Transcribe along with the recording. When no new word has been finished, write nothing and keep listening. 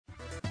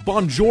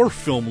Bonjour,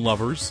 film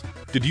lovers!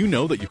 Did you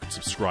know that you can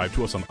subscribe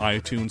to us on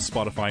iTunes,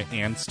 Spotify,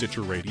 and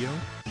Stitcher Radio?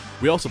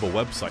 We also have a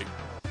website,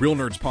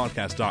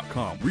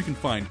 realnerdspodcast.com, where you can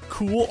find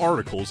cool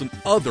articles and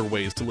other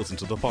ways to listen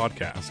to the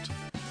podcast.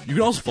 You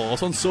can also follow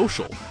us on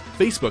social,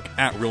 Facebook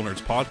at Real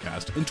Nerds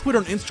Podcast, and Twitter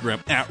and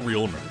Instagram at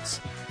Real Nerds.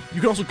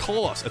 You can also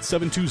call us at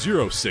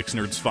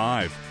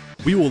 720-6nerds5.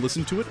 We will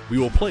listen to it, we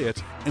will play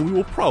it, and we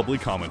will probably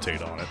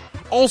commentate on it.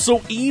 Also,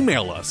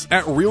 email us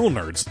at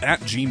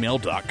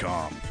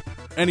realnerds@gmail.com.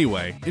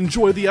 Anyway,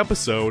 enjoy the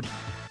episode.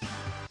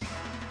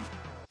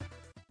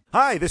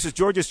 Hi, this is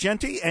Georges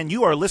Genti, and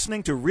you are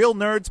listening to Real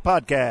Nerds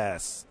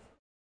Podcasts.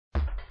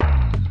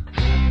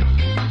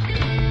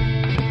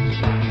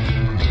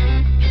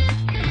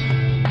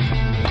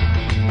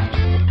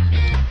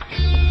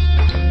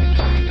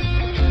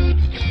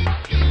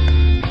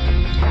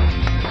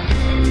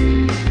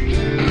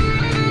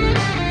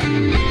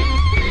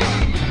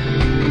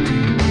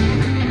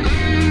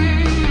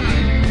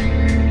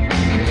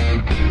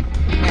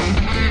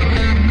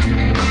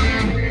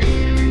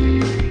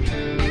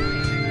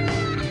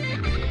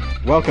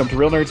 Welcome to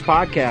Real Nerds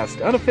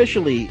Podcast,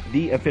 unofficially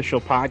the official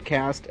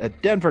podcast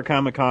at Denver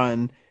Comic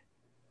Con,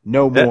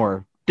 no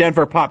more,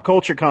 Denver Pop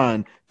Culture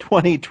Con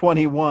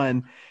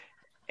 2021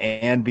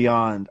 and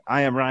beyond.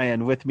 I am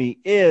Ryan. With me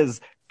is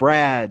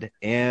Brad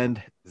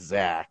and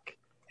Zach.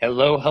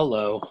 Hello,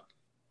 hello.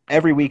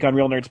 Every week on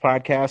Real Nerds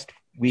Podcast,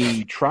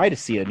 we try to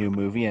see a new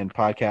movie and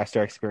podcast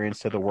our experience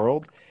to the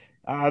world.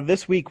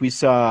 This week we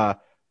saw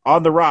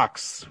On the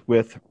Rocks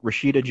with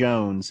Rashida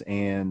Jones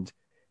and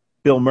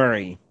Bill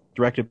Murray,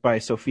 directed by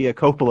Sofia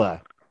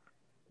Coppola.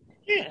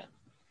 Yeah.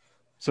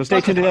 So stay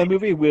tuned to that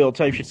movie. We'll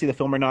tell you if you should see the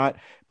film or not,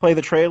 play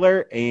the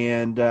trailer,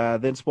 and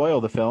then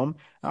spoil the film.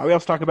 We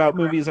also talk about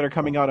movies that are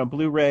coming out on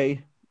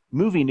Blu-ray,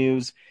 movie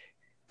news,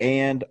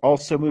 and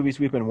also movies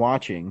we've been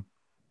watching.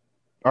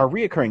 Our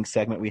reoccurring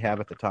segment we have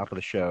at the top of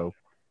the show,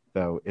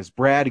 though, is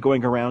Brad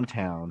going around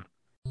town.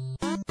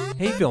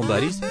 Hey, film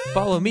buddies,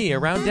 follow me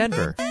around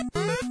Denver.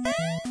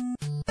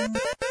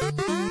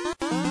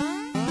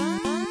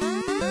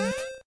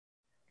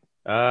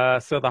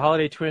 So the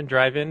Holiday Twin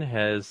Drive-In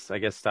has, I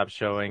guess, stopped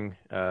showing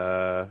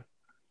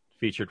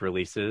featured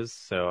releases.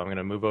 So I'm going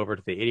to move over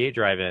to the 88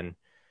 Drive-In,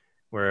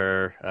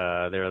 where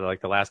they're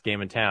like the last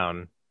game in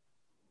town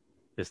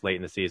this late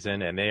in the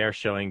season, and they are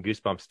showing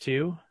Goosebumps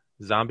 2,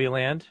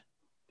 Zombieland,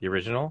 the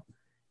original,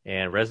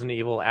 and Resident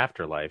Evil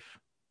Afterlife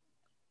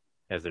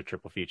as their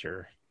triple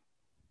feature,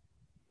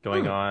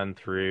 going on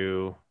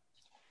through,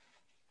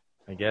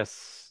 I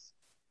guess,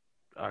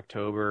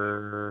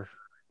 October.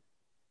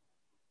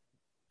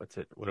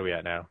 What are we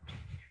at now?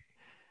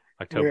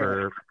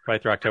 Probably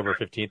through October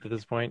 15th at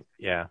this point.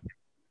 Yeah.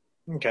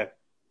 Okay.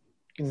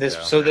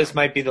 So this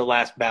might be the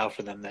last bow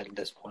for them then at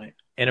this point.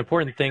 An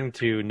important thing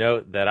to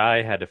note that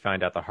I had to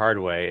find out the hard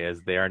way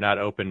is they are not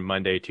open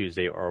Monday,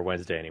 Tuesday, or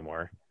Wednesday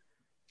anymore.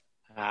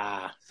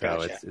 So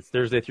gotcha. it's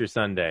Thursday through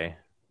Sunday.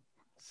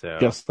 So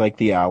Just like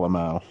the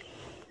Alamo.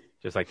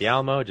 Just like the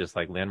Alamo, just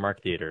like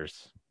Landmark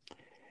Theaters.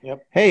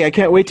 Yep. Hey, I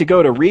can't wait to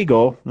go to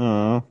Regal.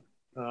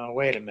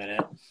 Wait a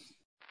minute.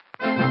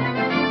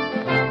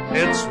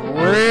 It's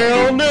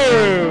real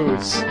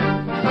news!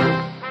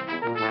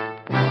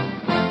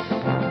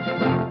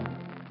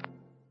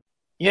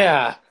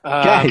 Yeah.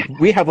 God,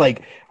 we have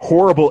like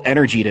horrible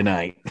energy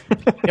tonight.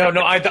 No,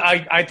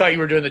 I thought you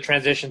were doing the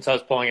transition, so I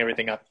was pulling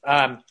everything up.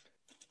 Ryan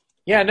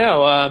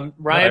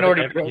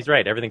already... He's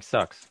right. Everything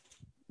sucks.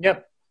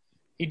 Yep,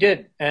 he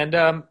did. And,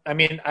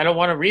 I don't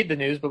want to read the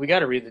news, but we got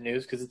to read the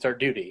news because it's our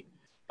duty.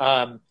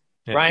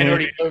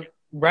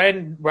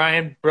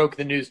 Ryan broke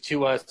the news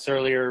to us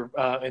earlier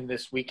in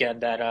this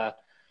weekend that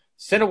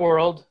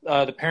Cineworld,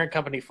 the parent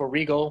company for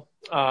Regal,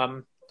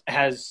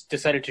 has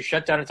decided to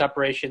shut down its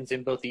operations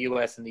in both the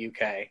U.S. and the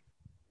U.K.,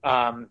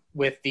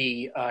 with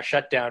the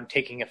shutdown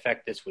taking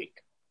effect this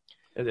week.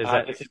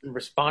 This is in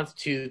response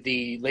to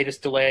the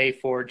latest delay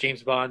for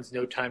James Bond's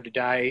No Time to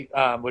Die,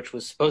 which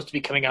was supposed to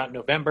be coming out in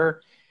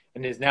November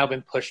and has now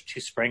been pushed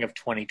to spring of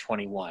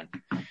 2021.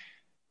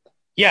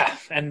 Yeah,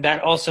 and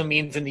that also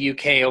means in the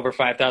UK over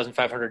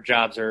 5,500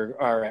 jobs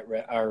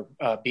are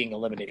being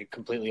eliminated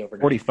completely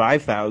overnight.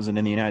 45,000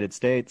 in the United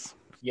States.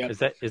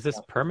 Yep. Is this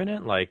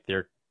permanent? Like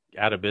they're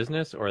out of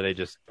business, or are they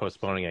just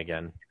postponing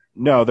again?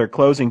 No, they're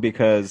closing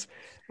because,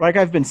 like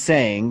I've been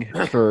saying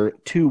for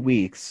 2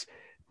 weeks,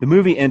 the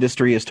movie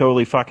industry is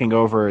totally fucking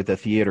over the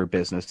theater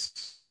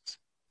business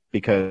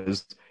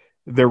because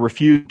they're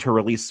refusing to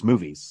release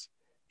movies.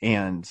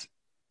 And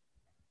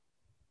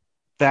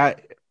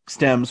that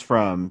stems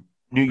from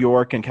New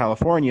York and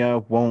California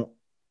won't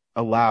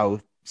allow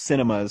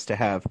cinemas to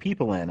have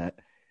people in it.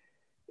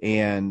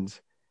 And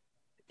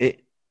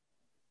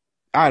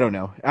I don't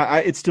know.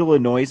 It still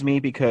annoys me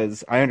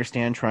because I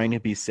understand trying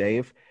to be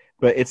safe,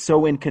 but it's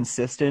so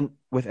inconsistent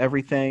with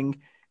everything.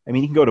 I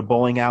mean, you can go to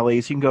bowling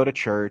alleys, you can go to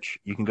church,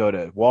 you can go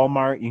to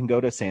Walmart, you can go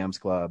to Sam's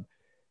Club.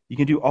 You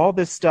can do all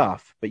this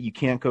stuff, but you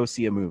can't go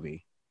see a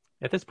movie.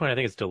 At this point, I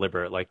think it's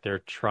deliberate. Like they're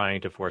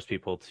trying to force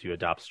people to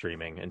adopt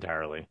streaming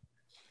entirely.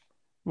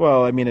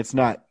 Well, I mean, it's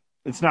not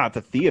it's not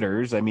the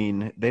theaters. I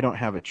mean, they don't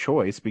have a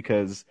choice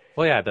because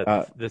Well, yeah,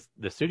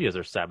 the studios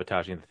are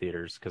sabotaging the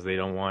theaters because they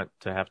don't want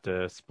to have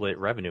to split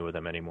revenue with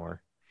them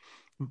anymore.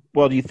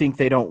 well, do you think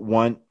they don't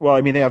want? Well,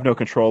 I mean, they have no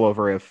control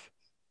over if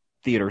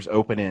theaters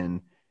open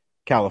in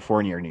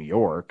California or New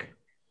York.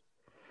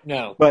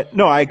 No. But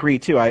no, I agree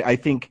too. I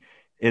think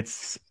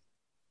it's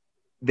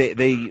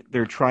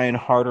they're trying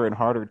harder and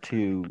harder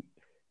to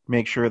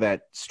make sure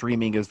that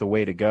streaming is the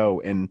way to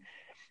go, and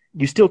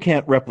you still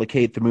can't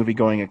replicate the movie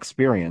going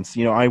experience.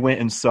 You know, I went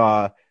and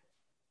saw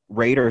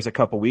Raiders a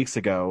couple weeks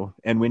ago,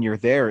 and when you're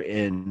there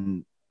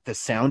in the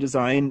sound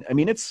design, I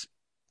mean,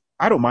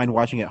 I don't mind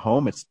watching at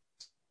home. It's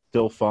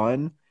still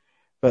fun,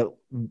 but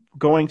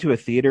going to a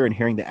theater and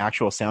hearing the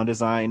actual sound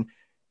design,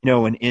 you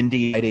know, an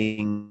indie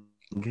lighting,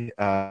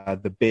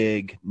 the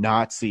big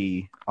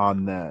Nazi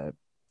on the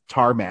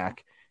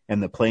tarmac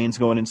and the planes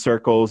going in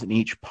circles and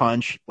each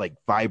punch like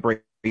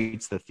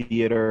vibrates the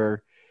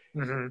theater.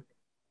 Mm-hmm.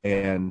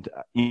 And,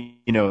 you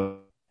know,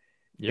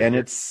 your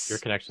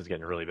connection's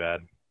getting really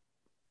bad.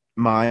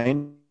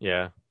 Mine?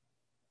 Yeah.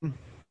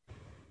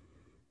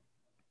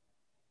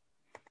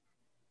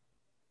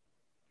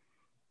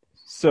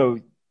 So,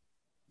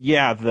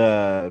 yeah,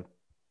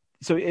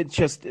 so it's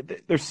just,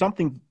 there's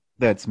something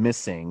that's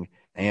missing,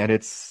 and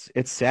it's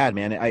sad,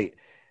 man.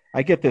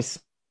 I get this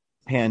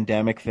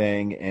pandemic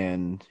thing,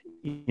 and,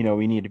 you know,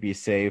 we need to be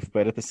safe,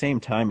 but at the same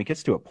time, it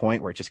gets to a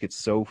point where it just gets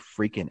so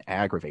freaking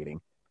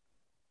aggravating.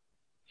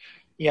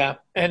 Yeah,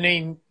 I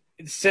mean,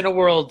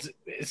 Cineworld's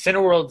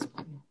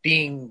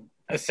being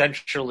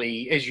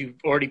essentially, as you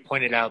already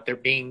pointed out, they're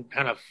being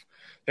kind of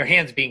their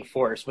hands being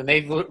forced when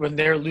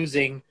they're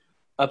losing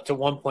up to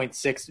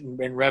 1.6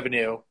 in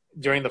revenue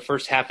during the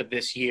first half of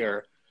this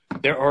year.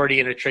 They're already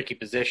in a tricky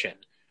position.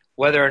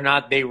 Whether or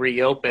not they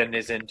reopen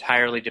is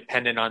entirely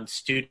dependent on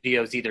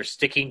studios either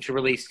sticking to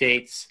release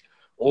dates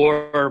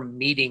or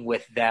meeting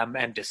with them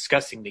and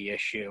discussing the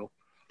issue.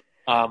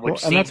 And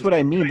that's what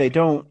I mean.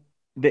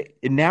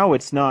 Now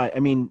it's not. I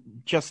mean,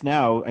 just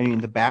now. I mean,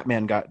 the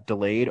Batman got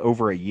delayed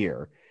over a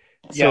year.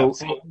 So,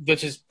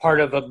 which is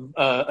part of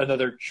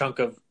another chunk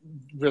of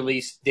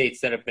release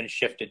dates that have been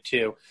shifted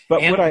too.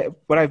 But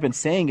what I've been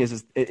saying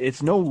is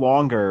it's no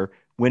longer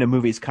when a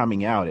movie's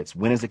coming out. It's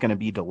when is it going to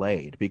be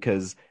delayed,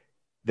 because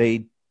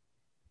they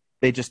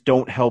just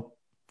don't help.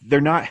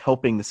 They're not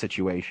helping the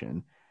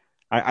situation.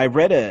 I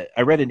read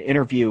an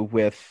interview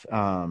with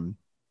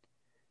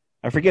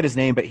I forget his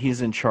name, but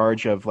he's in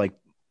charge of like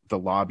the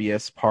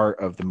lobbyist part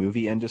of the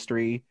movie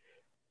industry,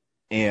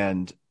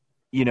 and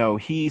you know,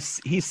 he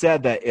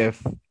said that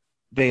if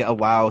they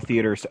allow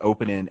theaters to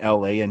open in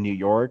LA and New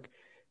York,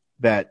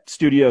 that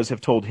studios have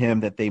told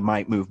him that they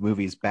might move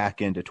movies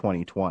back into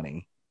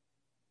 2020.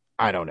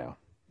 I don't know.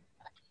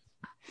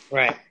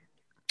 Right.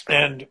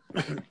 And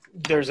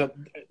there's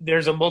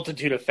a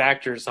multitude of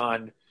factors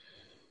on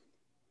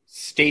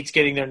states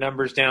getting their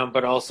numbers down,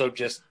 but also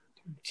just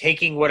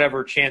taking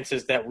whatever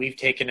chances that we've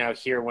taken out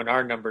here when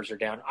our numbers are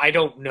down. I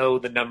don't know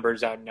the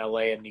numbers out in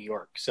LA and New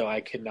York, so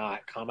I could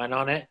not comment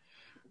on it.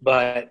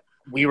 But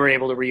we were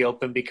able to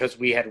reopen because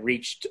we had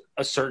reached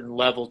a certain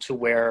level to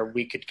where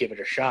we could give it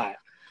a shot.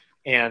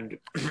 And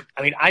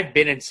I mean, I've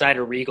been inside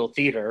a Regal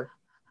theater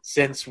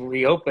since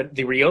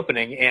the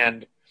reopening,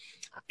 and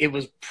it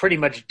was pretty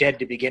much dead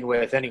to begin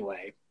with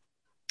anyway.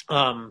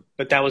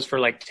 But that was for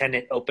like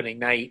tenant opening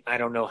night. I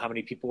don't know how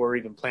many people were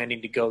even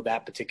planning to go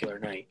that particular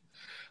night.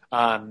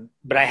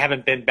 But I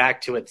haven't been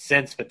back to it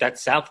since. But that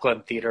South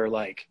Glen theater,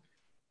 like,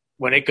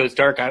 when it goes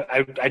dark,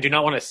 I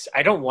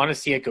don't want to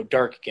see it go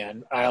dark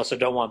again. I also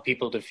don't want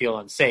people to feel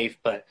unsafe.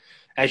 But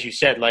as you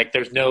said, like,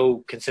 there's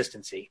no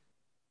consistency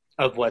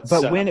of what's.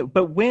 But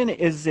when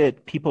is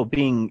it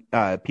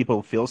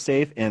people feel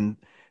safe and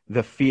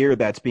the fear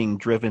that's being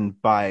driven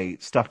by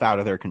stuff out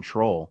of their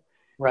control?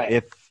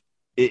 Right.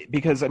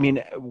 Because I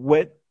mean,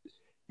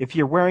 if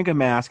you're wearing a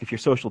mask, if you're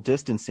social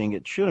distancing,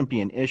 it shouldn't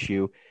be an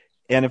issue.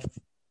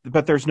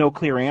 But there's no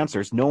clear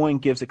answers. No one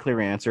gives a clear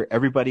answer.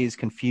 Everybody's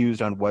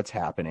confused on what's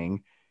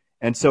happening.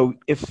 And so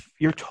if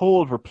you're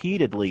told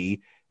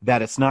repeatedly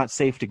that it's not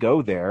safe to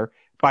go there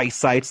by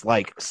sites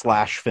like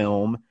Slash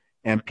Film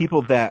and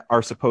people that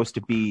are supposed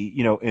to be,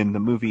 you know, in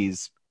the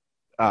movies,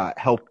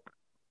 help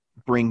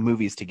bring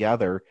movies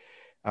together,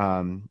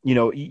 you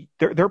know,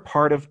 they're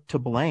part of to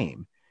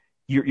blame.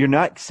 You're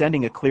not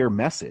sending a clear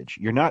message.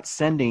 You're not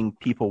sending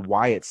people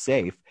why it's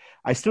safe.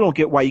 I still don't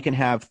get why you can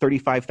have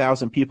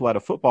 35,000 people at a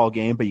football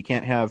game, but you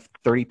can't have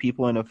 30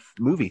 people in a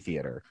movie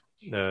theater.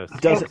 The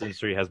sports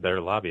industry has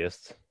better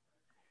lobbyists.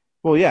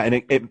 Well, yeah,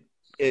 and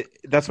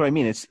that's what I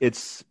mean.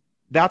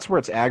 That's where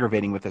it's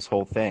aggravating with this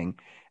whole thing.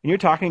 And you're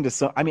talking to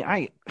some. I mean,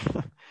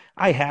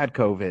 I had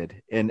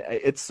COVID, and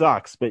it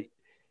sucks. But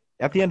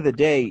at the end of the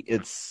day,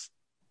 it's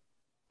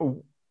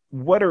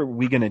what are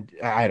we gonna?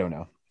 I don't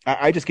know.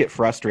 I just get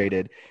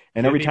frustrated,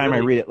 and every time I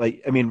read it,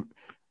 like, I mean,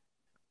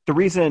 the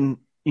reason,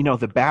 you know,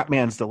 the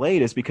Batman's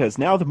delayed is because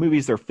now the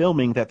movies they're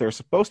filming that they're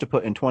supposed to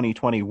put in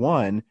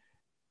 2021,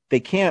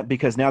 they can't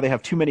because now they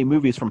have too many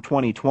movies from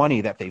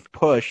 2020 that they've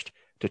pushed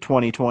to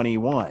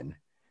 2021.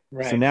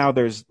 Right. So now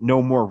there's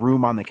no more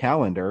room on the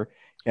calendar,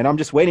 and I'm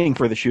just waiting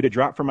for the shoe to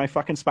drop for my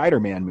fucking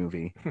Spider-Man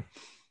movie.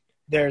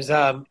 There's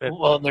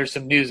there's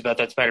some news about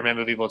that Spider-Man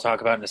movie we'll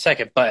talk about in a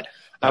second, but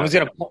I was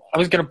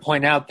gonna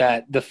point out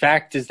that the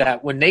fact is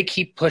that when they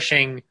keep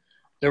pushing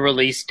the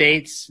release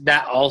dates,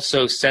 that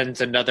also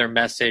sends another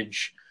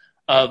message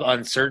of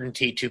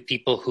uncertainty to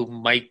people who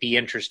might be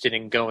interested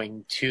in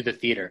going to the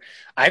theater.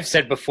 I've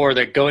said before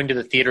that going to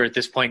the theater at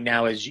this point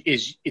now is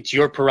it's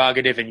your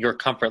prerogative and your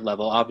comfort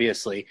level,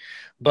 obviously,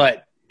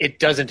 but it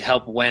doesn't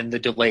help when the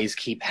delays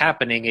keep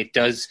happening.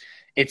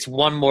 It's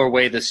one more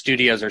way the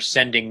studios are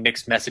sending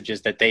mixed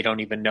messages that they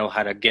don't even know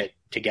how to get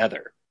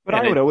together. But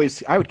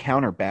I would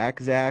counter back,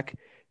 Zach,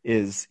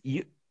 is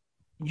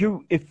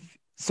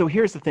so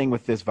here's the thing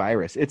with this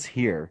virus. It's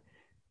here.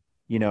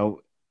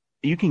 You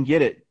can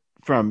get it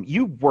from,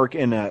 you work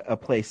in a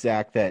place,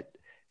 Zach, that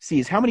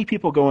sees how many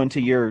people go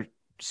into your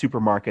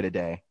supermarket a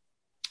day?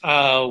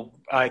 Over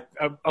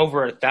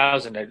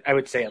 1,000, I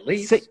would say at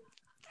least.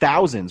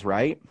 Thousands,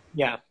 right?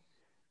 Yeah.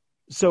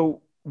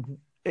 So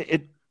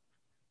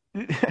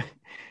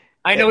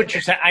I know what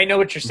you're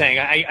saying.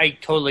 I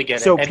totally get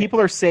it. So people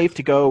are safe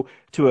to go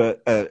to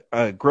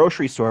a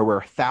grocery store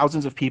where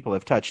thousands of people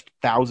have touched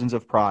thousands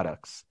of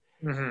products.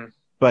 Mm-hmm.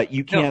 But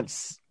you can't.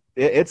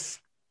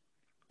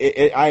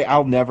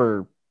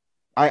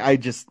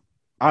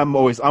 I'm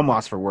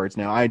lost for words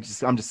now. I'm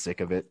just sick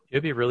of it.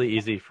 It'd be really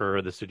easy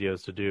for the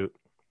studios to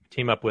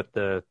team up with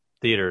the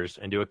theaters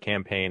and do a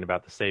campaign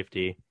about the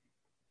safety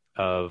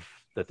of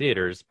the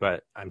theaters.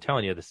 But I'm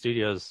telling you, the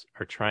studios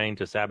are trying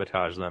to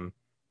sabotage them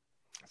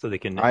so they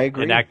can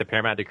enact the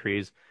Paramount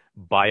decrees,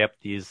 buy up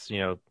these,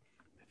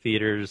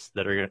 theaters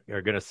that are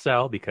going to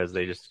sell because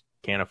they just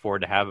can't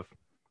afford to have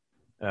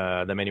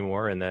them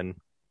anymore, and then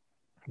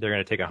they're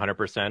going to take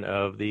 100%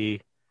 of the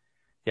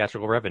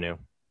theatrical revenue.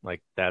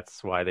 Like,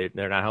 that's why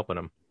they're not helping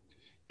them.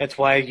 That's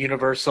why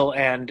Universal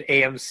and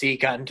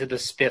AMC got into the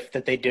spiff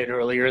that they did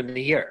earlier in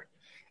the year.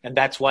 And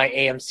that's why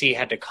AMC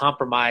had to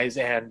compromise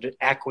and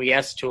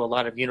acquiesce to a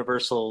lot of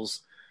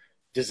Universal's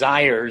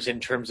desires in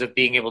terms of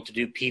being able to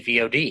do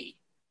PVOD.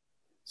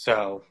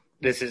 So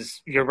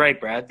you're right,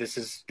 Brad. This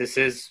is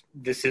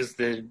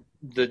the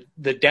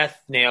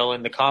death nail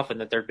in the coffin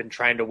that they've been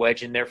trying to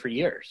wedge in there for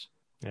years.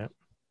 Yeah.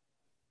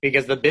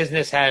 Because the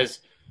business has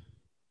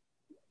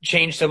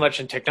changed so much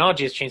and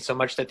technology has changed so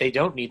much that they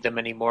don't need them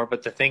anymore.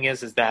 But the thing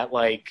is that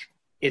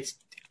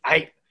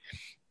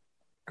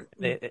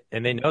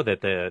they know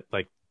that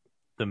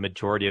the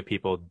majority of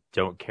people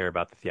don't care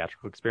about the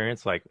theatrical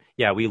experience. Like,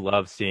 yeah, we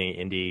love seeing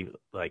indie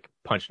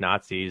punch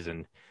Nazis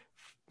and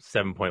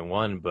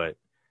 7.1, but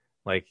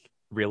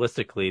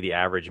realistically, the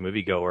average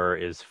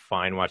moviegoer is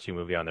fine watching a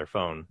movie on their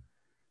phone.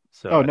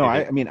 So,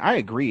 I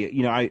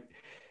agree.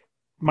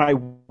 My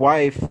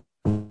wife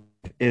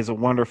is a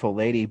wonderful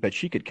lady, but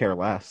she could care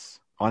less,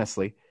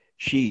 honestly.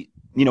 She,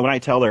 when I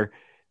tell her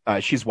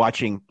she's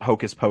watching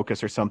Hocus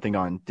Pocus or something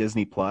on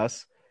Disney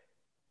Plus,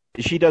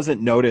 she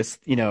doesn't notice,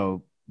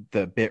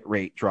 the bit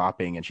rate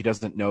dropping, and she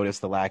doesn't notice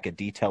the lack of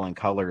detail and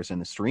colors in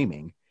the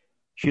streaming.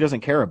 She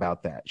doesn't care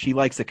about that. She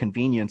likes the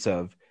convenience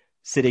of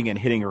sitting and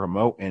hitting a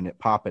remote and it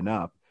popping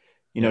up.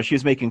 She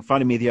was making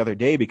fun of me the other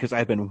day because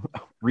I've been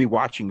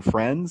rewatching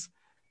Friends,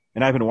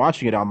 and I've been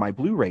watching it on my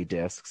Blu-ray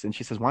discs. And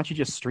she says, "Why don't you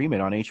just stream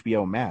it on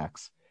HBO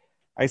Max?"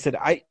 I said,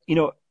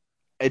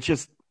 it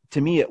just,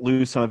 to me, it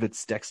loses some of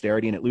its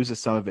dexterity and it loses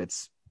some of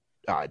its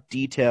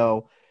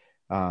detail.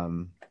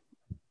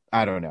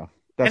 I don't know.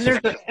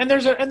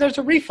 There's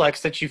a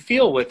reflex that you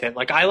feel with it.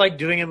 Like, I like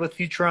doing it with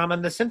Futurama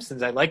and The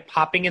Simpsons. I like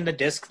popping in the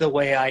disc the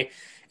way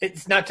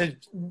it's not to,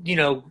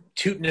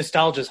 toot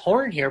nostalgia's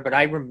horn here, but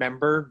I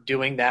remember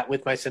doing that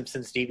with my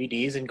Simpsons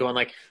DVDs and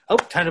going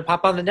time to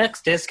pop on the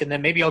next disc, and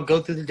then maybe I'll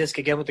go through the disc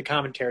again with the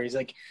commentaries.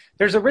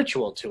 There's a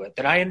ritual to it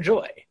that I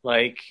enjoy.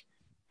 I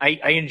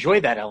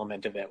enjoy that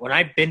element of it. When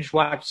I binge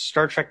watched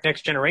Star Trek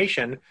Next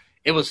Generation,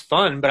 it was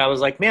fun, but I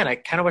was like, man, I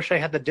kind of wish I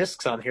had the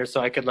discs on here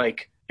so I could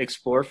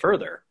explore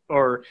further,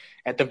 or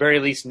at the very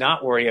least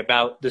not worry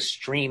about the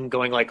stream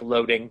going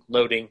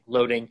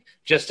loading,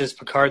 just as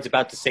Picard's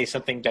about to say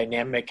something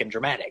dynamic and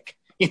dramatic,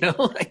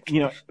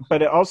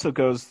 but it also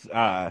goes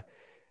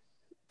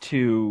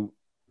to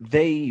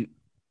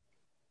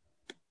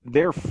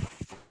they're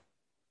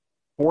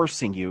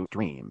forcing you to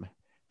stream.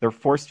 They're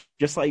forced,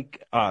 just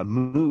like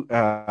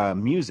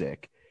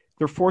music,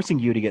 they're forcing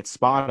you to get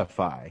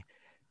Spotify.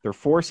 They're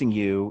forcing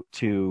you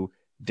to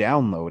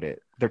download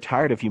it. They're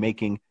tired of you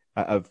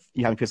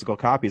having physical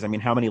copies. I mean,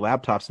 how many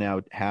laptops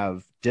now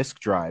have disk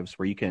drives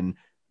where you can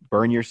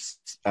burn your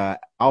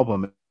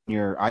album in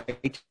your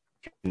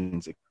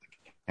iTunes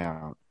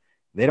account?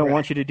 They don't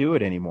want you to do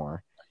it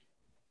anymore.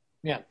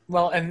 Yeah.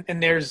 Well, and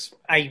there's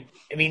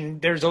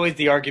always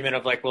the argument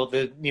of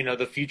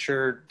the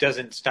future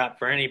doesn't stop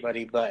for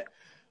anybody, but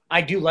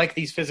I do like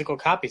these physical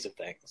copies of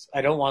things.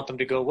 I don't want them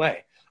to go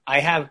away.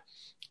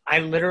 I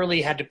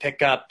literally had to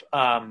pick up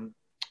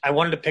I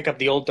wanted to pick up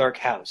The Old Dark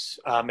House.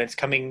 It's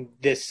coming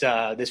this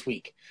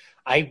week.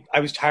 I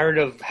was tired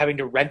of having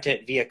to rent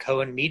it via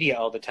Cohen Media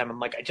all the time. I'm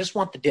like, I just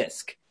want the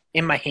disc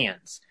in my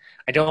hands.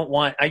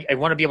 I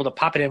want to be able to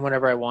pop it in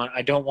whenever I want.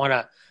 I don't want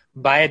to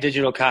buy a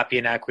digital copy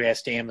and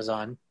acquiesce to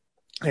Amazon.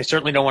 I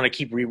certainly don't want to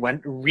keep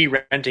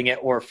re-renting it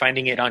or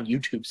finding it on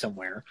YouTube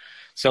somewhere.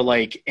 So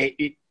like,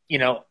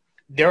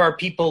 there are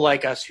people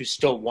like us who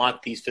still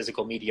want these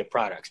physical media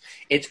products.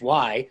 It's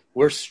why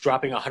we're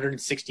dropping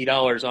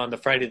 $160 on the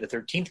Friday the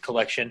 13th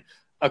collection,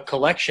 a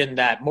collection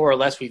that more or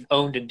less we've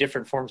owned in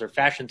different forms or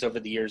fashions over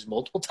the years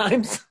multiple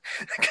times,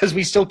 because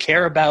we still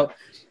care about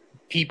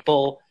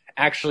people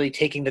actually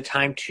taking the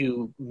time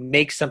to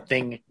make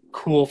something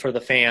cool for the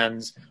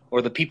fans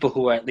or the people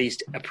who at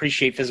least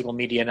appreciate physical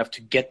media enough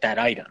to get that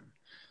item.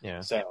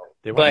 Yeah. So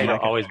they want you to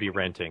always be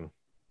renting,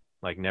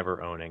 like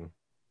never owning.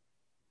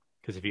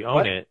 Because if you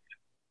own it,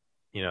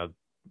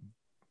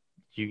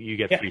 you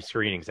get free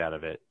screenings out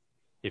of it.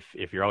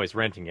 If you're always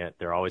renting it,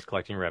 they're always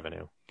collecting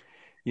revenue.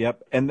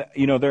 Yep, and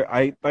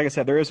like I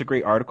said, there is a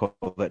great article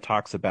that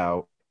talks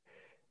about.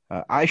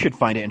 I should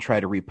find it and try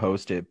to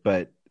repost it,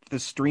 but the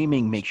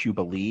streaming makes you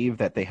believe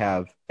that they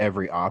have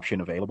every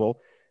option available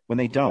when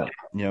they don't.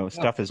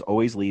 Stuff is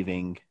always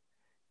leaving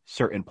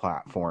certain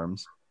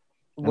platforms,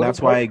 and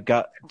that's why I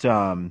got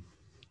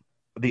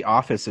The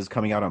Office is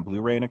coming out on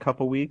Blu-ray in a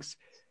couple weeks.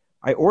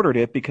 I ordered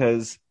it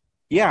because,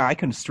 I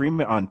can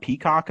stream it on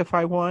Peacock if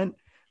I want,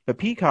 but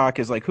Peacock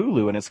is like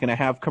Hulu, and it's going to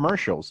have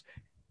commercials.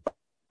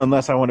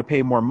 Unless I want to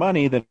pay more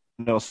money, then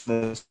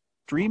the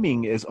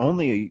streaming is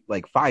only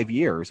like 5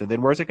 years, and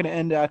then where's it going to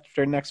end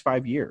after the next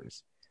 5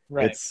 years?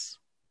 Right.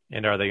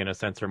 And are they going to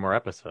censor more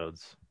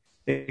episodes?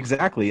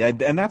 Exactly,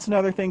 and that's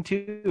another thing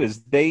too,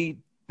 is they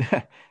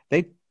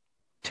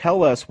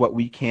tell us what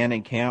we can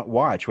and can't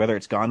watch, whether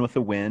it's Gone with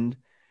the Wind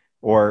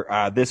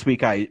or this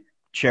week I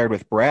shared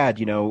with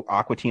Brad,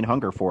 Aqua Teen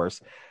Hunger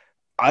Force.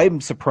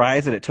 I'm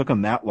surprised that it took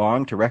them that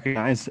long to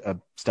recognize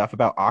stuff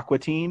about Aqua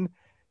Teen,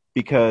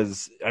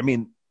 because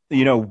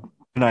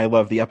and I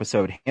love the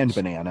episode Hand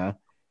Banana,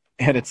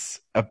 and it's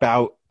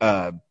about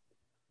a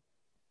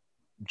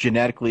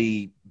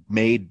genetically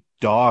made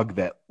dog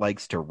that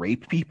likes to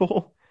rape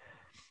people.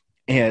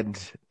 And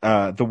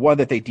the one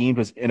that they deemed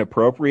was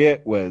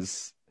inappropriate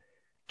was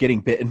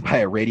getting bitten by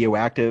a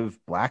radioactive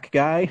black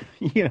guy.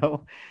 I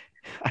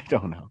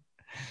don't know.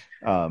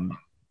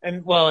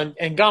 And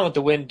Gone with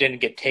the Wind didn't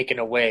get taken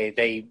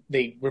away.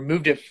 They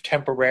removed it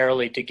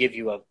temporarily to give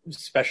you a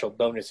special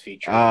bonus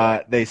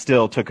feature. They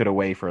still took it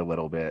away for a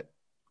little bit.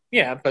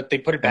 Yeah, but they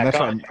put it back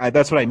on.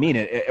 That's what I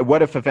mean.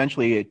 What if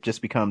eventually it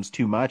just becomes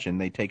too much and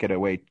they take it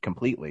away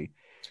completely?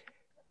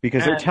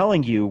 Because they're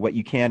telling you what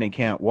you can and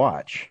can't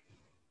watch.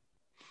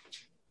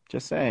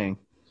 Just saying.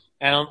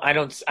 I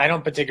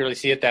don't particularly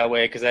see it that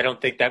way, because I don't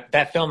think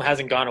that film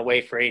hasn't gone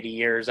away for 80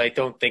 years. I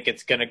don't think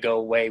it's going to go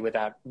away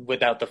without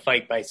the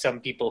fight by some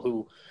people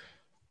who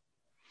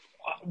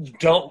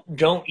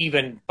don't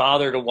even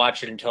bother to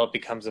watch it until it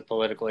becomes a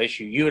political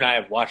issue. You and I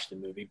have watched the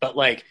movie, but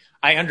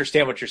I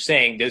understand what you're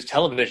saying. Those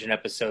television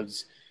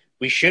episodes,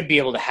 we should be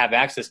able to have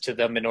access to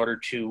them in order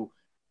to,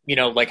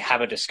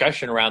 have a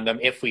discussion around them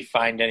if we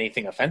find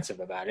anything offensive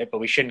about it, but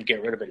we shouldn't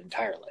get rid of it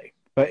entirely.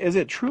 But is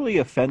it truly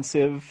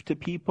offensive to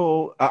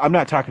people? I'm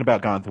not talking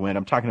about Gone with the Wind.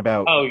 I'm talking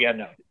about... Oh, yeah,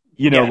 no.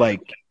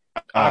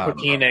 Aqua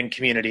Teen and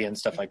Community and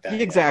stuff like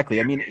that. Exactly.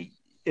 Yeah. I mean,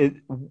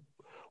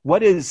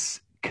 what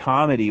is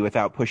comedy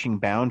without pushing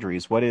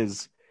boundaries? What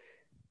is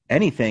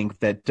anything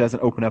that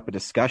doesn't open up a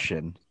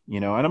discussion?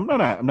 And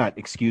I'm not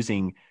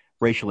excusing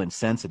racial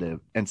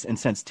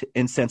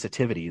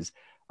insensitivities.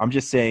 I'm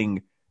just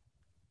saying,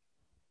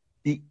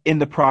 in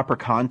the proper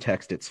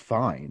context, it's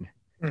fine.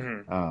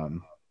 Mm-hmm.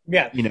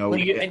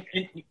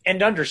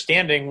 And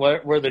understanding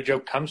where the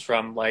joke comes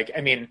from. I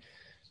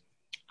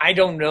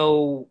don't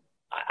know.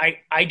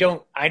 I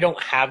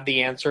don't have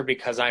the answer,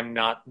 because I'm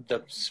not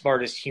the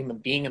smartest human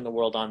being in the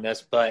world on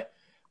this, but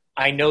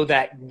I know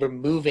that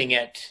removing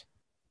it,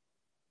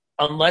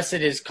 unless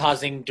it is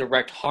causing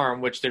direct harm,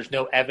 which there's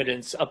no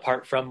evidence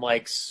apart from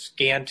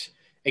scant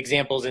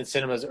examples in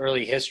cinema's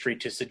early history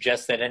to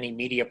suggest that any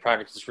media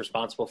product is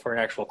responsible for an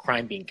actual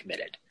crime being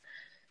committed.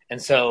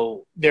 And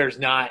so there's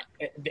not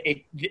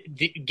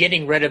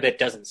getting rid of it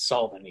doesn't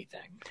solve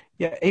anything.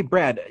 Yeah. Hey,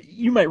 Brad,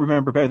 you might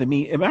remember better than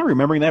me. Am I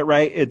remembering that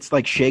right? It's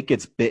like Shake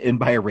gets bitten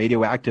by a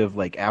radioactive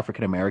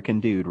African-American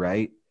dude,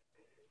 right?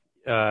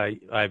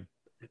 The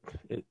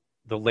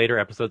later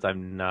episodes,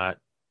 my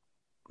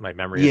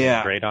memory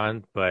isn't great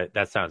on, but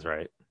that sounds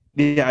right.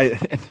 Yeah.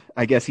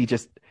 I guess he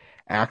just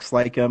acts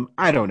like him.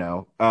 I don't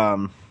know.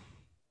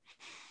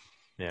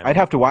 Yeah. I'd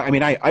have to watch. I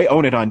mean, I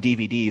own it on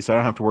DVD, so I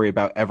don't have to worry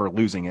about ever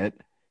losing it.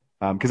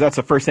 Because that's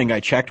the first thing I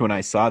checked when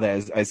I saw that. I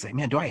was like,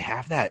 man, do I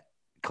have that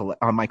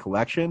on my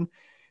collection?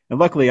 And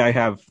luckily, I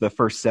have the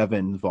first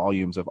 7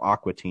 volumes of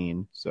Aqua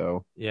Teen.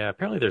 So yeah,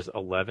 apparently there's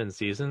 11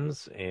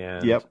 seasons,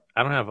 and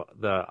I don't have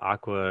the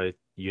Aqua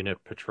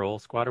Unit Patrol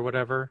Squad or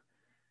whatever,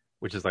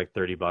 which is like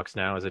 $30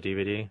 now as a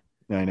DVD.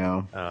 I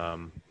know.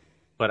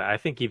 But I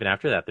think even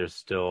after that, there's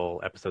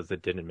still episodes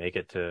that didn't make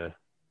it to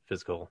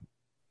physical.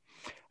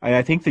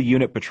 I think the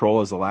Unit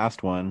Patrol is the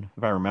last one,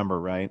 if I remember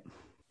right.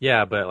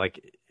 Yeah, but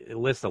it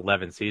lists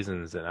 11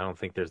 seasons, and I don't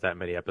think there's that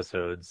many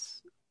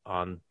episodes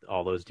on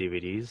all those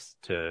DVDs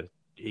to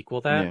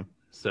equal that. Yeah.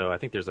 So I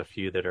think there's a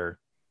few that are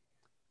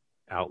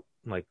out,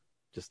 like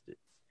just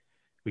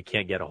we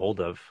can't get a hold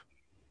of.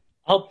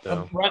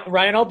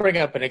 Ryan, I'll bring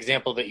up an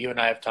example that you and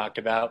I have talked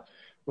about.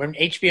 When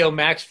HBO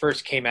Max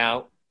first came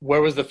out,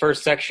 where was the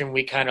first section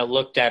we kind of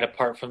looked at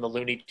apart from the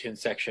Looney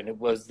Tunes section? It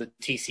was the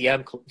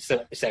TCM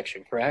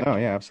section, correct? Oh,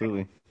 yeah,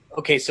 absolutely.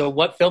 Okay, so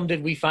what film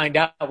did we find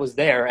out was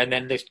there, and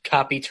then this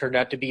copy turned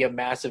out to be a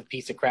massive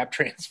piece of crap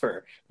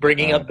transfer,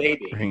 Bringing Up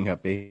Baby. Bringing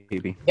Up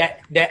Baby.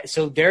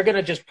 So they're going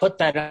to just put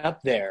that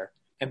up there,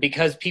 and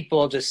because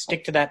people just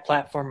stick to that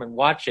platform and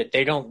watch it,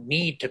 they don't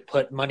need to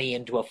put money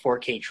into a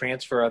 4K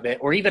transfer of it,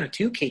 or even a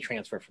 2K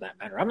transfer for that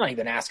matter. I'm not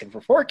even asking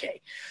for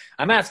 4K.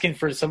 I'm asking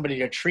for somebody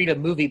to treat a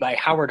movie by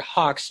Howard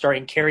Hawks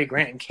starring Cary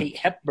Grant and Kate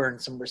Hepburn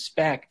some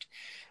respect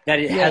that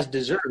it has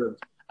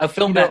deserved. A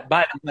film that,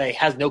 by the way,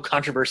 has no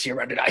controversy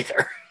around it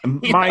either.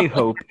 My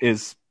hope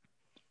is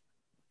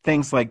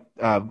things like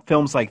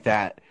films like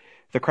that,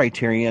 the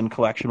Criterion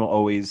Collection will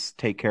always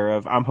take care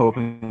of. I'm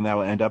hoping that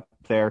will end up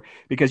there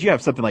because you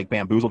have something like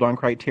Bamboozled on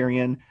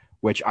Criterion,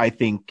 which I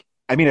think,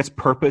 it's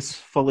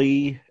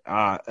purposefully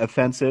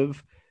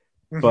offensive,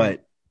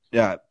 but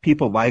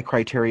people like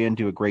Criterion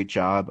do a great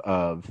job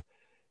of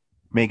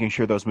making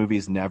sure those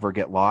movies never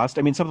get lost.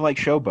 Something like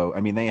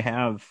Showboat, they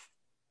have...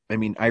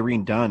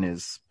 Irene Dunn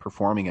is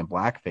performing in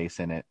blackface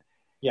in it.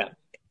 Yeah.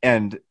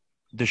 And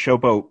the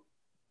Showboat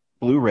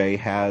Blu-ray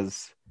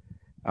has,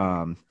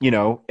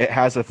 it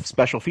has a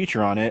special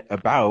feature on it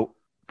about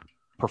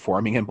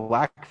performing in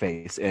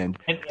blackface and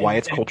why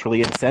it's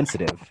culturally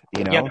insensitive,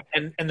 Yeah,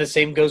 and the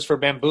same goes for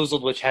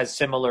Bamboozled, which has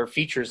similar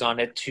features on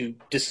it to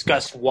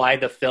discuss why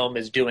the film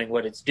is doing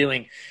what it's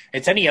doing.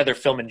 It's any other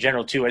film in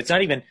general, too. It's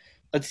not even,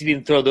 let's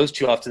even throw those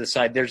two off to the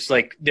side.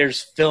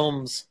 There's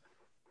films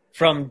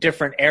from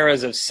different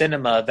eras of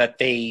cinema that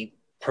they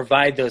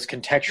provide those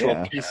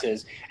contextual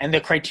pieces. And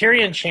the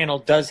Criterion Channel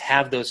does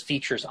have those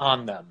features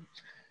on them.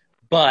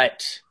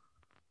 But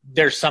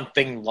there's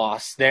something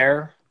lost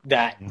there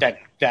that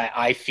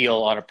I feel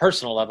on a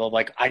personal level.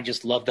 Like, I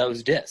just love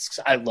those discs.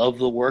 I love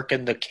the work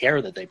and the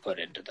care that they put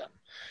into them.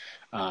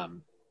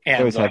 And they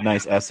always have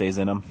nice essays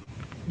in them.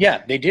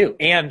 Yeah, they do.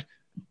 And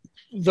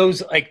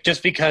those,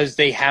 just because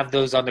they have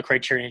those on the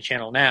Criterion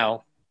Channel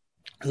now,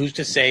 who's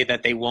to say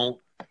that they won't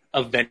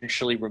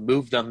eventually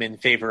remove them in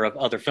favor of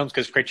other films?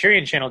 Because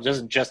Criterion Channel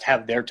doesn't just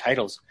have their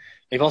titles.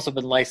 They've also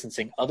been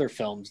licensing other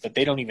films that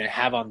they don't even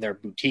have on their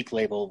boutique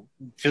label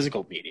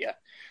physical media,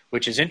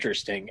 which is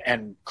interesting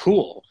and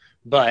cool.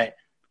 But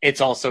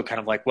it's also kind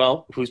of like,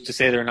 well, who's to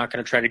say they're not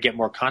going to try to get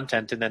more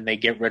content and then they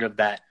get rid of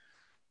that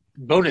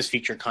bonus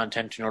feature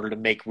content in order to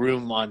make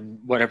room on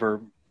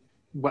whatever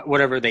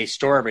they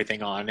store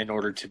everything on in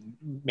order to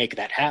make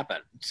that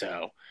happen.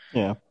 So,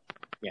 yeah.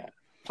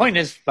 Point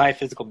is, buy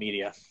physical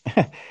media.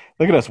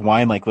 Look at us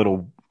whine like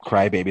little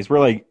crybabies.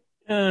 We're like,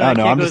 I don't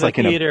know. I'm just like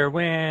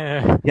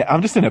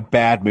I'm just in a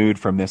bad mood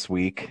from this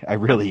week. I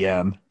really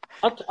am.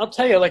 I'll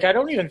tell you, I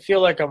don't even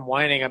feel like I'm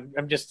whining.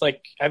 I'm just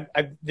like,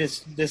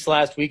 this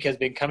last week has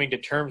been coming to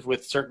terms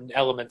with certain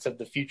elements of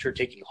the future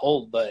taking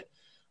hold. But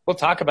we'll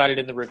talk about it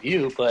in the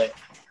review. But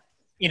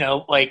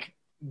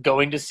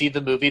going to see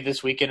the movie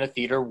this week in a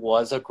theater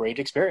was a great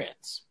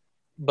experience.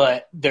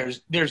 But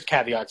there's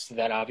caveats to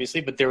that,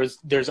 obviously. But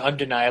there's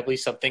undeniably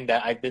something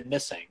that I've been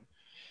missing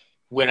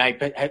when I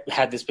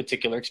had this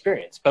particular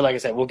experience. But like I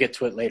said, we'll get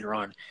to it later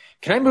on.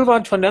 Can I move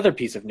on to another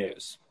piece of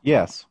news?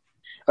 Yes.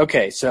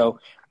 Okay, so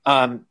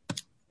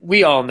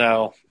we all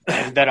know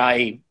that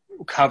I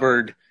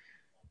covered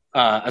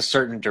a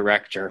certain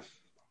director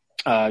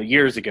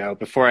years ago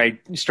before I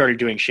started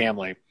doing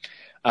Shamley.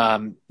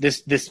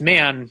 This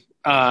man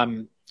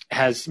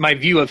my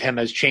view of him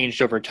has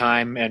changed over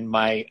time, and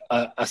my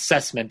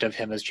assessment of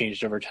him has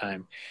changed over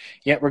time.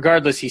 Yet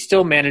regardless, he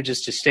still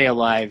manages to stay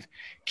alive,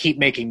 keep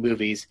making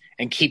movies,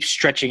 and keep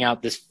stretching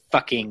out this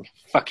fucking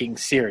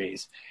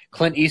series.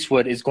 Clint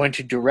Eastwood is going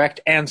to direct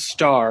and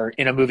star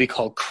in a movie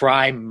called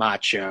Cry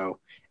Macho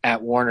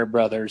at Warner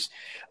Brothers.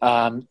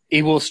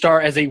 He will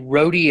star as a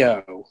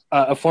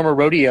former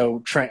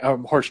rodeo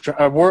horse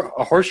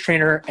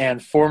trainer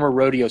and former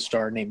rodeo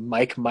star named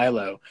Mike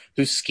Milo,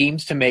 who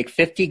schemes to make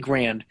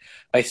 $50,000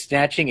 by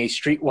snatching a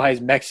streetwise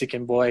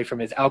Mexican boy from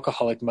his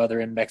alcoholic mother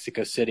in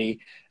Mexico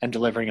City and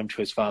delivering him to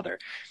his father.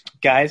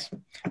 Guys,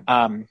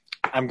 I'm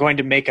going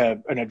to make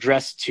an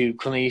address to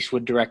Clint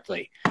Eastwood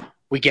directly.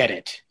 We get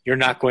it. You're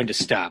not going to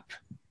stop.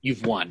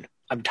 You've won.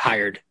 I'm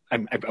tired. I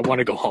want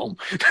to go home.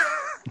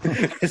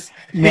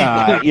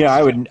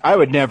 I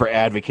would never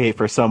advocate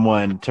for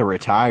someone to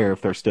retire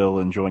if they're still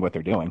enjoying what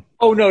they're doing.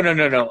 Oh,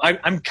 no.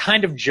 I'm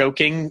kind of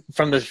joking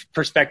from the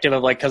perspective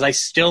of because I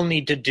still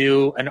need to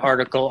do an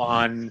article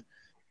on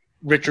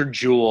Richard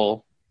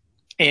Jewell,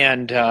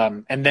 and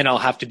then I'll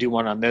have to do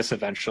one on this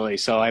eventually.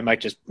 So I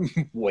might just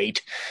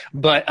wait.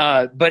 But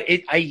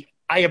I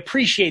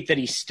appreciate that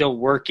he's still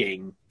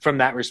working from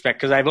that respect,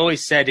 because I've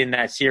always said in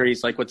that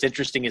series, what's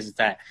interesting is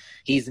that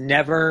he's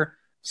never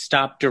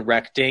stop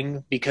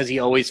directing because he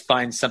always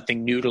finds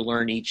something new to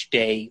learn each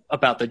day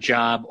about the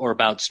job or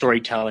about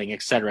storytelling,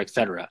 et cetera, et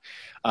cetera.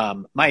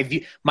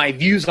 My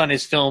views on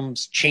his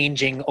films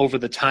changing over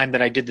the time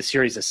that I did the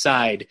series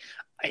aside,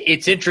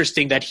 it's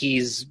interesting that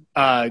he's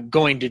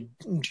going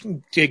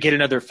to get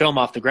another film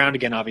off the ground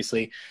again,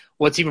 obviously.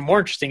 What's even more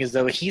interesting is,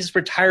 though, he's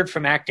retired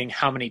from acting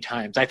how many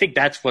times? I think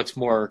that's what's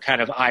more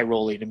kind of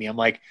eye-rolling to me. I'm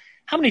like,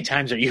 how many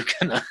times are you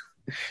going to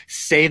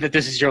say that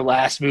this is your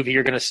last movie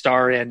you're going to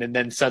star in, and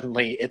then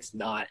suddenly it's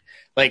not?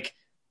 Like,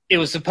 it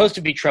was supposed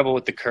to be Trouble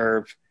with the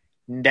Curve,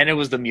 then it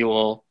was The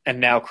Mule, and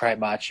now Cry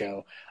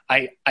Macho.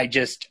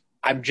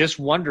 I'm just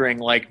wondering,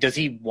 like, does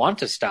he want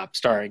to stop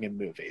starring in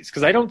movies?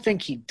 Because I don't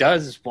think he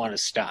does want to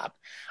stop.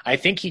 I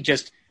think he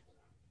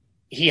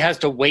has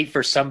to wait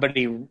for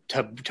somebody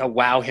to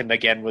wow him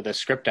again with a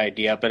script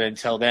idea, but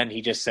until then,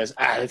 he just says,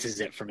 this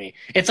is it for me.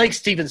 It's like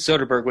Steven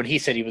Soderbergh when he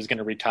said he was going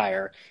to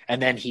retire, and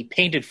then he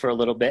painted for a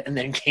little bit, and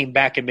then came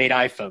back and made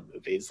iPhone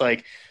movies.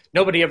 Like,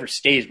 nobody ever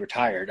stays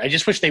retired. I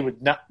just wish they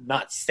would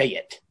not say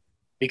it,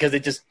 because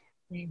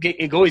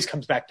it always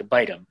comes back to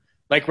bite him.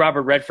 Like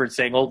Robert Redford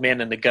saying Old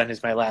Man and the Gun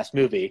is my last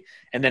movie,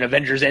 and then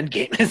Avengers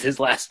Endgame is his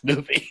last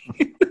movie.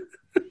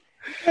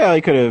 Yeah, he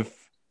could have,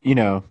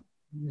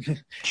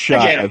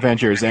 shot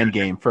Avengers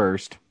Endgame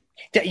first.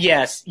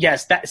 Yes.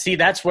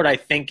 That's what I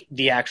think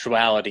the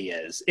actuality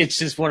is. It's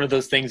just one of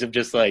those things of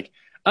just like,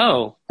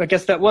 oh, I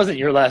guess that wasn't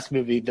your last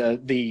movie,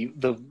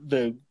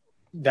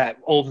 that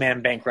Old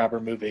Man Bank Robber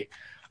movie.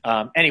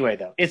 Anyway,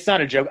 though, it's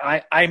not a joke.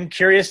 I'm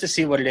curious to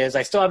see what it is.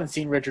 I still haven't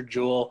seen Richard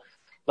Jewell.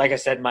 Like I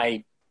said,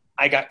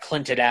 I got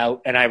Clinted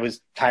out, and I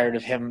was tired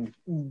of him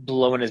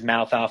blowing his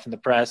mouth off in the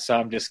press, so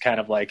I'm just kind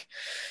of like,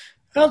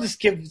 I'll just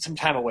give some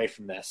time away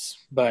from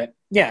this. But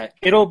yeah,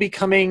 it'll be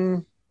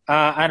coming,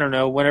 I don't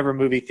know, whenever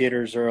movie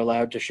theaters are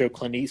allowed to show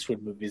Clint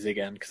Eastwood movies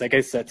again, because I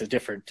guess that's a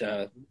different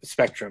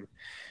spectrum.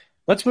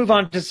 Let's move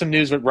on to some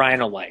news that Ryan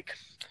will like.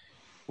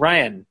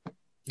 Ryan,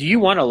 do you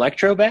want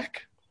Electro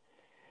back?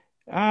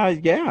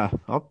 Yeah.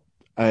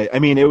 I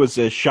mean, it was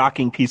a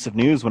shocking piece of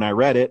news when I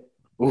read it.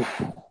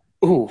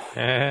 Ooh,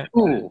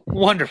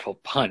 wonderful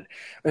pun.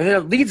 And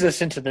that leads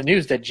us into the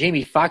news that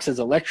Jamie Foxx's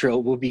Electro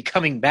will be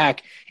coming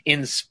back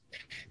in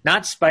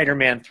not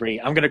Spider-Man 3.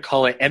 I'm going to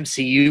call it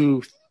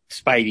MCU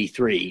Spidey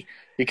 3.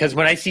 Because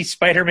when I see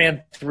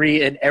Spider-Man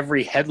 3 in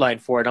every headline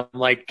for it, I'm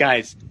like,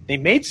 guys, they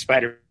made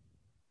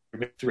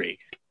Spider-Man 3.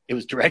 It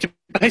was directed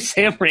by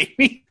Sam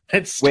Raimi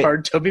and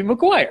starred Tobey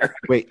Maguire.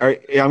 I'm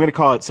going to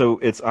call it, so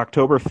it's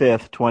October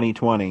 5th,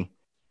 2020.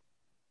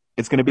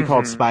 It's going to be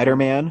called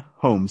Spider-Man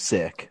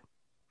Homesick.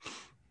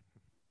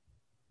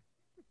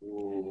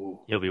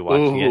 You'll be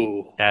watching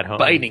it at home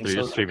biting through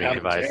your streaming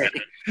device.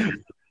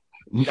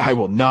 I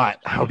will not.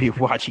 I'll be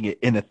watching it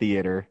in a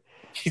theater.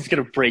 He's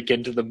going to break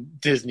into the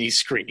Disney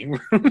screening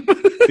room.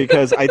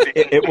 Because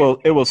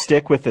it will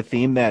stick with the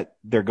theme that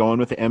they're going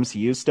with the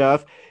MCU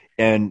stuff,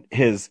 and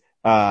his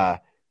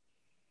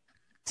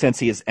since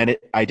his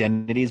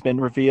identity's been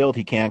revealed,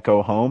 he can't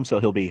go home, so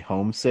he'll be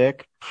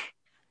homesick.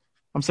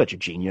 I'm such a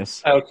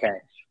genius. Okay.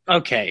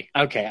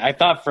 I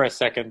thought for a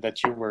second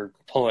that you were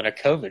pulling a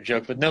COVID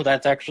joke, but no,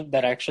 that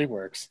actually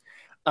works.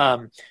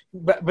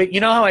 But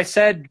you know how I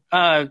said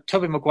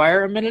Tobey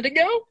Maguire a minute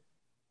ago?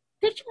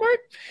 Question mark.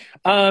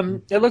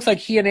 It looks like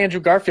he and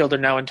Andrew Garfield are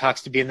now in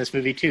talks to be in this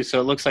movie too.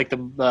 So it looks like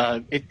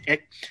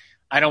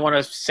I don't want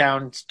to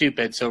sound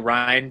stupid, so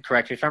Ryan,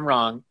 correct me if I'm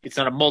wrong. It's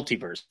not a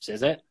multiverse,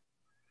 is it?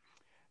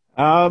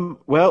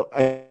 Well,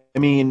 I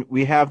mean,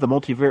 we have the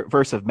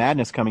multiverse of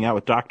madness coming out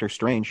with Doctor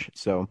Strange,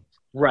 so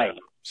right.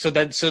 So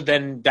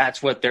then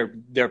that's what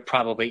they're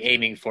probably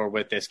aiming for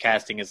with this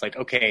casting is like,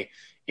 okay,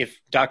 if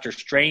Doctor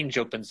Strange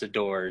opens the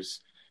doors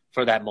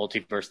for that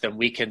multiverse, then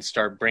we can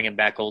start bringing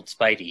back old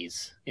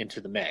Spideys into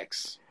the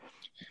mix.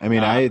 I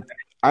mean, I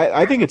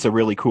think it's a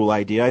really cool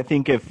idea. I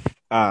think if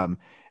I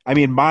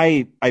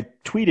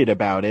tweeted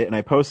about it and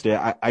I posted it.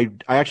 I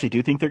actually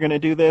do think they're going to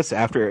do this.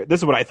 This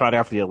is what I thought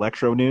after the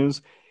Electro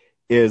news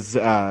is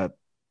Tom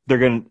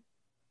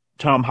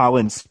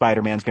Holland's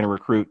Spider-Man's going to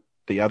recruit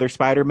the other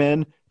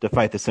Spider-Men to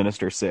fight the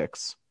Sinister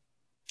Six.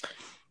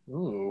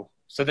 Ooh.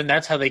 So then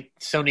that's how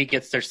Sony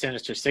gets their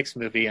Sinister Six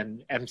movie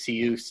and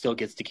MCU still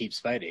gets to keep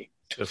Spidey.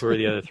 So who are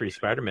the other three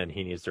Spider-Men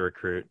he needs to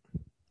recruit?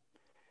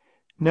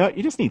 No,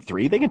 you just need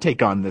 3. They can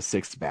take on the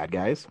 6 bad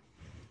guys.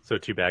 So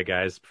 2 bad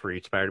guys for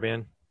each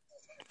Spider-Man?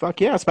 Fuck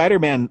yeah.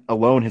 Spider-Man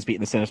alone has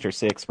beaten the Sinister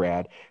Six,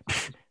 Brad.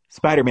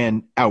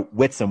 Spider-Man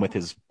outwits them with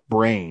his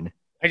brain.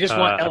 I just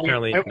want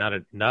apparently not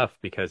enough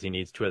because he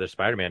needs 2 other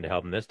Spider-Man to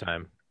help him this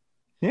time.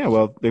 Yeah,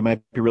 well, they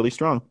might be really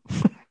strong.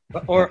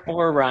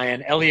 or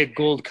Ryan, Elliot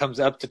Gould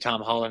comes up to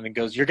Tom Holland and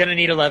goes, "You're going to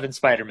need 11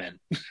 Spider-Men."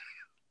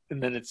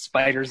 And then it's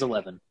Spiders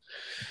 11.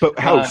 But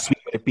how sweet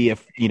would it be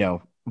if,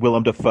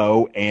 Willem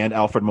Dafoe and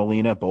Alfred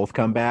Molina both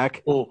come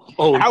back? Don't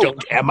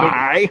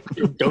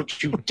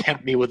you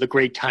tempt me with a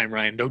great time,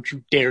 Ryan. Don't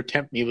you dare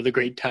tempt me with a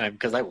great time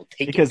because I will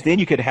take it. Because then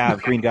you could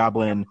have Green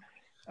Goblin,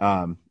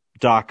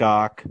 Doc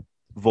Ock,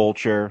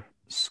 Vulture,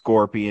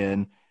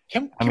 Scorpion.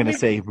 I'm going to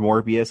say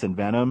Morbius and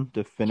Venom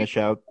to finish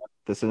out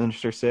the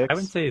Sinister Six. I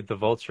wouldn't say the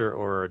Vulture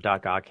or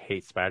Doc Ock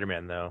hate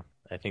Spider-Man, though.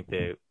 I think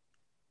they're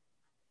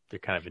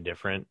kind of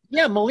indifferent.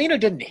 Yeah, Molina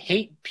didn't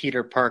hate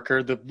Peter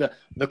Parker.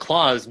 The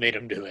claws made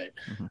him do it.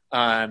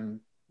 Mm-hmm.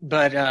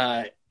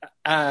 But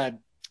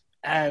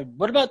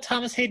what about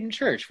Thomas Hayden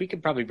Church? We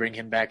could probably bring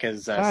him back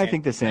as. I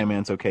think the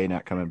Sandman's okay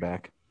not coming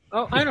back.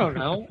 Oh, I don't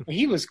know.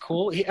 He was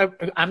cool.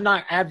 I'm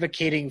not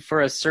advocating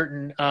for a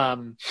certain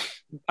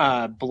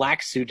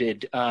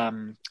black-suited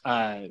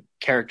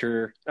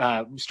character.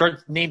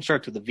 Name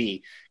starts with a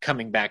V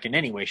coming back in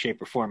any way,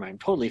 shape, or form. I'm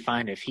totally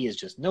fine if he is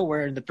just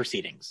nowhere in the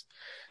proceedings.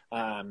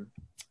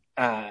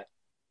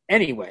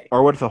 Anyway.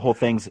 Or what if the whole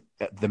thing's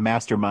the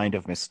mastermind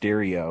of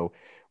Mysterio,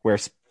 where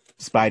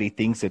Spidey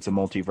thinks it's a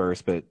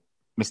multiverse, but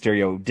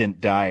Mysterio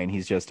didn't die and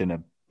he's just in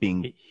a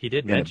being. He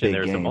did mention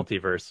there's a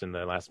multiverse in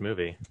the last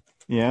movie.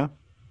 Yeah.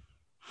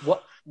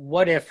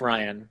 What if,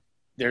 Ryan,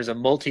 there's a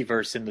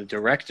multiverse in the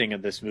directing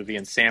of this movie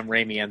and Sam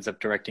Raimi ends up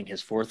directing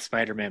his fourth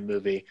Spider-Man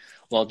movie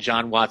while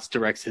John Watts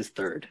directs his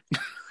third?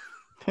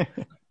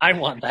 I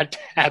want that to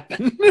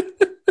happen.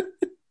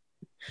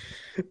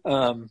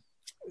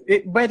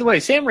 By the way,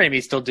 Sam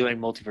Raimi's still doing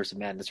Multiverse of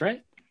Madness,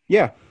 right?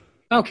 Yeah.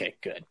 Okay,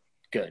 good.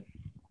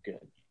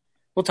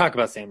 We'll talk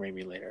about Sam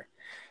Raimi later.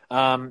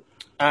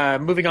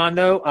 Moving on,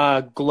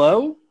 though,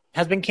 Glow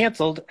has been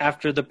canceled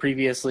after the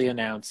previously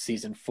announced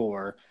season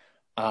 4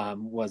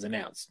 was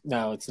announced.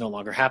 No, it's no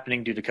longer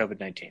happening due to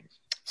COVID-19.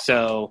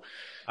 So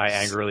I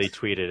angrily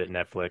tweeted at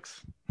Netflix.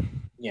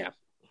 Yeah,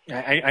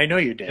 I know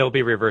you did. They'll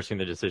be reversing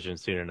the decision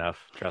soon enough.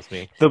 Trust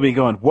me. They'll be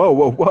going,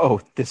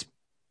 whoa. This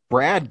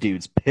Brad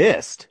dude's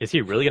pissed. Is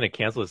he really going to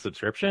cancel his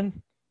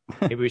subscription?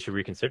 Maybe we should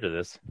reconsider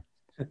this.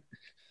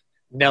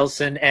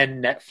 Nelson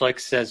and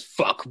Netflix says,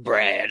 fuck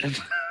Brad.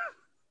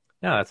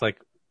 No, it's like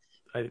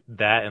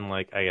that and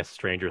like, I guess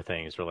Stranger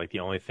Things are like the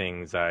only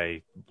things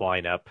I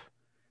line up,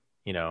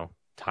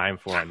 time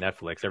for on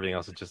Netflix. Everything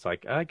else is just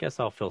like, I guess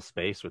I'll fill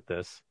space with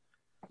this.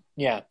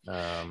 Yeah.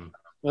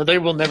 Well, they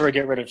will never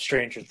get rid of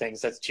Stranger Things.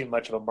 That's too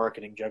much of a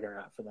marketing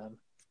juggernaut for them.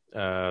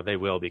 They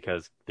will,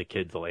 because the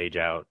kids will age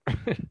out.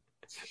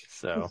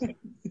 So,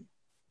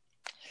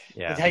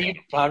 yeah. How you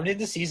found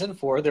into season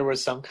 4, there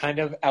was some kind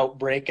of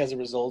outbreak as a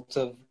result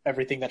of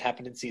everything that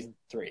happened in season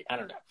 3. I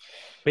don't know.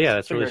 But yeah,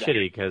 that's really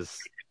shitty because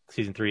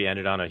season 3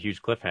 ended on a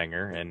huge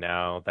cliffhanger, and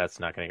now that's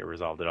not going to get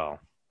resolved at all.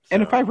 So.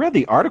 And if I read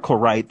the article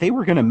right, they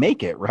were going to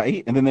make it,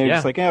 right? And then they're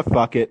just like,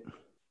 fuck it.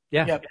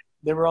 Yeah. Yep.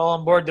 They were all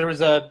on board. There was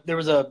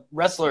a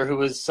wrestler who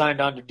was signed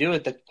on to do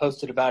it that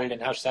posted about it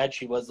and how sad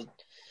she was that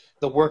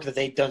the work that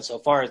they've done so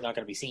far is not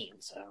going to be seen.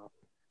 So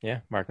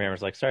yeah, Mark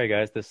Mammer's like, sorry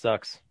guys, this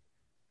sucks.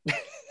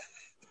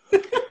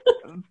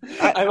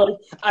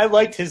 I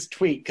liked his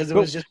tweet because it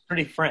was just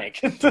pretty frank.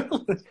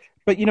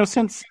 But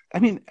since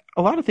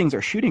a lot of things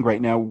are shooting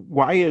right now,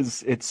 why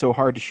is it so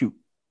hard to shoot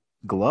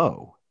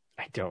Glow?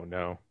 I don't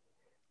know.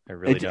 I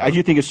really don't. I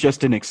do think it's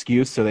just an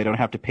excuse so they don't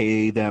have to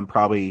pay them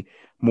probably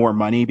more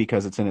money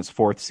because it's in its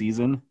 4th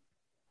season.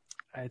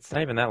 It's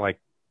not even that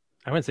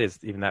I wouldn't say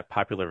it's even that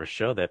popular of a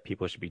show that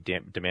people should be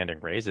demanding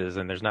raises,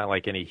 and there's not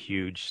like any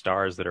huge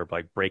stars that are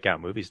like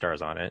breakout movie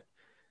stars on it.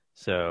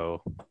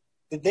 So,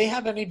 did they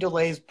have any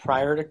delays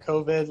prior to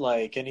COVID?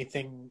 Like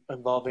anything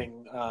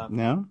involving?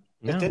 No.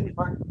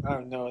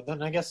 No.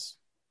 Then I guess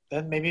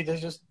maybe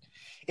there's just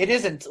it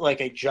isn't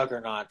like a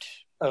juggernaut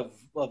of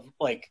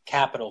like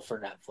capital for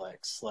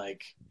Netflix.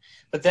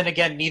 But then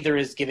again, neither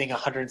is giving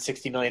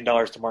 $160 million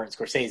to Martin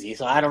Scorsese.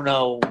 So I don't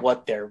know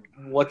what they're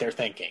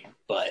thinking,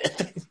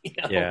 but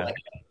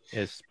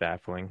it's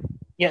baffling.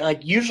 Yeah,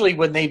 usually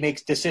when they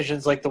make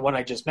decisions like the one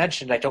I just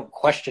mentioned, I don't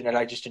question it.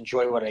 I just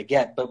enjoy what I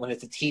get. But when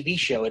it's a TV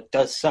show, it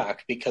does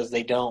suck because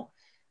they don't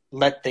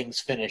let things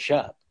finish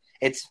up.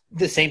 It's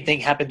the same thing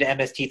happened to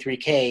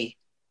MST3K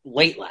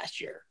late last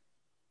year.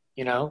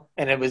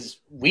 And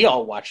we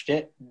all watched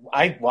it.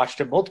 I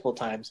watched it multiple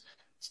times.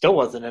 Still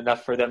wasn't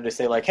enough for them to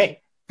say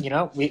hey, we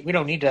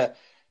don't need to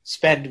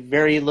spend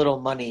very little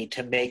money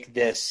to make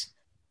this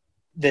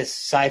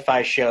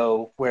sci-fi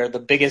show where the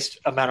biggest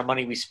amount of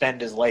money we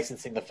spend is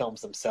licensing the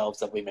films themselves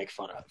that we make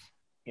fun of.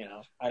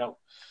 I don't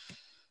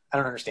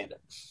understand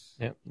it.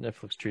 Yeah.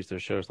 Netflix treats their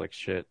shows like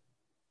shit.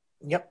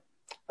 Yep.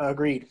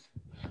 Agreed.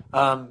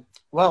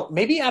 Well,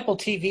 maybe Apple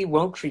TV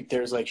won't treat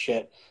theirs like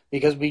shit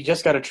because we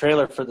just got a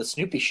trailer for the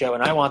Snoopy show,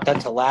 and I want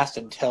that to last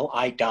until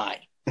I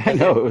die. I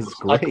know, it was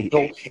great.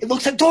 It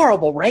looks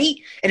adorable, right?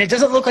 And it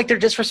doesn't look like they're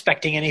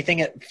disrespecting anything.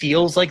 It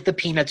feels like the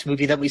Peanuts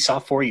movie that we saw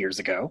 4 years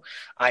ago.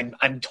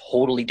 I'm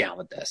totally down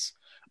with this.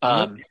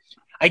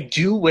 I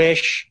do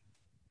wish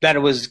that it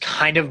was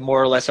kind of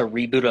more or less a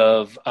reboot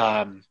of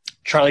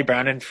Charlie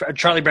Brown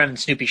and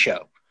Snoopy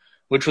show,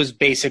 which was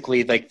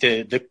basically like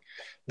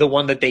the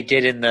one that they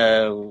did in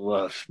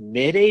the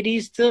mid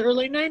 80s to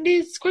early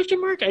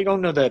 90s ? I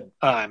don't know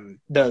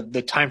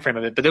the time frame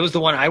of it, but it was the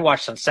one I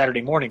watched on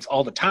Saturday mornings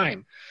all the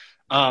time,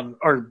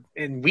 or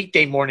in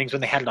weekday mornings when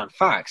they had it on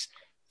Fox.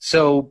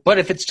 So, but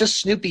if it's just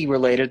Snoopy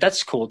related,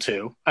 that's cool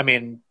too. I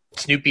mean,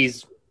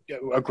 Snoopy's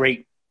a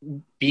great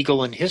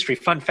beagle in history.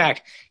 Fun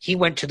fact: he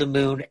went to the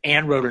moon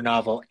and wrote a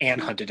novel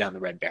and hunted down the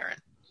Red Baron.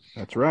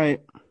 That's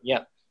right.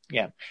 Yeah,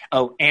 yeah.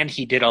 Oh, and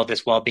he did all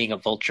this while being a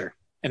vulture.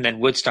 And then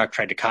Woodstock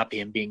tried to copy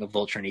him being a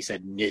vulture, and he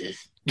said, "Nah."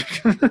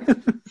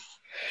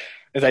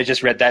 As I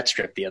just read that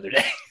strip the other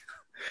day.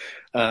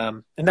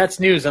 And that's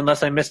news,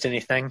 unless I missed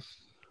anything.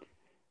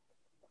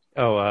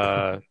 Oh,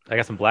 I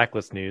got some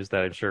Blacklist news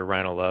that I'm sure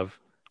Ryan will love.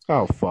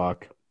 Oh,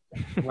 fuck.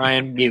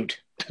 Ryan,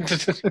 mute.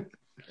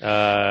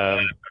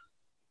 Dang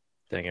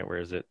it, where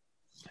is it?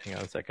 Hang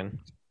on a second.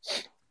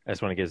 I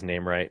just want to get his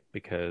name right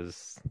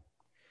because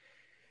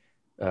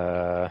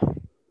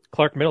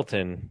Clark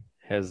Middleton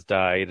has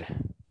died.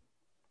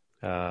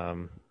 He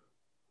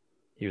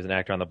was an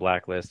actor on The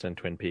Blacklist and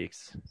Twin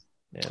Peaks.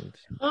 And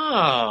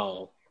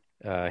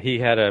he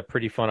had a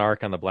pretty fun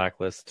arc on The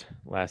Blacklist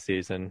last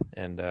season.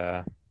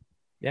 And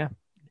yeah,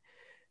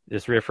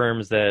 this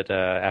reaffirms that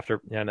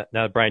now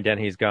that Brian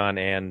Dennehy's gone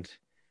and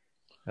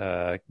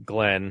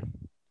Glenn,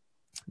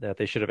 that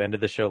they should have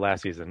ended the show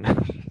last season.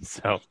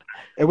 So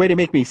A way to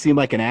make me seem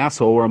like an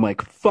asshole where I'm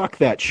like, fuck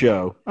that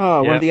show.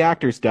 Oh, one of the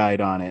actors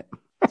died on it.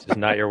 It's just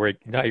not your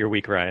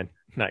week, Ryan.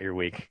 Not your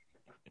week.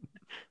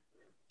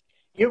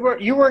 You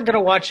weren't going to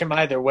watch him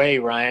either way,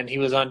 Ryan. He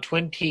was on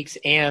Twin Peaks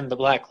and The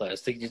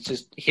Blacklist. It's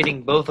just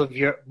hitting both of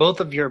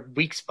your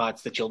weak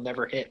spots that you'll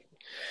never hit.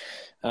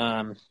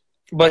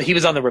 But he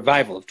was on the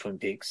revival of Twin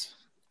Peaks.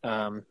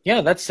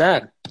 Yeah, that's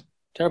sad.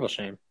 Terrible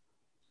shame.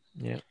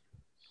 Yeah.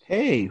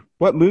 Hey,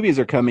 what movies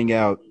are coming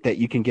out that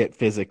you can get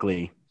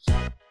physically?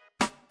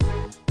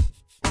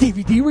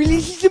 DVD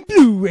releases and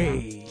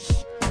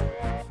Blu-rays.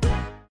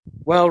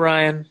 Well,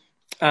 Ryan,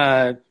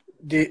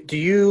 did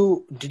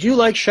you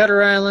like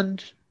Shutter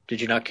Island?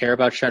 Did you not care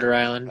about Shutter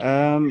Island?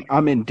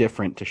 I'm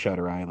indifferent to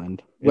Shutter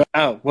Island.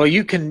 Well,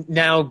 you can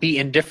now be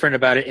indifferent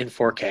about it in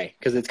 4K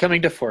because it's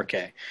coming to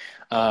 4K.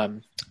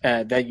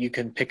 That you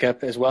can pick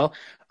up as well.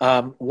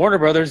 Warner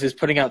Brothers is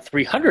putting out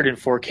 300 in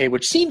 4K,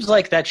 which seems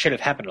like that should have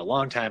happened a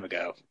long time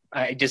ago.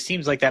 It just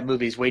seems like that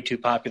movie is way too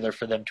popular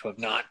for them to have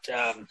not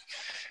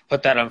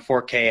put that on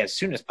 4K as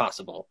soon as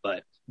possible.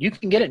 But you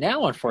can get it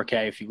now on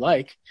 4K if you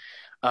like.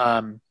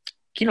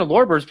 Kino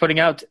Lorber is putting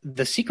out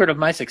The Secret of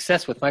My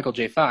Success with Michael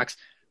J. Fox,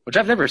 which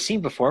I've never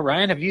seen before.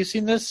 Ryan, have you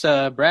seen this,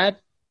 Brad?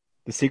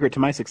 The Secret to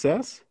My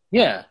Success?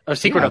 Yeah. Or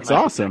Secret of it's My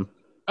awesome.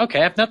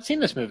 Okay, I've not seen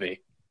this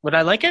movie. Would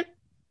I like it?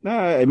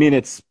 I mean,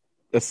 it's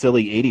a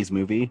silly 80s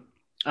movie.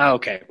 Oh,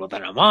 okay, well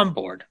then I'm on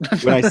board.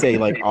 When I say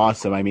like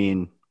awesome, I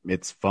mean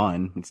it's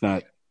fun. It's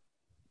not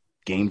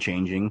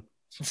game-changing.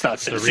 It's not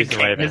the reason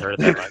why I haven't heard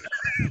that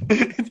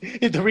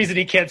one. The reason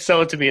he can't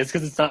sell it to me is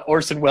because it's not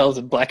Orson Welles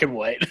in black and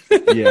white.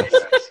 Yes.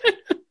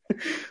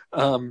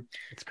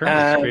 It's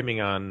currently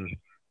streaming on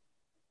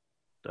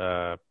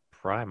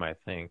Prime, I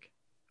think,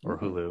 or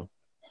Hulu.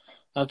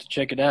 I'll have to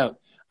check it out.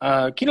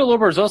 Kino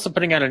Lorber is also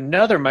putting out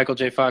another Michael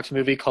J. Fox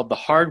movie called The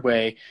Hard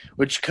Way,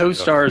 which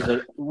co-stars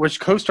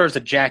a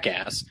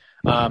jackass.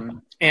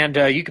 And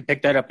you can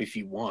pick that up if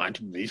you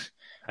want.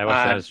 I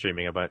watched that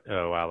streaming a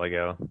while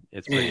ago.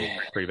 It's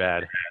pretty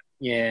bad.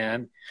 Yeah,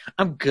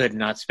 I'm good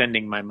not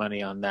spending my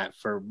money on that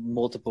for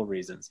multiple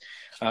reasons.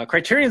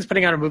 Criterion's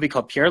putting out a movie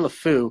called Pierre Le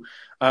Fou,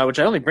 which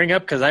I only bring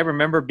up because I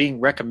remember being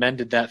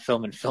recommended that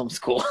film in film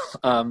school.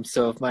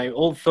 So if my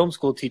old film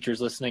school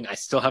teacher's listening, I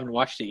still haven't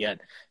watched it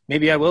yet.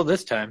 Maybe I will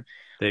this time.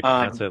 They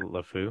pronounce it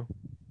Le Fou?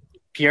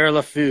 Pierre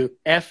Le Fou,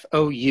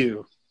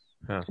 F-O-U.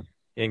 Huh.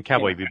 In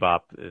Cowboy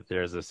Bebop,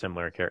 there's a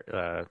similar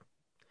character.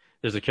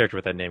 There's a character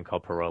with that name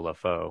called Pierrot Le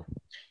Fou.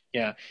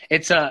 Yeah,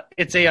 it's a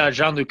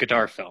Jean-Luc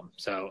Godard film,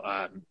 so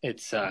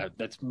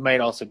that might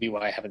also be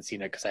why I haven't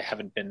seen it because I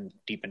haven't been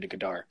deep into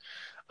Godard.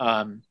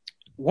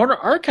 Warner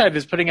Archive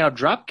is putting out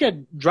Drop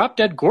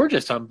Dead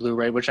Gorgeous on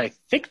Blu-ray, which I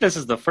think this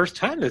is the first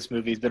time this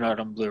movie's been out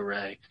on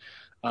Blu-ray.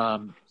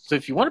 So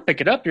if you want to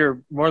pick it up,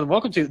 you're more than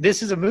welcome to.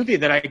 This is a movie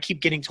that I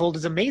keep getting told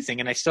is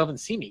amazing, and I still haven't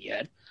seen it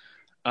yet.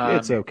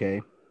 It's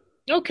okay.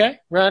 Okay,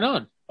 right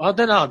on. Well,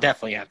 then I'll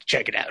definitely have to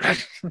check it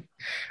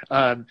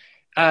out.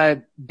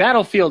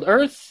 Battlefield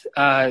Earth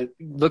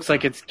looks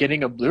like it's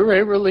getting a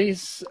Blu-ray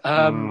release.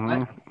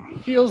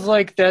 Feels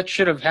like that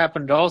should have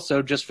happened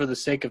also just for the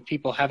sake of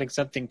people having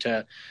something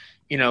to,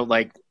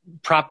 like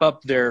prop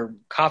up their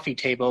coffee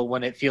table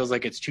when it feels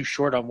like it's too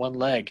short on one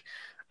leg.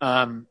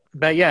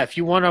 But yeah, if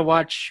you want to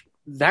watch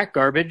that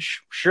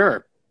garbage,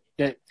 sure.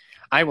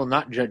 I will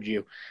not judge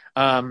you.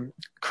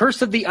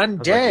 Curse of the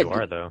Undead. You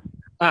are, though.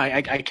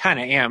 I kind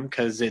of am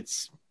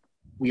because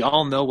we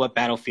all know what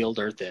Battlefield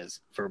Earth is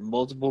for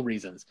multiple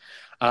reasons.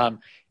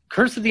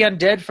 Curse of the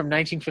Undead from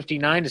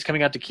 1959 is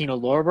coming out to Kino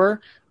Lorber.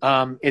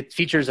 It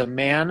features a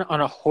man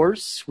on a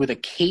horse with a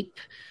cape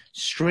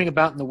strewing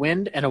about in the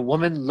wind and a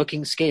woman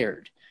looking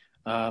scared.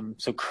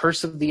 So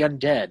Curse of the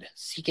Undead.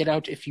 Seek it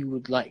out if you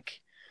would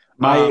like.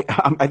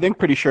 I think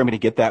pretty sure I'm going to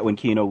get that when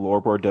Kino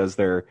Lorber does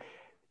their,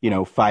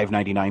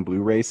 $5.99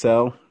 Blu-ray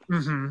sale.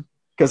 Mm-hmm.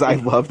 Because I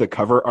love the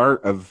cover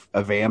art of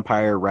a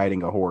vampire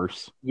riding a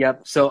horse.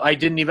 Yep. So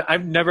I've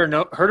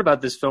never heard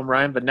about this film,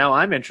 Ryan, but now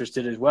I'm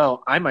interested as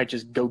well. I might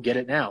just go get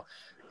it now.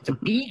 It's a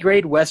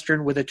B-grade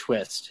Western with a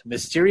twist.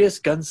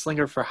 Mysterious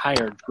gunslinger for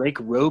hire Drake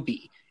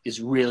Roby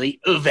is really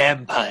a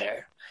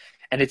vampire.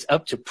 and it's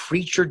up to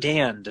Preacher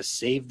Dan to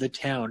save the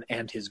town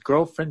and his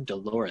girlfriend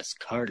Dolores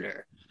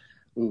Carter.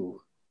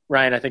 Ooh,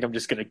 Ryan, I think I'm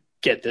just gonna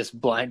get this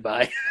blind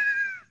buy.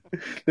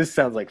 This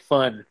sounds like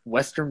fun.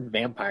 Western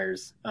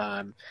vampires.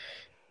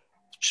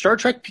 Star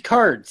Trek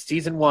Picard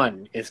Season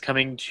 1 is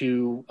coming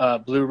to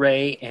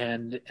Blu-ray,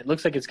 and it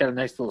looks like it's got a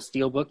nice little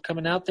steelbook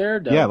coming out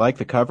there. Yeah, I like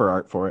the cover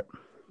art for it.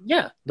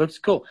 Yeah, looks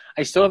cool.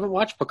 I still haven't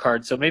watched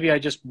Picard, so maybe I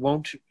just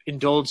won't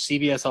indulge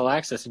CBS All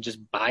Access and just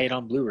buy it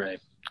on Blu-ray.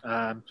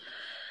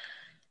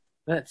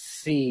 Let's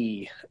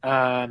see.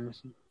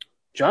 Jaws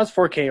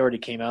 4K already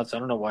came out, so I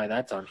don't know why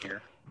that's on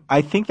here.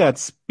 I think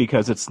that's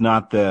because it's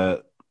not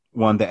the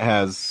one that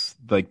has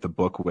like the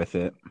book with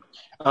it.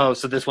 Oh,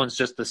 so this one's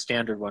just the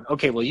standard one.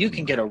 Okay, well, you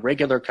can get a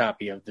regular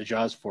copy of the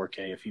Jaws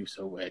 4K if you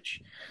so wish.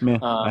 Meh,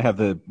 I have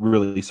the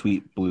really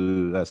sweet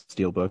blue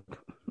steelbook.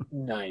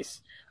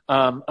 Nice.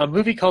 A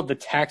movie called The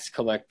Tax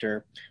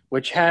Collector,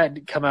 which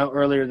had come out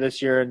earlier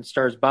this year and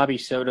stars Bobby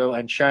Soto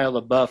and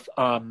Shia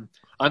LaBeouf,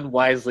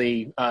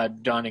 unwisely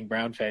donning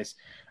brownface.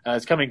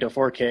 It's coming to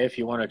 4K if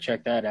you want to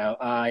check that out.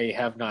 I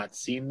have not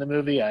seen the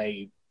movie.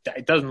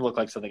 It doesn't look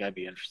like something I'd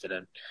be interested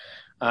in.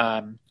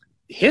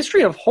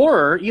 History of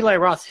Horror, Eli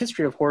Roth's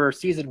History of Horror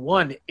Season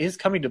 1 is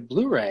coming to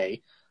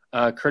Blu-ray,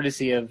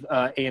 courtesy of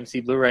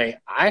AMC Blu-ray.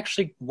 I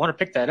actually want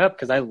to pick that up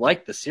because I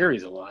like the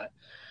series a lot.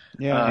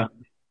 Yeah.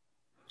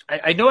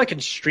 I know I can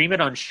stream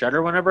it on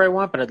Shudder whenever I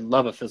want, but I'd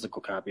love a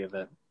physical copy of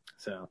it.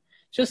 So,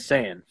 just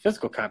saying,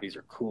 physical copies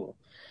are cool.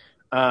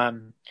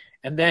 And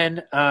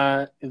then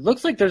it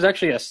looks like there's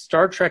actually a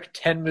Star Trek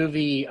 10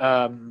 movie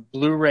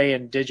Blu-ray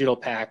and digital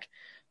pack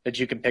that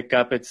you can pick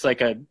up. It's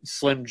like a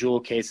slim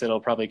jewel case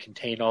that'll probably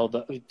contain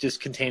it just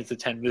contains the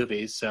 10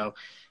 movies. So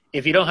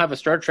if you don't have a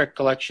Star Trek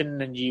collection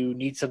and you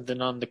need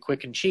something on the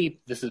quick and cheap,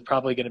 this is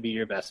probably going to be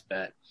your best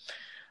bet.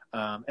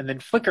 And then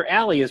Flicker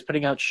Alley is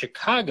putting out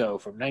Chicago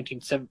from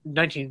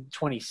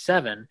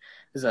 1927.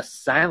 This is a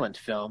silent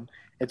film.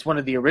 It's one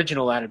of the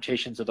original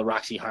adaptations of the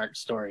Roxy Hart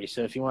story.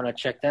 So if you want to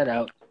check that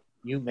out,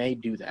 you may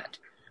do that.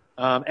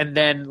 And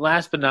then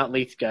last but not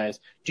least,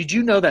 guys, did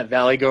you know that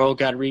Valley Girl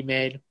got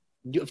remade?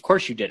 Of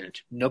course you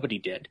didn't. Nobody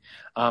did.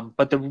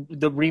 But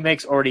the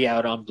remake's already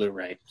out on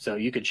Blu-ray, so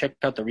you can check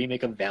out the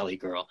remake of Valley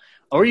Girl,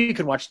 or you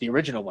can watch the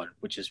original one,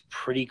 which is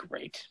pretty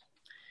great.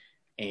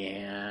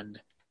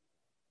 And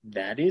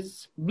that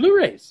is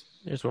Blu-rays.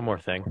 There's one more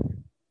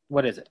thing.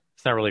 What is it?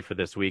 It's not really for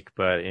this week,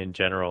 but in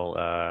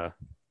general,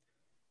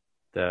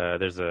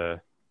 there's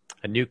a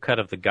new cut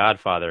of The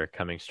Godfather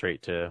coming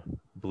straight to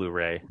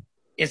Blu-ray.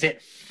 Is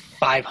it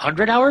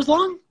 500 hours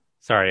long?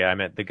 Sorry, I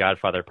meant The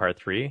Godfather Part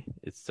 3.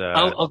 It's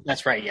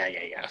that's right. Yeah.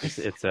 It's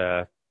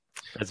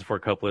Francis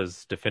Ford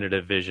Coppola's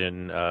definitive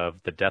vision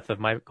of the death of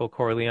Michael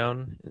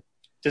Corleone.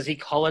 Does he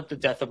call it the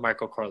death of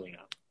Michael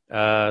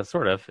Corleone?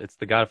 Sort of. It's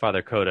The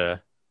Godfather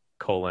Coda,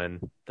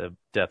 the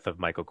death of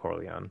Michael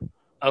Corleone.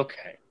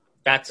 Okay,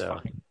 that's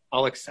fine.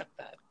 I'll accept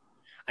that.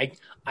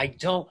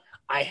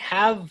 I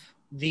have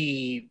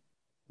the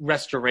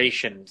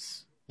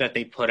restorations that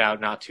they put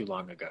out not too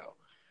long ago.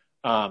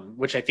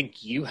 Which I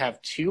think you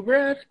have too,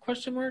 Brad?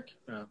 Question mark.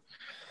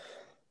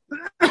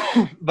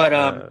 But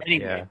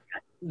anyway,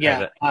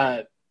 yeah.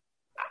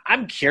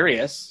 I'm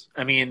curious.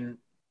 I mean,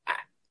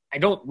 I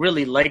don't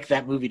really like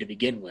that movie to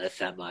begin with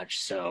that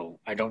much, so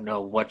I don't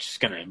know what's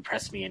going to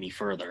impress me any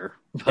further.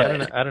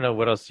 But I don't know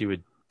what else you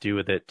would do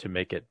with it to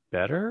make it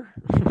better.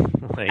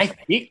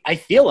 I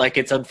feel like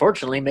it's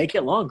unfortunately make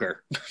it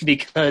longer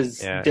because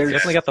it's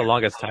definitely got the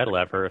longest title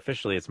ever.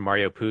 Officially, it's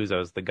Mario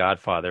Puzo's The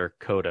Godfather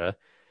Coda.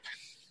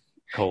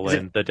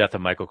 The death of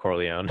Michael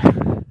Corleone.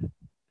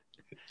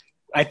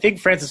 I think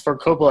Francis Ford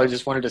Coppola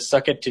just wanted to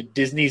suck it to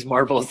Disney's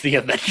Marvel's The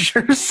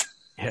Avengers.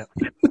 Yeah.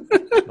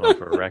 Going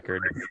for a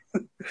record.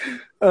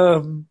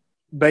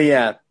 But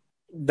yeah,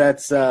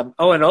 that's and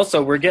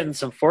also we're getting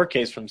some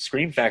 4Ks from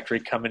Scream Factory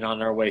coming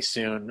on our way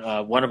soon.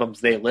 One of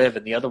them's They Live,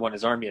 and the other one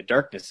is Army of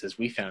Darkness, as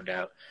we found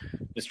out,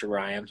 Mr.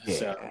 Ryan. Yeah.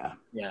 So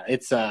yeah,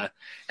 it's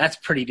that's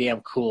pretty damn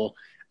cool.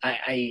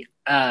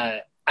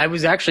 I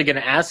was actually going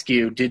to ask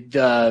you,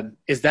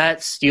 is that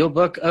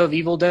Steelbook of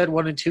Evil Dead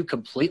 1 and 2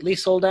 completely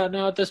sold out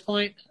now at this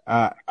point?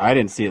 I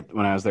didn't see it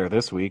when I was there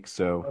this week,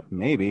 so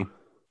maybe.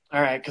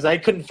 All right, because I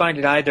couldn't find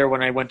it either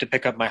when I went to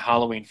pick up my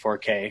Halloween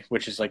 4K,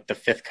 which is like the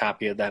 5th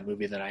copy of that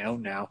movie that I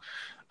own now.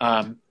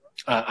 I'm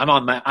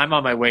on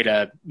my way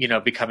to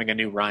becoming a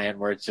new Ryan,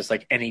 where it's just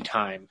like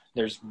anytime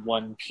there's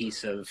one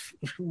piece of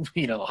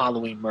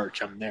Halloween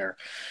merch, I'm there.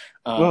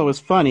 Well, it was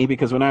funny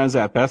because when I was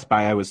at Best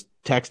Buy, I was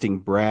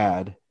texting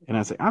Brad, and I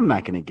was like, I'm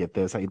not going to get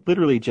this. I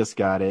literally just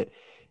got it.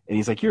 And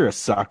he's like, you're a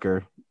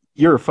sucker.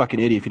 You're a fucking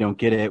idiot if you don't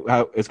get it.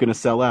 It's going to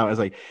sell out. I was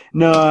like,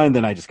 no, and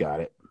then I just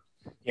got it.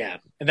 Yeah,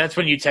 and that's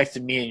when you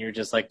texted me, and you're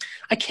just like,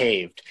 I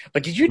caved.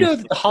 But did you know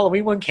that the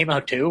Halloween one came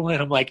out too?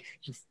 And I'm like,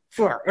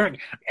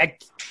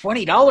 at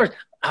 $20?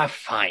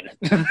 Fine.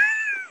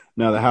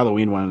 No, the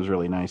Halloween one was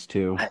really nice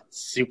too. That's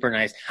super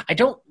nice. I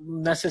don't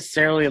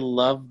necessarily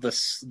love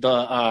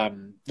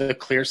the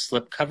clear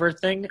slipcover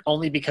thing,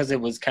 only because it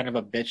was kind of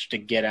a bitch to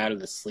get out of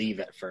the sleeve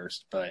at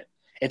first. But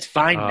it's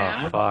fine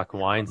now. Fuck,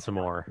 whine some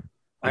more.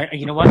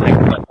 You know what? I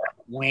can let that.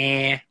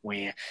 Wah.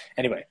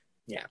 Anyway,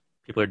 yeah.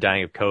 People are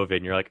dying of COVID,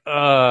 and you're like,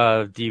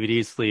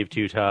 DVD sleeve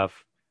too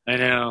tough. I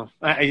know.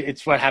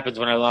 It's what happens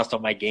when I lost all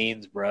my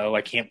gains, bro.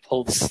 I can't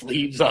pull the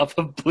sleeves off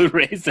of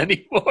Blu-rays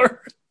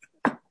anymore.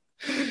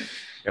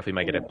 Definitely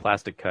might get a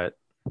plastic cut.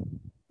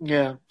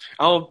 Yeah.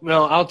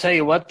 I'll tell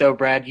you what, though,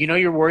 Brad. You know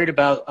you're worried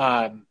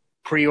about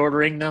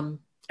pre-ordering them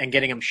and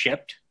getting them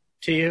shipped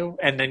to you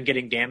and then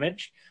getting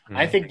damaged.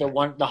 I think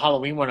the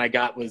Halloween one I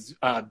got was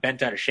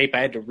bent out of shape.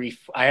 I had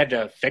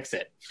to fix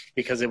it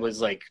because it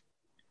was like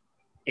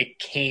it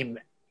came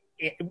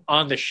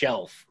on the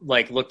shelf,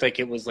 like looked like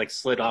it was like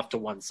slid off to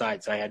one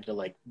side, so I had to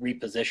like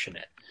reposition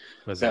it.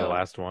 Was it the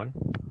last one?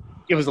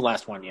 It was the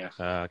last one, yeah.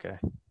 Okay.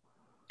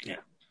 Yeah.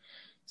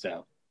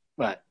 So,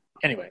 but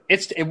anyway,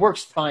 it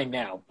works fine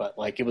now, but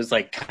like it was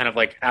like kind of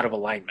like out of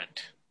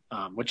alignment,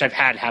 which I've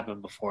had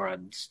happen before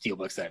on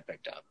steelbooks that I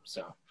picked up.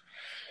 So,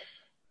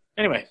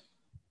 anyway,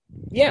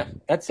 yeah,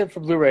 that's it for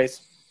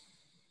Blu-rays.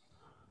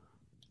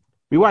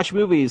 We watch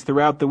movies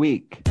throughout the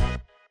week.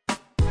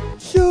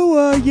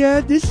 So, yeah,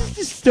 this is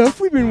the stuff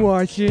we've been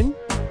watching.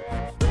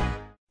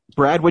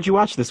 Brad, what'd you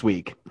watch this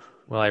week?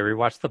 Well, I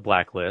rewatched The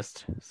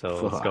Blacklist,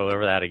 so let's go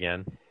over that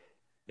again.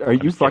 Are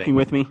you fucking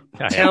with me?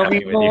 Tell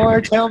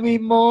me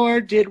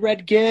more. Did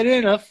Red get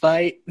in a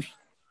fight?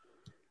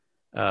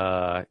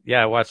 Yeah,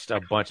 I watched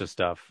a bunch of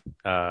stuff.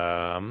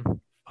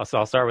 I'll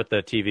start with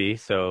the TV.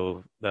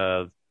 So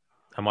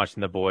I'm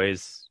watching The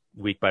Boys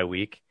week by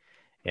week,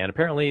 and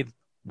apparently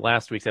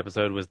last week's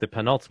episode was the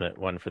penultimate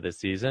one for this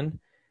season,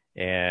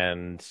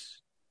 and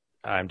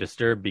I'm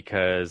disturbed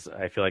because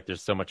I feel like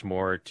there's so much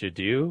more to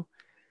do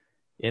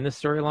in the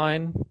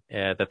storyline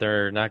that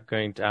they're not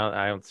going to.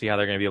 I don't see how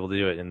they're going to be able to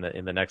do it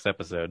in the next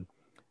episode.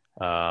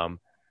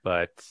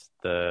 But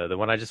the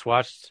one I just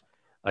watched,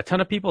 a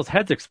ton of people's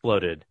heads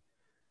exploded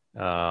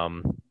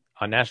on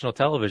national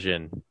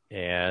television,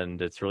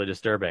 and it's really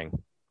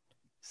disturbing.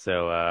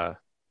 So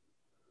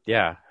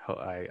yeah,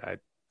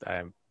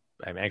 I'm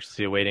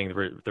anxiously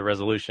awaiting the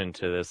resolution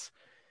to this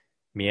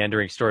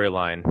meandering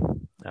storyline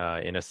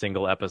in a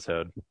single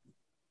episode.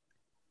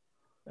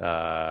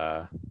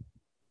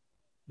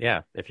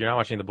 Yeah, if you're not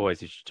watching The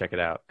Boys, you should check it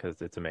out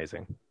because it's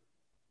amazing.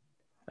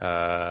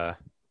 I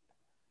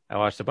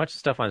watched a bunch of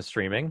stuff on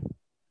streaming,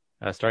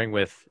 starting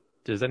with,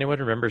 does anyone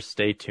remember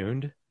Stay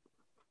Tuned?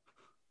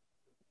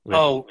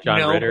 With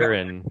John Ritter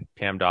and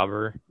Pam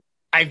Dauber.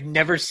 I've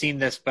never seen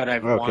this, but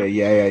I've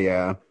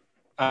Yeah.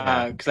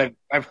 Because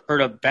I've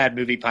heard a bad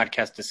movie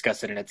podcast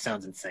discuss it, and it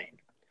sounds insane.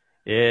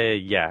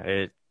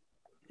 Yeah,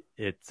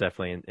 it's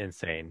definitely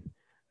insane.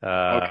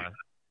 Okay.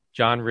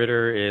 John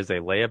Ritter is a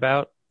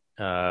layabout,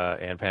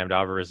 and Pam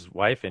Dauber is his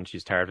wife, and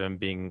she's tired of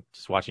him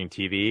just watching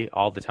TV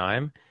all the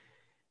time.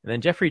 And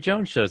then Jeffrey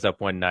Jones shows up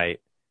one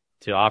night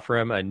to offer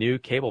him a new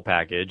cable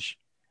package,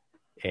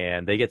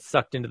 and they get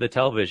sucked into the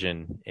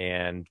television.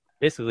 And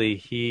basically,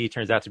 he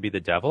turns out to be the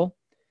devil,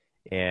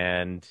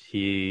 and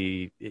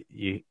he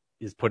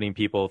is putting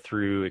people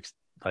through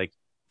like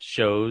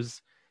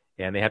shows,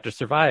 and they have to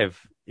survive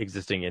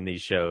existing in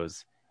these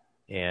shows.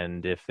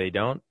 And if they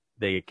don't,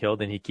 they get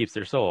killed, and he keeps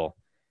their soul.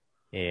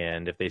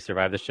 And if they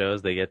survive the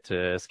shows, they get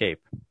to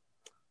escape.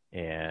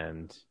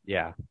 And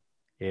yeah,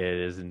 it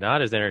is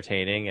not as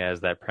entertaining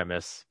as that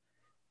premise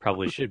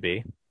probably should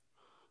be.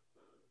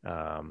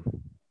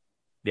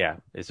 Yeah,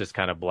 it's just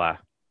kind of blah.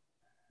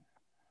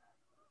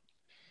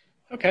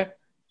 Okay.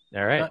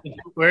 All right.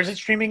 Where is it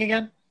streaming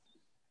again?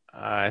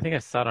 I think I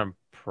saw it on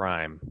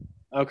Prime.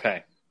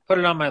 Okay. Put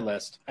it on my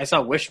list. I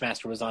saw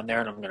Wishmaster was on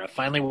there, and I'm going to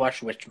finally watch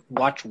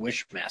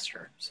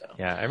Wishmaster. So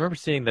yeah, I remember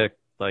seeing the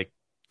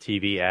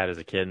TV ad as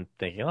a kid and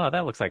thinking, oh,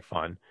 that looks like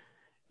fun.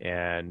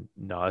 And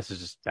no, this is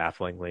just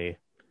bafflingly.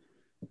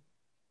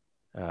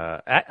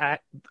 I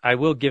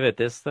will give it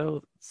this,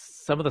 though.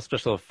 Some of the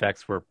special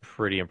effects were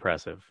pretty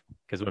impressive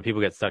because when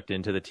people get sucked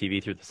into the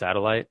TV through the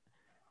satellite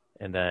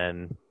and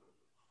then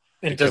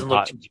it doesn't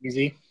look too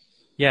cheesy.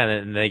 Yeah,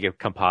 and then they get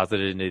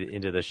composited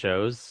into the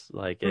shows.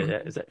 Like,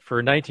 is it,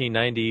 for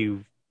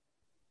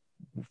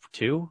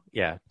 1992,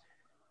 yeah,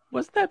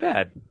 wasn't that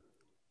bad.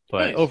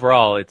 But nice.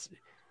 Overall, it's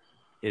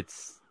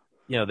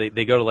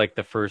they go to like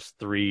the first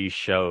 3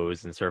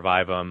 shows and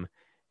survive them,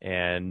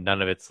 and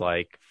none of it's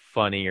like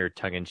funny or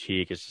tongue in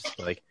cheek. It's just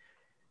like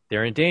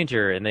they're in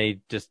danger and they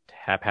just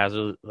not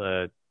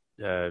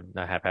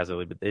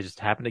haphazardly, but they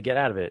just happen to get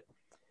out of it,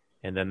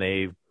 and then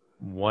they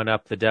one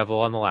up the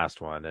devil on the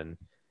last one. And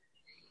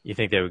you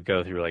think they would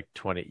go through like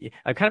 20?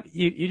 I kind of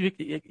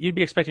you'd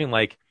be expecting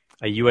like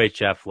a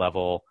UHF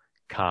level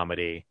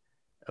comedy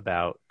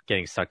about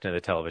getting sucked into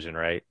the television,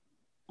 right?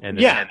 And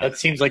yeah, that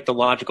seems like the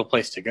logical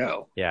place to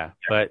go. Yeah,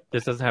 but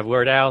this doesn't have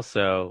Weird Al,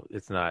 so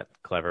it's not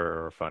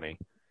clever or funny.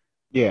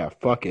 Yeah,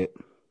 fuck it.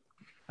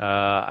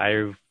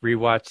 I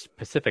rewatched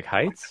Pacific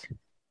Heights,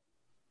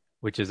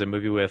 which is a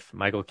movie with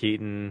Michael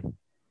Keaton,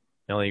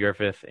 Melanie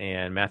Griffith,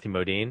 and Matthew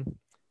Modine.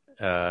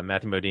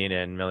 Matthew Modine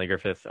and Melanie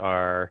Griffith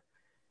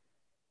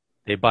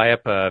they buy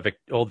up a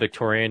old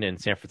Victorian in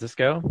San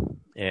Francisco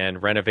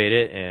and renovate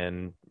it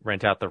and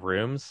rent out the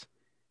rooms.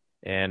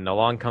 And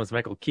along comes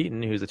Michael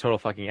Keaton, who's a total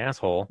fucking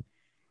asshole,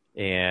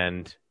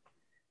 and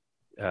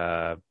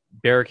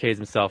barricades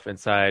himself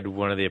inside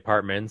one of the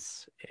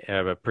apartments,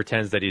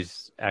 pretends that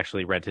he's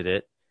actually rented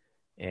it,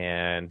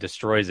 and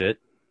destroys it,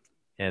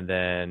 and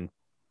then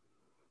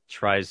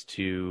tries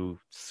to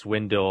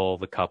swindle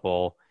the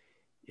couple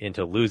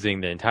into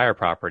losing the entire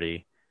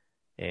property.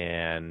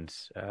 And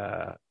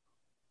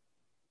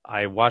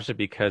I watched it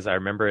because I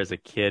remember as a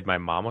kid, my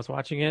mom was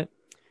watching it,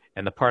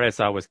 and the part I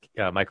saw was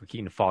Michael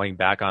Keaton falling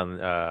back on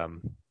a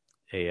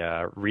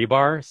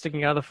rebar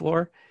sticking out of the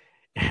floor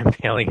and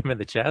impaling him in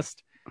the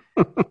chest.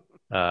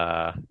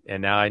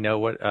 And now I know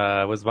what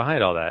was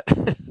behind all that.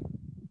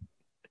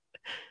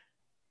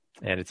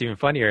 And it's even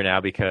funnier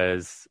now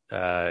because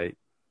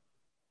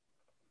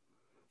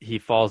he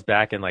falls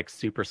back in like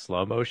super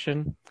slow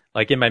motion.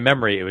 Like in my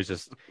memory, it was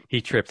just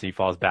he trips and he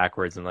falls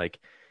backwards and like,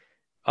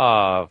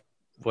 oh,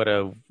 what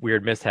a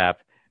weird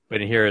mishap.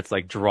 But in here, it's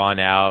like drawn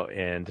out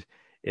and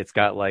it's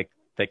got like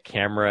the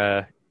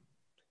camera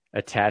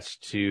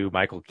attached to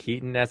Michael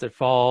Keaton as it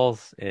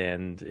falls,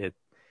 and it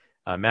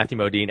Matthew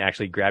Modine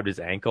actually grabbed his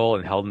ankle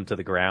and held him to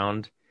the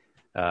ground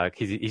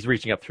because he's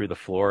reaching up through the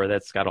floor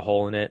that's got a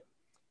hole in it,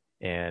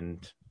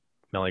 and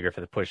Melanie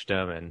Griffith pushed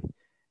him, and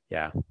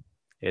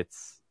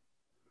it's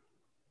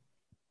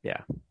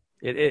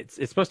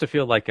supposed to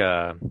feel like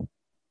a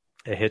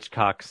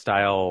Hitchcock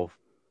style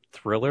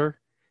thriller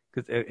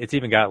because it's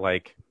even got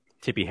like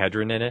Tippi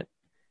Hedren in it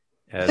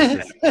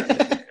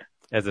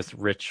as this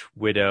rich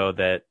widow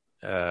that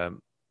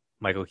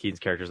Michael Keaton's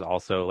character is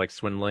also like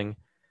swindling.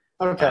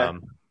 Okay.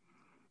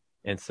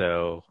 And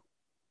so,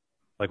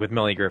 like with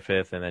Melanie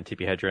Griffith and then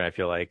Tippi Hedren, I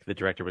feel like the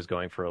director was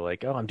going for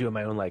like, oh, I'm doing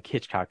my own like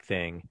Hitchcock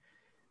thing,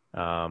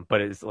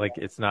 but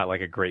it's not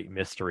like a great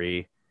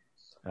mystery.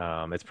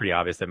 It's pretty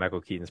obvious that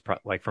Michael Keaton's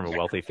like from a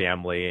wealthy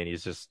family, and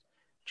he's just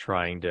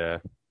trying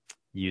to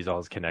use all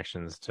his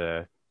connections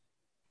to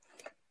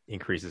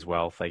increase his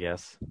wealth, I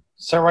guess.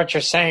 So what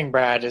you're saying,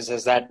 Brad,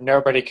 is that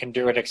nobody can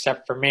do it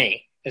except for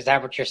me. Is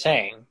that what you're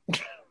saying?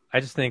 I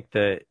just think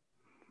that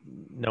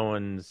no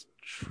one's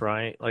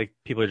trying, like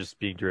people are just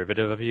being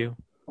derivative of you.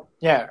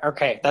 Yeah,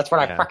 okay. That's what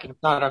I fucking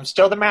thought. I'm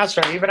still the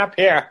master, even up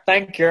here.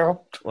 Thank you.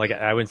 Like,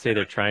 I wouldn't say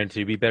they're trying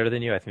to be better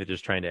than you. I think they're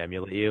just trying to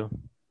emulate you.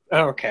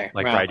 Okay.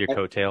 Like ride your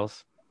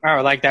coattails.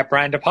 Oh, like that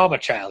Brian De Palma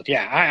child.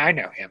 Yeah, I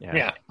know him.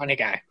 Yeah, funny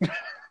guy.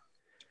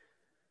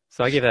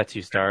 So I gave that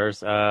 2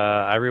 stars.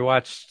 I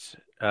rewatched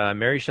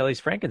Mary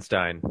Shelley's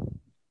Frankenstein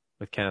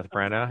with Kenneth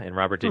Branagh and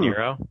Robert De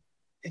Niro.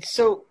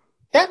 So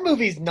that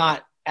movie's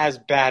not as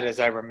bad as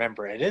I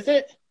remember it, is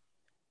it?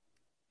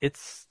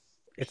 It's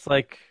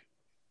like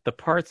the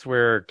parts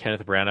where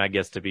Kenneth Branagh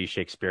gets to be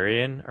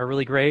Shakespearean are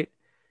really great,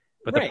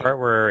 but the part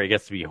where it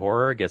gets to be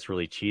horror gets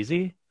really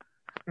cheesy.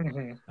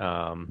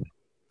 Mm-hmm.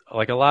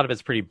 Like a lot of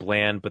it's pretty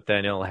bland, but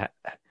then he'll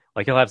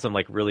have some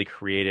like really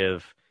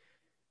creative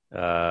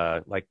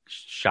like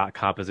shot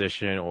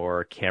composition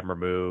or camera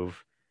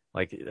move.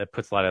 Like it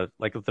puts a lot of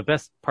like the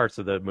best parts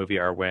of the movie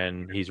are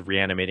when he's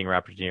reanimating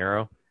Robert De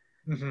Niro.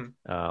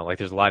 Mm-hmm. Like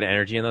there's a lot of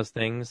energy in those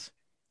things.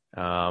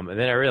 And then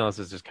everything else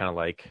is just kind of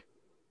like,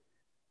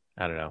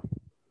 I don't know.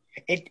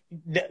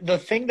 The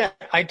thing that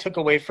I took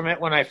away from it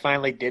when I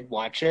finally did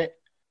watch it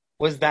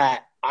was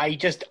that I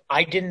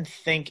didn't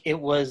think it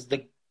was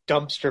the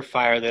dumpster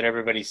fire that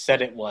everybody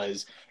said it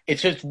was. It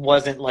just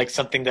wasn't like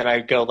something that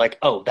I'd go like,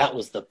 oh, that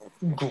was the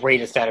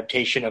greatest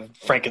adaptation of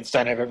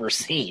Frankenstein I've ever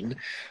seen.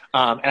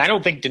 And I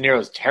don't think De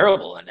Niro's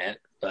terrible in it,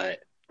 but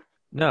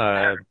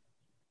no.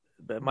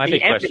 But my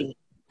big question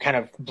kind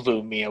of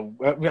blew me,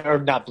 or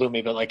not blew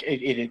me, but like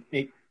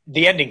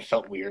the ending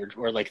felt weird,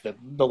 or like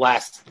the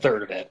last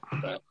third of it.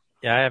 But.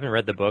 Yeah, I haven't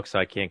read the book, so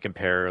I can't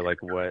compare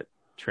like what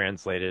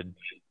translated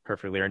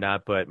perfectly or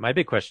not. But my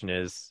big question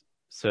is,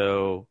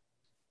 so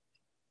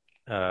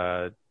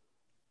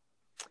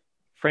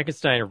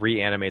Frankenstein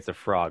reanimates a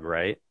frog,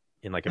 right?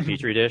 In like a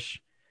petri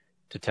dish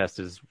to test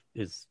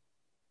his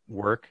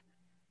work.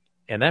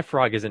 And that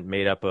frog isn't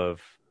made up of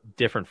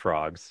different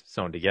frogs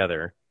sewn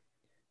together,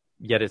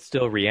 yet it's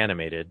still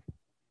reanimated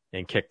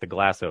and kicked the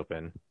glass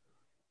open.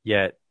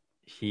 Yet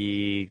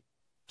he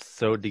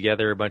sewed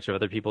together a bunch of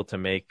other people to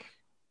make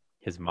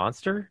his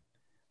monster?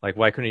 Like,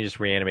 why couldn't he just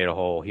reanimate a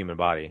whole human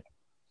body?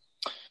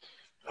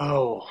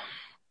 Oh,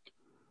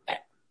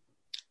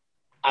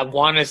 I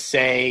want to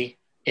say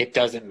it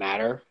doesn't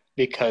matter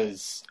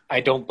because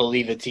I don't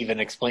believe it's even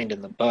explained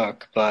in the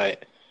book,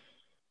 but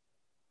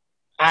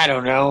I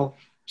don't know.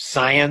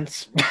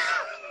 Science?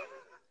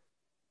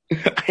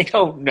 I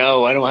don't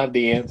know. I don't have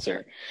the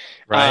answer.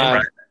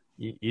 Ryan,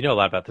 you know a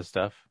lot about this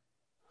stuff.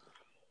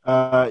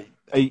 I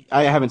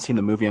haven't seen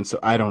the movie, and so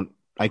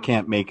I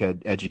can't make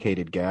an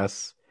educated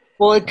guess.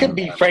 Well, it could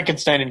be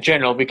Frankenstein in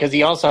general because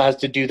he also has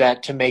to do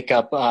that to make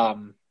up.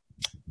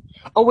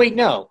 Oh wait,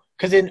 no,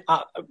 because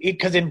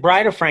in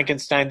Bride of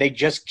Frankenstein they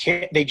just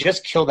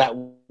kill that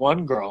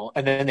one girl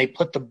and then they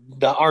put the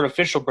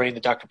artificial brain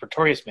that Dr.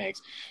 Pretorius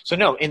makes. So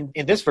no, in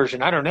this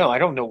version, I don't know. I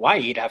don't know why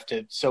he'd have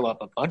to sew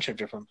up a bunch of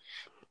different.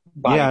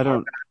 Yeah, I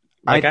don't.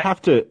 I'd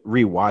have to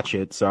rewatch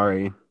it.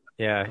 Sorry.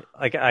 Yeah,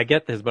 like I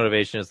get his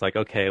motivation is like,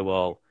 okay,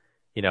 well,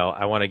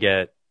 I want to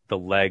get the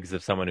legs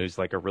of someone who's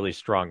like a really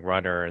strong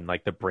runner and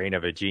like the brain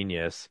of a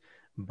genius,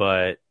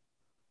 but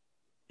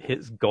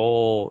his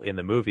goal in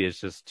the movie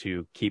is just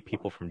to keep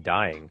people from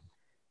dying.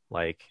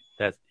 Like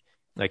that's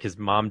like his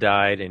mom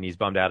died and he's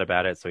bummed out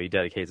about it, so he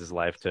dedicates his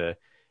life to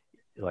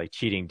like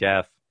cheating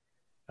death.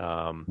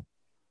 Um,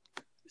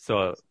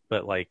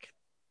 but like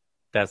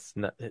that's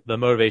not, the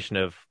motivation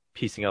of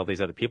piecing all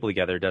these other people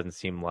together doesn't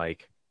seem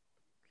like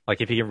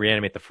if he can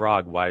reanimate the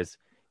frog, why does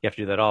he have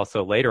to do that all?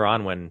 So later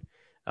on, when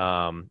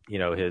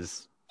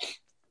his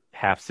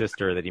half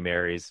sister that he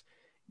marries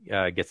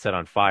gets set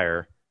on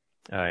fire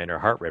and her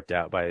heart ripped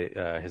out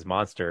by his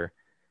monster,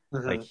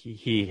 like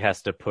he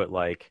has to put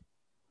like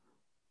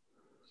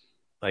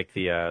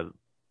the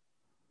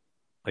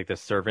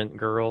servant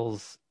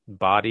girl's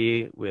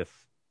body with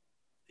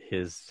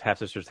his half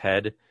sister's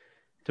head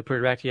to put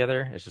it back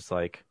together. It's just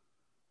like,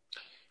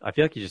 I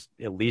feel like you just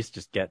at least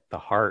just get the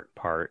heart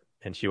part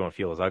and she won't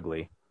feel as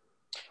ugly.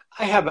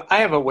 I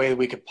have a way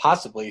we could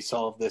possibly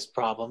solve this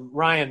problem.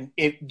 Ryan,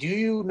 do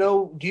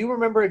you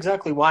remember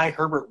exactly why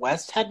Herbert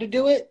West had to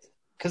do it?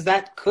 Because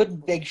that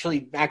could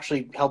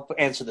actually help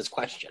answer this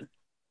question.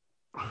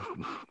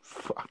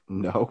 Fuck,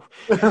 no.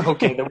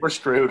 Okay, then we're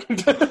screwed.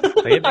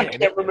 I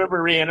can't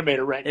remember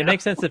Reanimator right now. It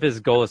makes sense if his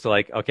goal is to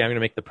like, okay, I'm going to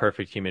make the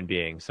perfect human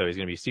being. So he's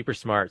going to be super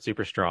smart,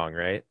 super strong,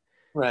 right?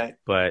 Right.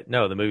 But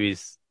no, the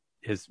movie's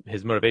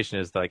his motivation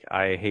is like,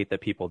 I hate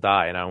that people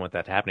die and I don't want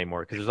that to happen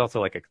anymore. Because there's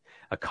also like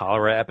a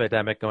cholera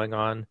epidemic going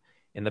on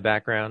in the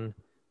background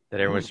that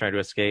everyone's trying to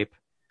escape.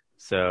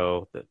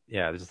 So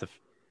there's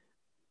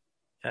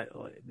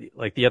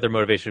like the other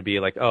motivation would be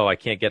like, oh, I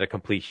can't get a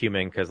complete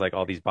human because like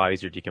all these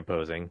bodies are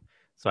decomposing,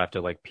 so I have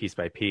to like piece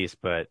by piece.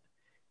 But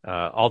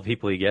all the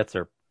people he gets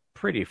are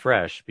pretty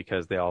fresh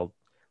because they all,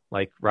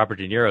 like Robert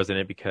De Niro's in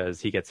it because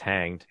he gets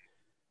hanged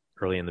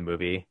early in the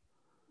movie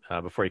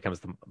before he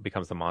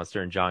becomes the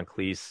monster, and John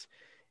Cleese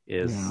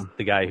is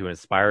the guy who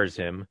inspires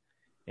him,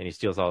 and he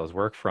steals all his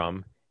work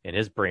from, and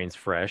his brain's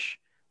fresh.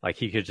 Like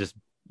he could just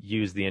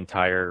use the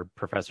entire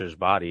professor's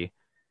body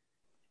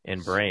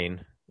and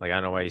brain. Like I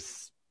don't know why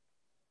he's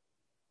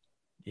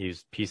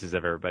used pieces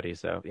of everybody.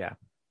 So yeah,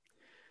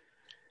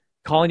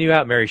 calling you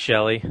out, Mary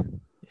Shelley.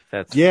 If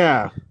that's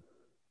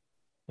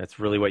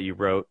really what you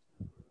wrote.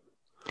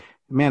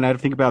 Man, I had to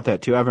think about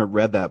that too. I haven't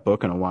read that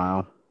book in a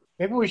while.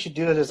 Maybe we should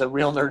do it as a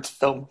Real Nerds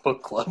Film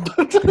Book Club.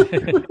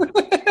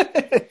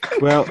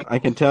 Well, I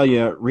can tell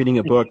you, reading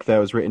a book that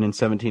was written in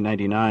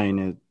 1799,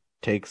 it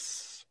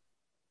takes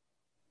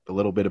a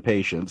little bit of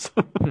patience.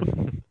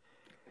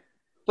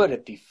 But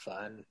it'd be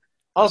fun.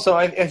 Also,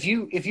 if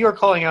you are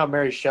calling out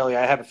Mary Shelley,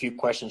 I have a few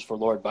questions for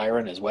Lord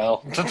Byron as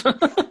well.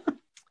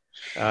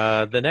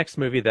 The next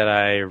movie that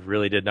I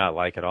really did not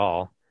like at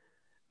all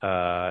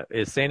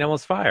is St.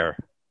 Elmo's Fire.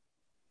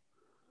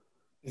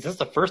 Is this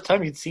the first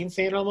time you'd seen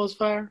St. Elmo's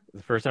Fire?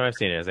 The first time I've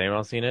seen it. Has anyone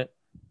else seen it?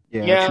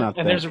 Yeah,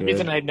 and there's a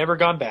reason I'd never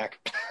gone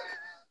back.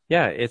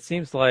 Yeah, it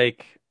seems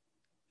like...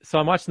 So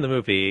I'm watching the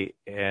movie,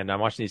 and I'm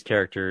watching these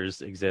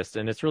characters exist,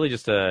 and it's really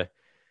just a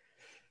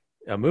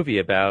movie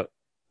about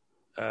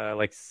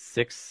like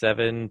 6,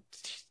 7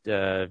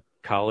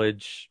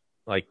 college,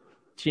 like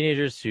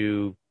teenagers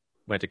who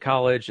went to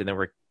college, and then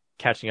we're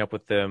catching up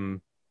with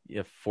them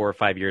 4 or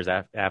 5 years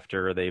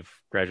after they've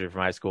graduated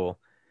from high school.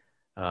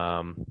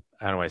 I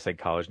don't know why I said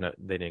college. No,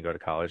 they didn't go to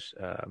college.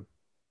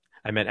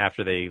 I meant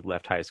after they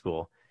left high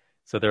school.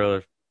 So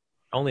they're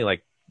only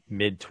like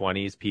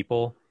mid-20s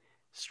people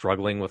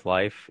struggling with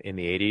life in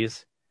the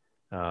 80s.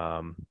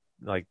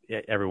 Like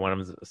every one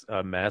of them's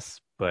a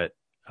mess, but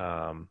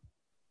what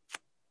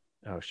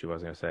was I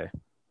going to say?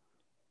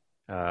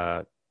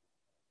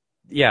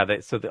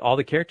 All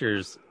the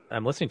characters,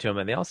 I'm listening to them,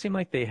 and they all seem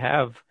like they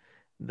have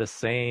the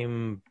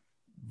same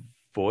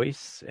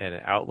voice and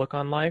outlook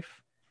on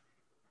life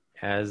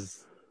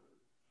as,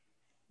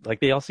 like,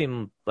 they all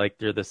seem like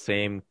they're the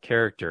same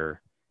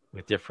character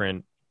with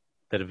different,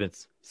 that have been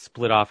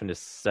split off into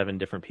 7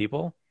 different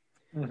people.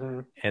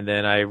 Mm-hmm. And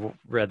then I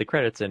read the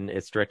credits, and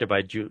it's directed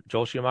by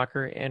Joel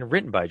Schumacher and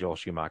written by Joel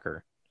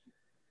Schumacher.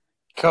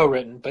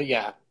 Co-written, but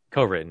yeah.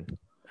 Co-written.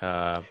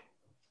 The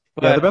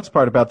best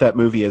part about that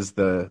movie is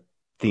the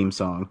theme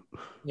song.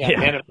 Yeah.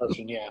 Man of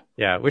Motion, yeah.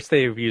 Yeah, which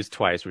they've used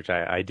twice, which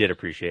I did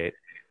appreciate.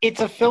 It's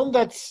a film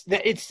it's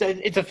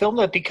a film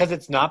that, because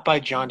it's not by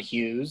John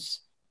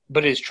Hughes,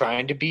 but is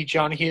trying to be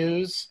John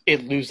Hughes,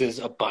 it loses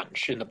a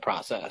bunch in the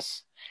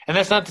process. And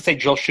that's not to say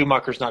Joel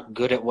Schumacher's not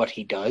good at what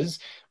he does,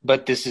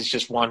 but this is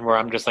just one where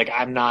I'm just like,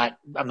 I'm not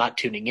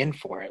tuning in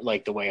for it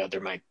like the way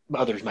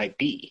others might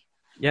be.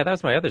 Yeah, that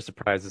was my other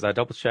surprise, is I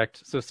double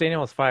checked. So St.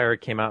 Elmo's Fire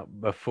came out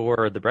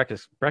before the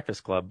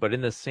Breakfast Club, but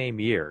in the same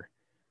year.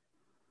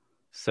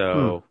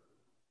 So,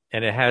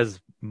 and it has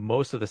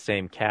most of the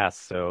same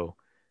cast. So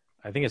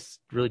I think it's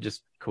really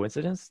just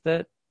coincidence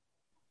that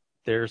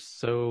they're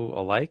so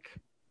alike.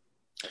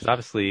 Because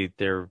obviously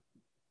they're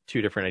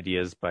 2 different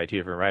ideas by 2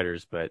 different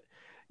writers. But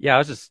yeah, I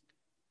was just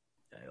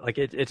like,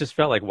 it just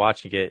felt like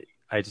watching it.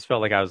 I just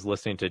felt like I was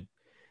listening to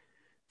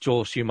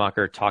Joel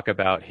Schumacher talk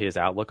about his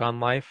outlook on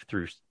life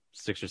through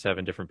 6 or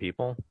 7 different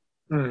people,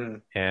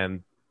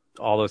 and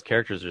all those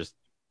characters are just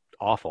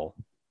awful.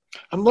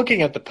 I'm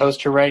looking at the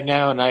poster right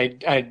now, and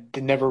I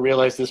never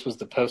realized this was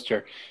the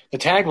poster. The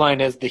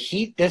tagline is, "The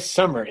heat this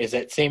summer is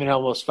at St.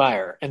 Elmo's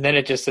Fire," and then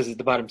it just says at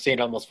the bottom,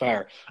 "St. Elmo's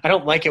Fire." I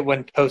don't like it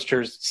when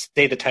posters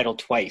say the title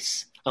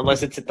twice,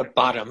 unless it's at the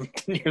bottom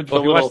near the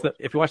Well,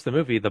 if you watch the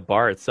movie, the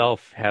bar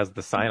itself has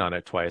the sign on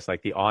it twice.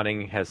 Like the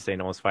awning has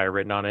St. Elmo's Fire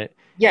written on it,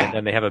 Yeah, and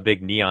then they have a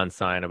big neon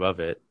sign above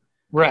it.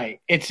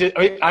 right.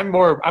 I'm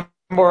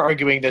more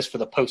arguing this for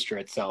the poster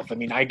itself. I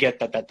mean, I get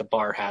that the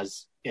bar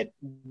has it,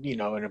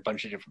 in a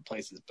bunch of different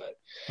places, but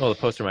Well, the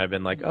poster might have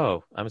been like,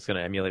 "Oh, I'm just going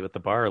to emulate what the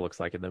bar looks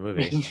like in the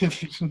movie."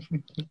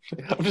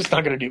 I'm just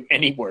not going to do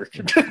any work.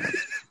 But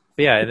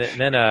yeah,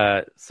 and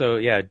then so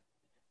yeah,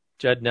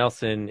 Judd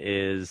Nelson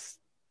is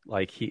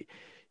like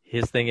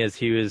his thing is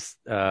he was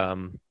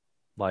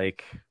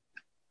like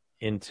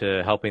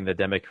into helping the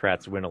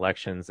Democrats win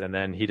elections, and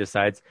then he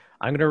decides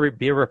I'm going to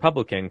be a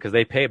Republican because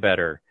they pay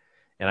better,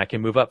 and I can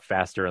move up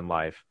faster in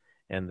life.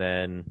 And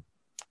then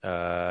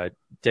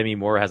Demi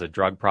Moore has a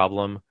drug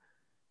problem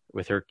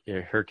with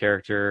her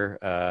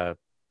character.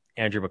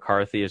 Andrew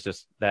McCarthy is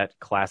just that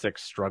classic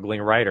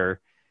struggling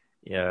writer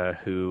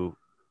who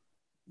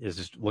is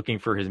just looking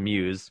for his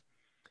muse,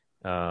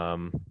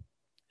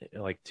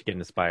 like to get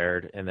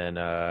inspired. And then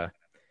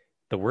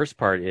the worst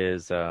part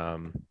is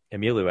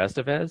Emilio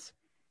Estevez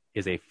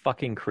is a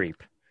fucking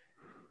creep.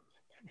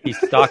 He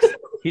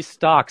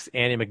stalks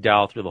Annie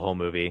McDowell through the whole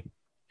movie,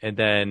 and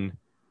then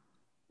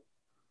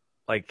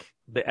like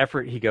the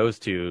effort he goes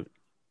to,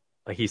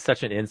 like he's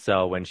such an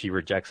incel when she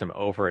rejects him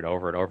over and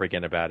over and over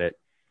again about it.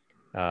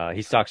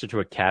 He stalks her to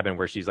a cabin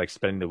where she's like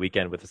spending the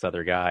weekend with this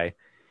other guy,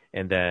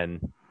 and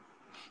then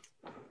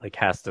like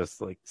has to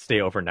like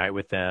stay overnight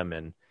with them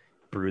and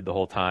brood the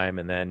whole time.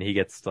 And then he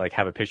gets to like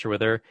have a picture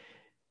with her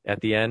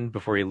at the end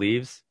before he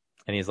leaves,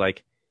 and he's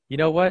like, you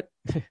know what?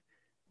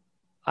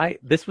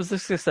 This was a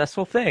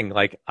successful thing.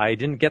 Like I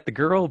didn't get the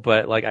girl,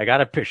 but like I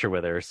got a picture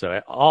with her, so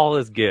all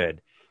is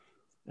good.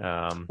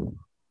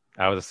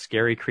 I was a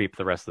scary creep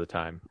the rest of the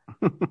time.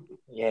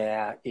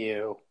 Yeah,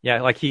 ew.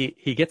 Yeah, like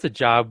he gets a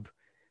job.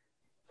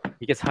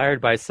 He gets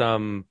hired by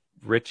some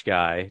rich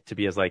guy to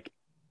be his like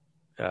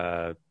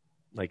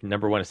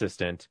number one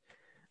assistant.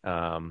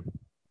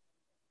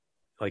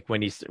 Like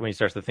when he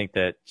starts to think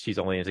that she's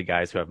only into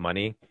guys who have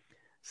money,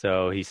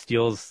 so he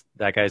steals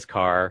that guy's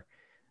car,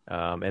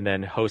 and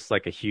then hosts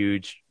like a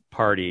huge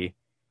party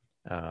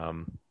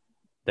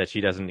that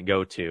she doesn't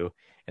go to,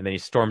 and then he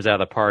storms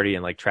out of the party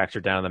and like tracks her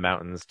down in the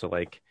mountains to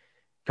like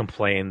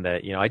complain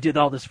that I did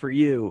all this for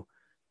you.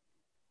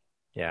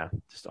 Yeah,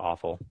 just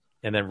awful.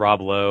 And then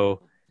Rob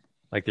Lowe,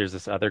 like there's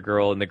this other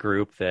girl in the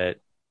group that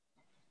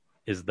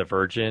is the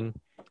virgin,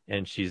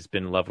 and she's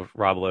been in love with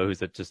Rob Lowe,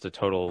 who's just a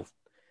total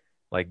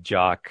like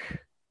jock,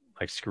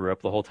 like screw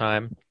up the whole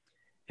time.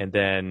 And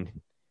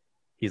then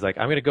he's like,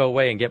 I'm gonna go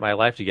away and get my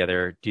life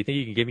together. Do you think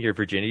you can give me your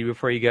virginity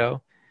before you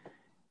go?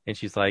 And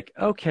she's like,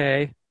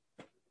 okay.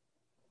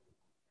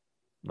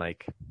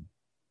 Like,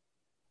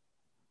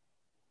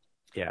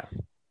 yeah,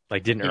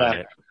 like didn't earn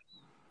it.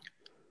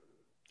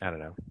 I don't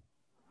know.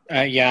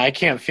 Yeah, I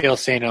can't feel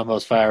St.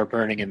 Elmo's Fire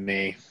burning in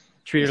me.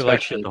 Treated her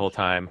like shit the whole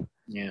time.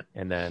 Yeah.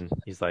 And then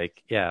he's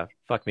like, yeah,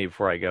 fuck me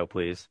before I go,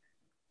 please.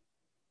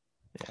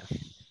 Yeah.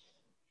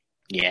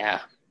 Yeah,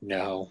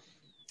 no.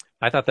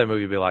 I thought that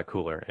movie would be a lot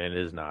cooler, and it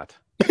is not.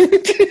 Can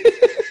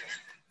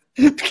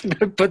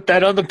I put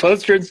that on the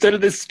poster instead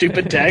of this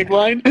stupid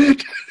tagline?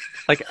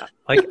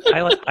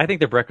 I think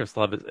the Breakfast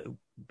Club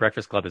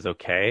is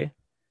okay.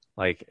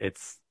 Like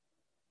it's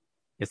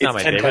not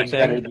my 10 favorite times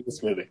better thing. than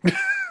this movie.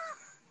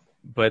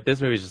 But this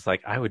movie is just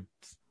like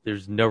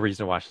there's no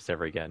reason to watch this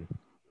ever again.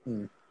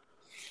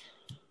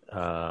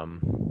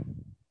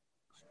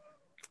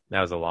 That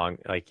was a long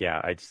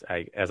as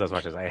I was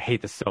watching this, I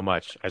hate this so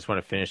much. I just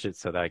want to finish it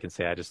so that I can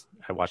say I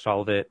watched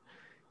all of it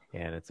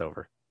and it's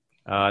over.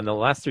 And the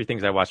last 3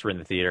 things I watched were in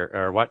the theater.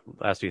 Or what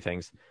last 2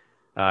 things?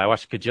 I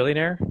watched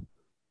Kajillionaire,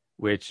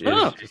 which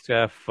is just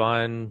a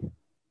fun,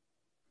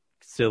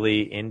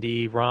 silly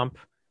indie romp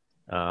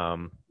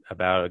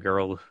about a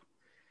girl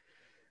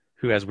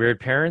who has weird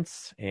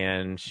parents,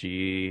 and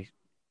she,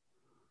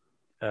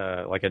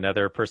 like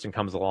another person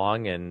comes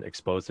along and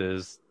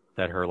exposes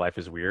that her life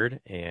is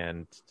weird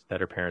and that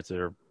her parents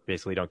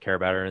basically don't care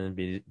about her and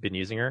been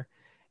using her,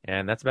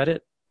 and that's about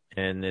it.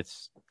 And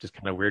it's just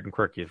kind of weird and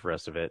quirky for the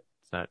rest of it.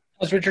 It's not.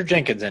 How's Richard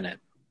Jenkins in it?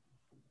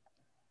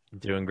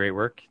 Doing great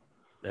work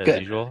as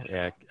Good. usual.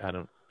 Yeah, I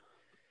don't.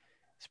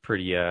 It's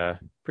pretty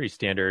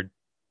standard.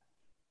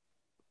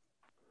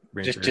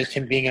 Just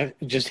him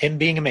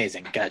being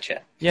amazing.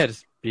 Gotcha. Yeah,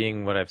 just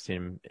being what I've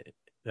seen.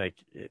 Like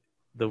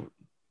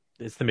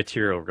it's the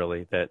material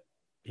really that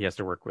he has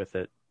to work with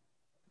it.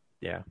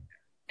 Yeah.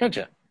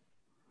 Gotcha.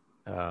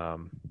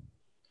 And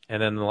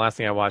then the last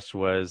thing I watched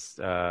was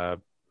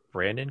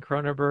Brandon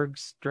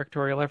Cronenberg's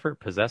directorial effort,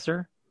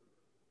 Possessor.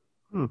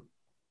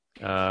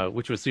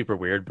 Which was super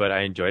weird, but I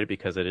enjoyed it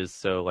because it is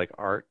so like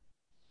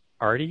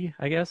arty,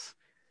 I guess.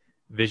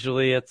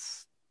 visually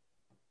it's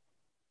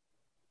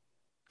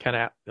kind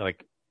of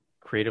like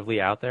creatively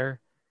out there.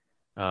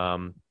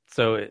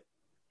 So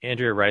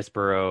Andrea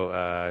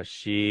Riceborough,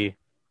 she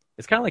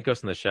it's kind of like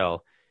Ghost in the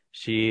Shell.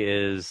 She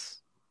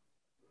is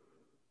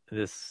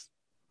this,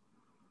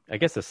 I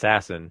guess,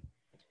 assassin.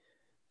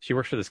 She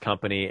works for this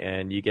company,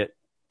 and you get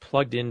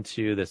plugged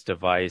into this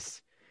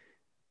device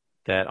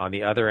that on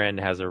the other end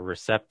has a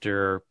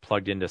receptor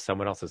plugged into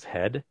someone else's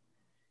head,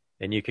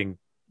 and you can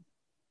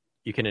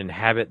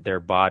inhabit their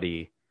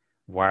body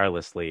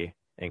wirelessly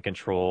and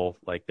control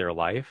like their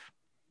life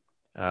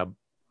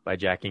by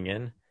jacking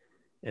in.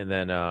 And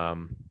then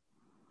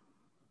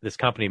this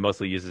company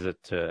mostly uses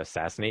it to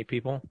assassinate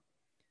people.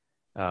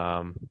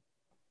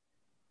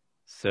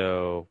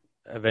 So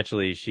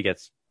eventually she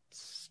gets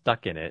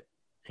stuck in it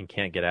and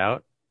can't get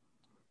out.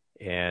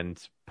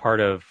 And part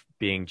of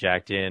being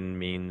jacked in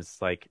means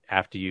like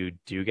after you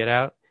do get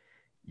out,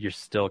 you're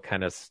still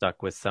kind of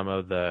stuck with some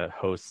of the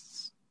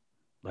host's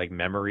like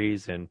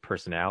memories and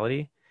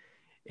personality.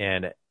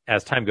 And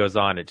as time goes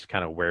on, it just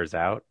kind of wears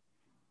out.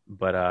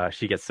 But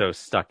she gets so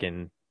stuck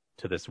into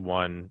this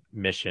one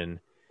mission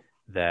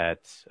that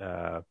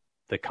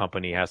the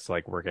company has to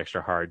like work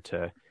extra hard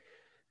to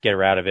get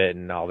her out of it,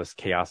 and all this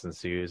chaos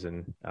ensues,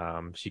 and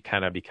she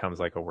kind of becomes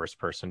like a worse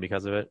person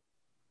because of it.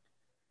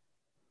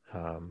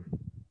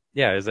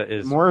 Yeah,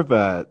 is more of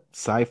a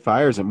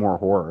sci-fi or is it more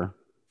horror?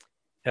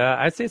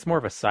 I'd say it's more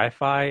of a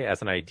sci-fi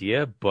as an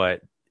idea,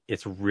 but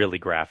it's really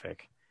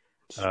graphic.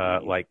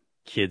 Like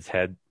kids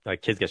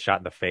get shot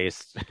in the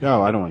face.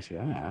 No, I don't want to see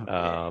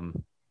that.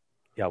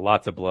 Yeah,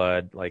 lots of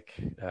blood. Like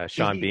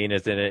Sean Bean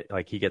is in it.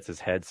 Like he gets his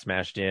head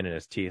smashed in and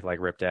his teeth like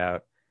ripped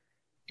out.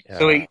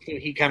 So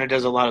he kind of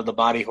does a lot of the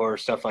body horror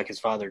stuff like his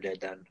father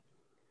did then.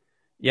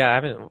 Yeah,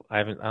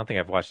 I don't think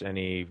I've watched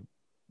any.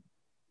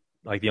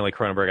 Like the only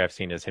Cronenberg I've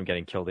seen is him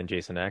getting killed in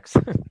Jason X.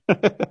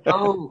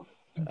 Oh,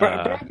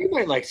 but you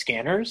might like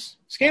Scanners.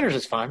 Scanners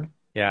is fun.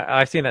 Yeah,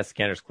 I've seen that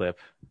Scanners clip.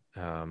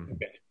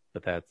 Okay.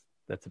 But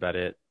that's about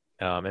it.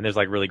 And there's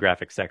like really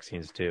graphic sex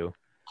scenes too.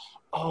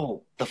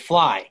 Oh, The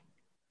Fly.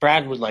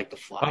 Brad would like The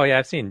Fly. Oh yeah,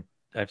 I've seen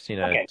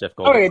okay. Jeff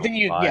Goldblum. Okay, then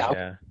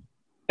yeah.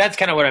 That's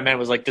kind of what I meant.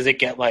 Was like, does it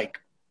get like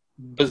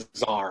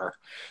bizarre,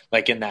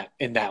 like in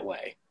that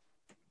way?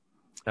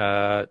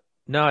 No,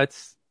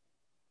 it's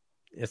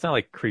not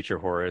like creature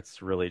horror.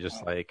 It's really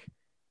just like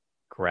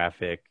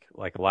graphic,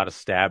 like a lot of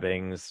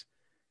stabbings,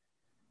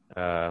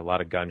 a lot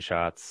of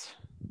gunshots.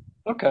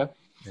 Okay.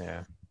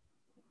 Yeah.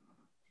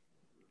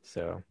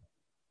 So.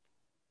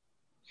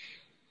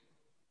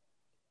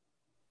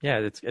 Yeah,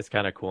 it's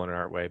kind of cool in an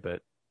art way,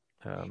 but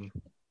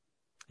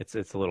it's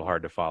a little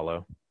hard to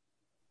follow.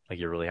 Like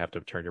you really have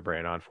to turn your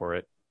brain on for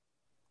it.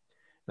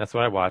 That's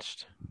what I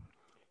watched.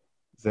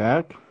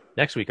 Zach?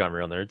 Next week on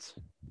Real Nerds.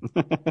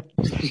 I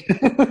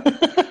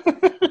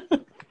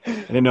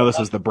didn't know this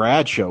was the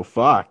Brad show.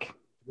 Fuck.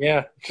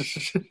 Yeah.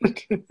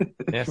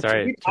 Yeah,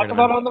 sorry. Did we talk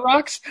about On the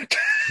Rocks?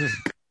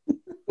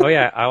 Oh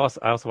yeah, I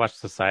also watched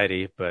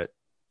Society, but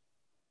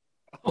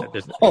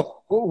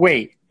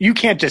wait, you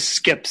can't just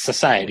skip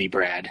Society,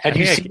 Brad. Have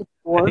you seen it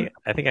before?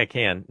 I think I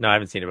can. No, I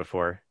haven't seen it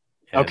before.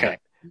 And okay.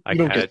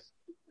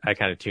 I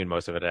kind of tuned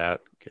most of it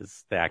out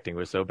because the acting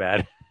was so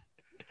bad.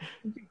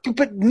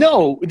 But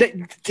no,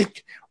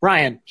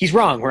 Ryan, he's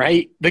wrong,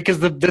 right? Because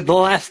the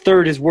last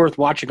third is worth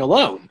watching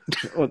alone.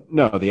 Well,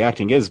 no, the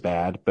acting is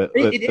bad, but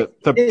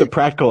the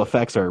practical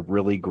effects are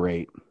really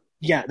great.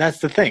 Yeah, that's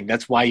the thing.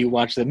 That's why you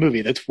watch the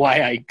movie. That's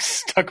why I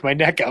stuck my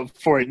neck out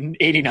for it in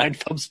 '89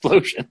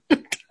 Filmsplosion.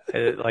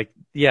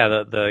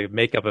 The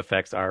makeup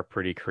effects are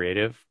pretty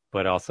creative,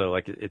 but also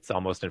like it's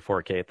almost in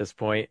 4K at this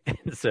point.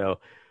 So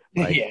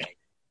like, yeah,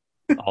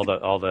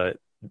 all the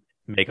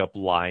makeup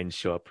lines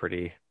show up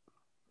pretty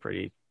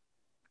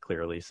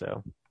clearly.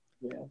 So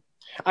yeah,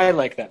 I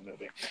like that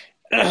movie.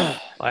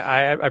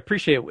 I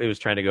appreciate it was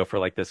trying to go for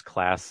like this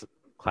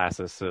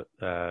classist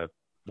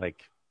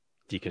like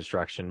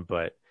deconstruction,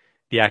 but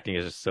the acting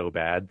is just so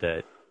bad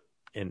that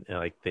and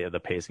like the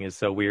pacing is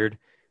so weird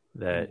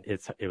that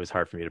it was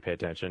hard for me to pay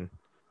attention.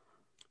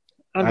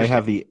 I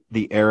have the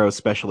Arrow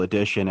special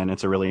edition, and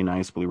it's a really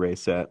nice Blu-ray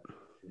set.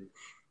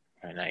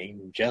 And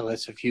I'm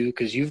jealous of you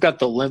because you've got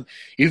the one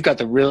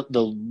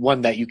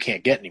that you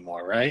can't get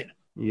anymore, right?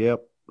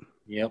 Yep.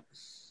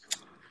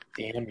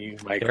 Damn you,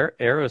 Mike.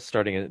 Arrow's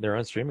starting their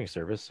own streaming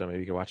service, so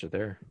maybe you can watch it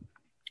there.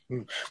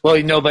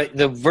 Well, but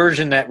the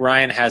version that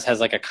Ryan has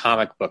like a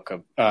comic book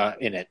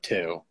in it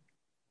too.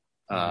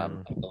 I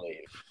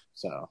believe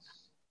so.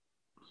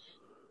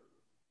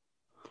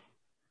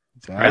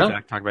 All right,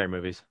 Zach, talk about your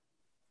movies.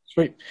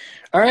 Sweet.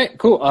 All right,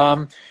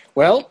 cool.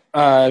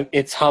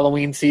 It's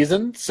Halloween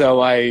season, so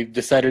I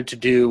decided to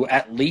do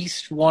at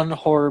least one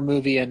horror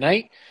movie a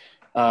night.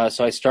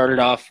 So I started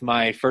off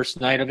my first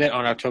night of it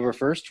on October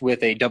 1st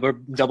with a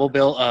double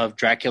bill of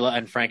Dracula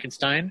and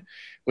Frankenstein,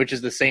 which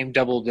is the same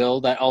double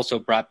bill that also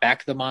brought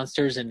back the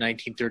monsters in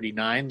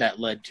 1939 that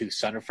led to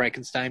Son of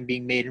Frankenstein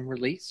being made and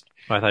released.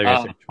 I thought you were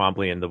going to say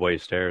Twombly and The Boy Who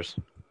Stares.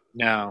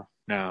 No.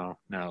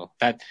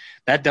 That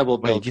double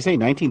bill. Wait, did you say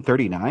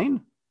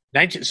 1939?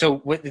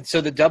 So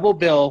the double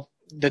bill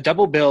the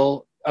double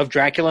bill of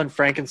Dracula and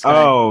Frankenstein.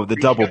 Oh, the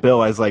double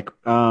bill. I was like,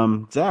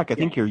 Zach, I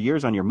think your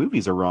years on your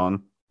movies are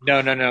wrong.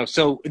 No.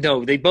 So,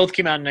 no, they both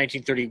came out in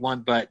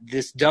 1931, but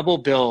this double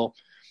bill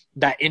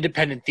that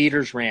independent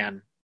theaters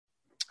ran,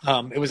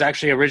 it was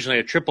actually originally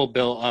a triple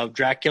bill of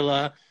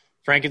Dracula,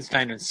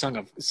 Frankenstein, and Son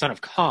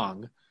of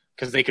Kong,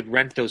 because they could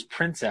rent those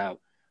prints out,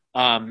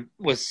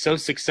 was so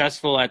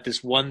successful at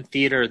this one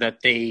theater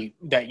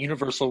that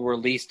Universal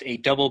released a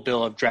double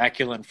bill of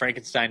Dracula and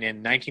Frankenstein in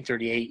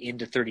 1938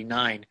 into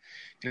 39.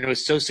 And it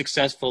was so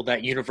successful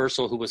that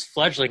Universal, who was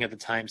fledgling at the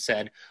time,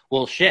 said,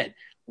 well, shit,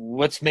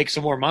 let's make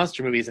some more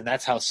monster movies. And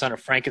that's how Son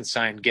of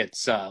Frankenstein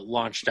gets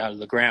launched out of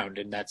the ground.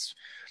 And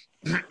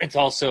it's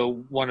also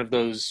one of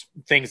those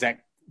things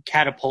that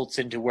catapults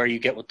into where you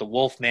get with the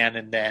Wolfman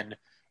and then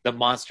the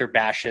monster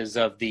bashes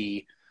of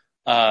the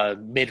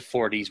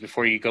mid-40s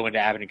before you go into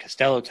Abbott and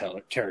Costello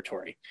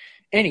territory.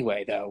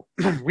 Anyway, though,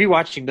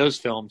 rewatching those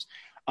films,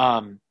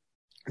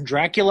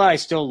 Dracula I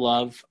still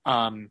love.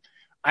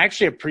 I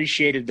actually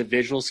appreciated the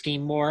visual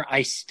scheme more.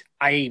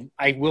 I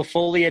will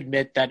fully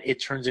admit that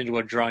it turns into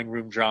a drawing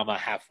room drama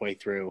halfway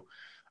through,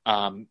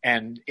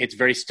 and it's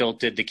very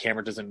stilted. The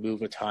camera doesn't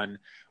move a ton.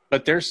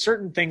 But there's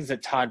certain things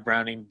that Todd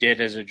Browning did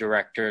as a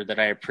director that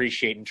I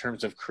appreciate in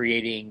terms of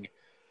creating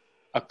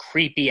a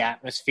creepy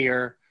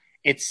atmosphere.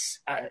 It's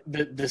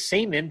the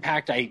same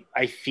impact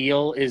I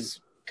feel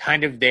is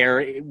kind of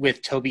there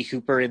with Tobe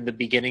Hooper in the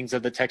beginnings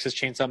of the Texas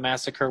Chainsaw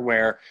Massacre,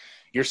 where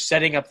you're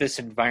setting up this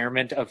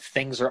environment of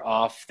things are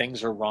off,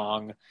 things are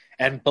wrong,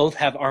 and both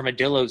have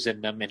armadillos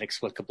in them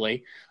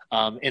inexplicably.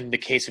 In the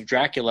case of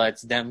Dracula,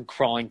 it's them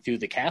crawling through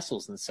the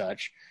castles and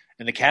such,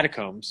 and the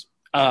catacombs.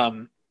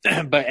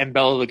 And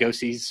Bela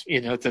Lugosi's,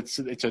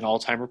 it's an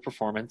all-timer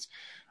performance.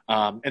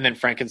 And then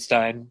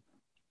Frankenstein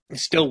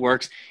still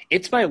works.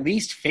 It's my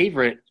least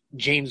favorite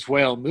James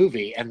Whale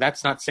movie, and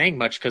that's not saying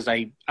much because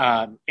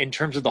in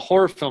terms of the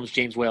horror films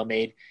James Whale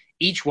made,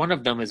 each one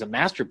of them is a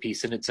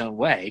masterpiece in its own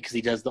way because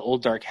he does The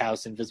Old Dark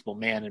House, Invisible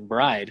Man, and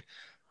Bride.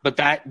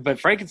 But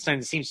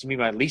Frankenstein seems to be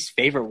my least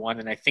favorite one,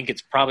 and I think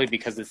it's probably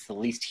because it's the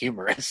least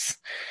humorous.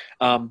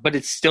 But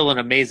it's still an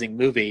amazing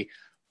movie.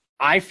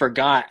 I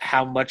forgot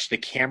how much the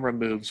camera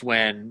moves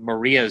when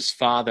Maria's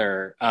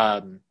father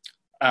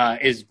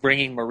is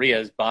bringing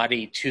Maria's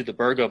body to the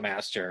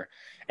Burgomaster,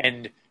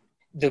 and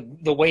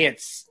the way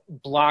it's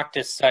blocked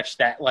is such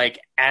that, like,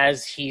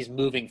 as he's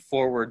moving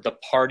forward, the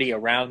party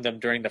around them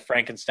during the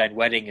Frankenstein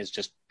wedding is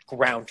just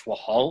ground to a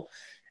halt.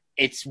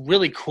 It's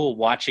really cool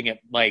watching it,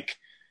 like,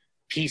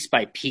 piece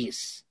by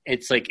piece.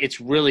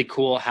 It's really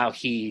cool how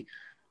he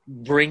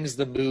brings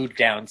the mood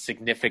down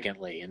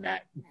significantly in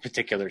that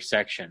particular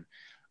section.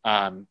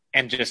 And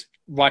just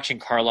watching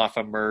Karloff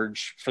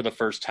emerge for the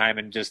first time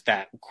and just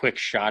that quick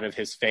shot of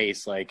his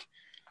face, like,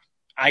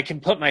 I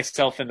can put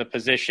myself in the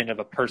position of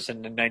a person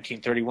in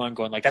 1931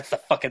 going like, that's the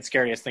fucking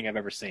scariest thing I've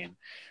ever seen.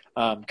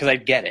 Cause I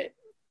get it.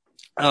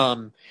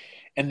 And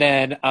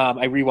then,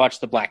 I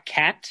rewatched The Black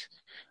Cat,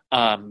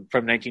 from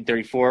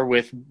 1934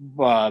 with,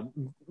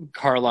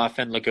 Karloff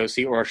and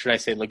Lugosi, or should I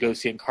say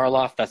Lugosi and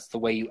Karloff? That's the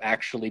way you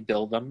actually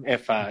build them.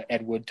 If,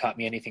 Ed Wood taught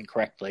me anything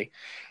correctly.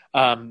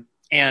 And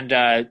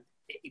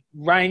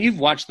Ryan, you've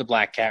watched The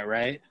Black Cat,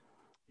 right?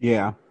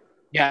 Yeah.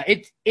 Yeah,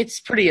 it's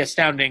pretty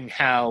astounding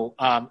how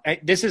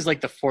this is like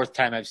the fourth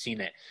time I've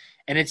seen it,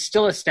 and it's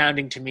still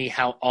astounding to me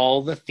how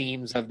all the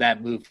themes of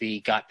that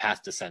movie got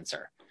past the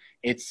censor.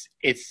 It's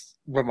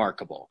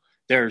remarkable.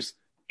 There's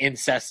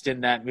incest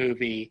in that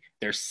movie.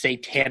 There's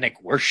satanic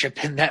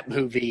worship in that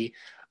movie.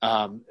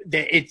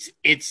 It's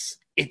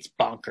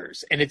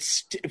bonkers, and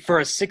it's for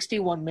a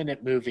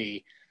 61-minute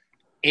movie.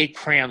 It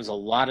crams a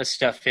lot of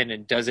stuff in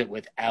and does it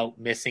without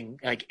missing,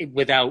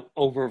 without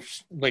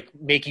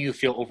making you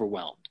feel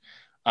overwhelmed.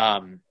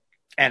 And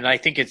I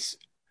think it's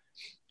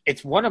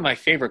one of my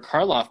favorite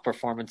Karloff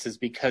performances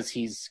because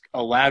he's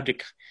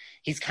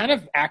kind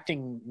of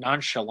acting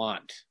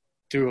nonchalant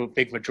through a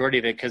big majority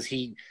of it because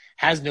he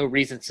has no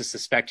reason to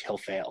suspect he'll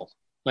fail.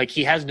 Like,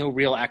 he has no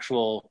real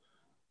actual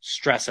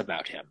stress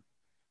about him.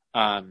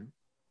 And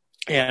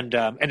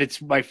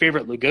it's my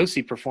favorite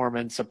Lugosi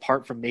performance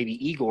apart from maybe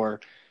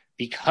Igor,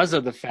 because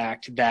of the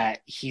fact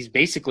that he's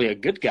basically a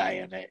good guy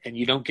in it, and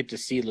you don't get to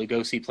see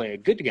Lugosi play a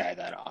good guy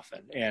that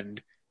often.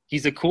 And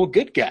he's a cool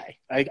good guy.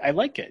 I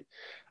like it.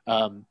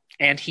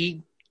 And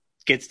he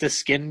gets to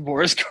skin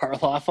Boris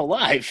Karloff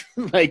alive.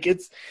 Like,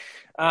 it's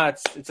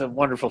a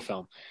wonderful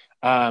film.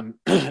 And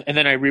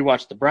then I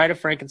rewatched The Bride of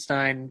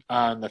Frankenstein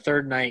on the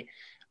third night.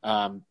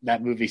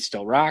 That movie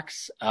still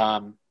rocks.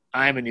 I'm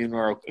an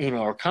Una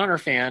O'Connor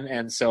fan,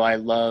 and so I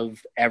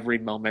love every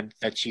moment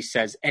that she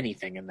says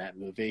anything in that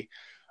movie.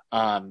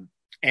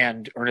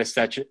 And Ernest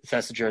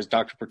Thesiger as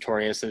Dr.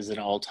 Pretorius is an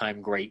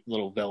all-time great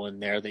little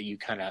villain there that you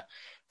kind of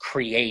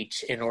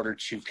create in order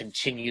to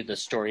continue the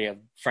story of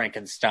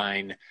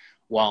Frankenstein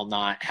while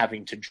not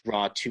having to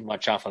draw too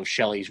much off of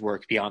Shelley's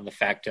work beyond the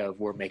fact of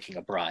we're making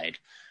a bride.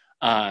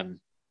 And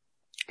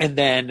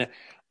then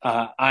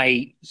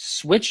I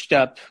switched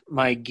up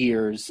my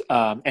gears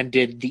and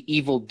did the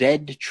Evil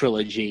Dead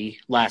trilogy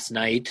last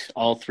night,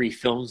 all three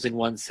films in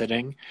one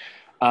sitting.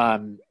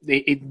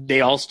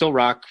 They all still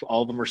rock.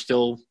 All of them are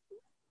still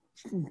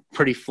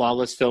pretty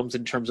flawless films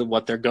in terms of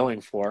what they're going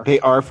for. They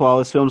are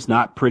flawless films,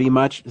 not pretty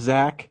much,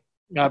 Zach.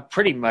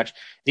 Pretty much.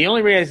 The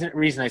only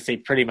reason I say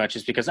pretty much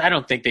is because I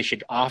don't think they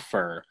should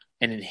offer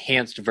an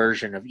enhanced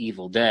version of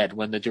Evil Dead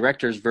when the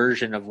director's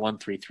version of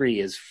 133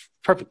 is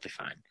perfectly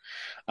fine.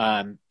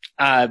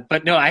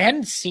 But no, I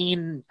hadn't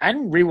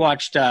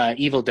rewatched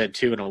Evil Dead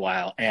 2 in a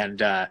while, and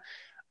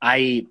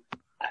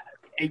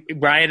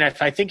Brian,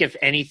 if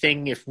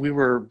anything, if we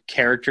were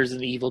characters in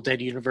the Evil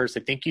Dead universe,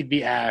 I think you'd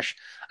be Ash.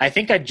 I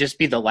think I'd just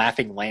be the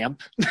laughing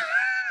lamp.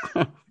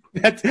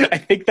 I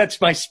think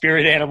that's my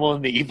spirit animal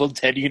in the Evil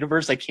Dead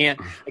universe. I can't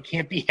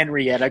be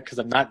Henrietta because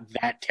I'm not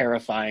that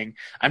terrifying.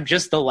 I'm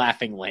just the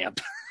laughing lamp.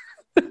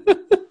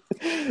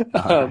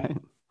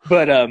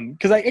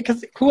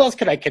 Because who else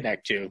could I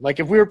connect to? Like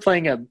if we were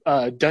playing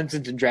a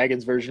Dungeons and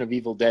Dragons version of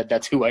Evil Dead,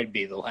 that's who I'd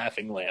be, the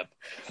laughing lamp.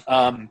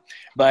 And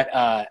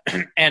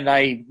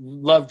I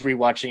loved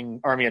rewatching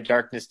Army of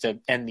Darkness to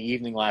end the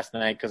evening last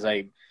night because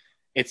I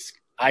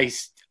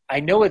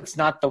know it's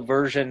not the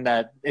version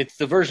it's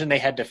the version they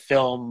had to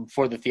film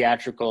for the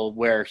theatrical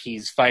where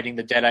he's fighting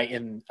the Deadite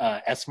in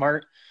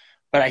S-Mart,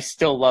 but I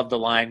still love the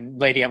line,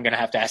 "Lady, I'm going to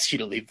have to ask you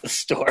to leave the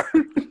store."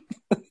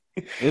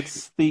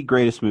 It's the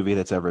greatest movie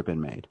that's ever been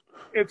made.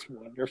 It's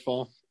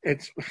wonderful.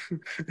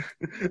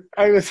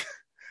 I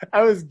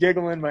was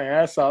giggling my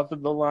ass off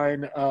at the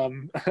line,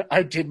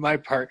 I did my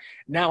part.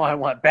 Now I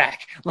want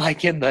back,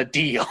 like in the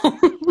deal.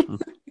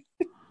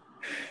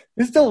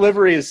 His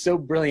delivery is so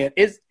brilliant.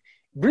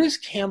 Bruce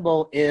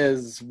Campbell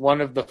is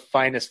one of the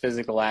finest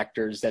physical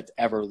actors that's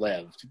ever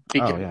lived.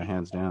 Oh, yeah,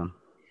 hands down.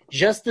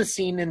 Just the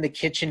scene in the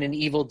kitchen in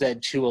Evil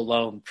Dead 2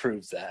 alone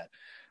proves that.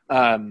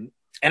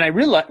 And I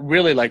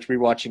really liked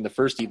rewatching the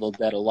first Evil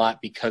Dead a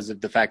lot because of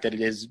the fact that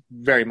it is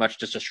very much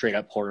just a straight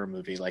up horror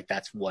movie. Like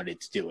that's what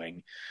it's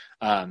doing.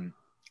 And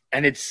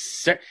it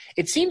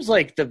seems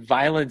like the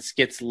violence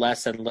gets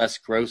less and less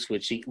gross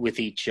with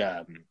each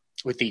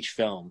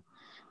film.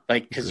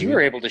 Like, because you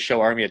were able to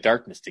show Army of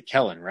Darkness to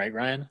Kellen, right,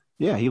 Ryan?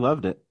 Yeah, he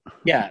loved it.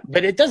 Yeah,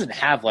 but it doesn't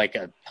have like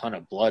a ton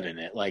of blood in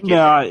it. Like,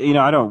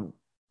 I don't.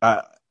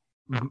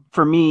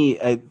 For me,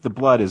 the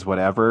blood is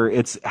whatever.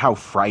 It's how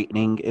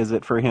frightening is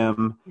it for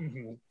him.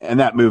 Mm-hmm. And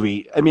that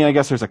movie, I mean, I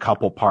guess there's a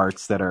couple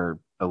parts that are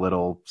a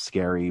little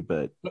scary,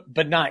 but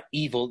not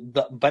evil,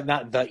 but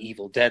not the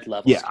Evil Dead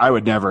level. Yeah, scary. I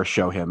would never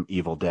show him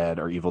Evil Dead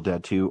or Evil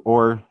Dead 2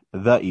 or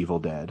The Evil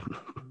Dead.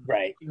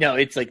 Right. No,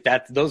 it's like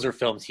that. Those are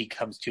films he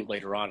comes to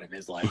later on in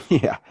his life.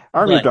 Yeah,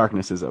 Army of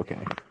Darkness is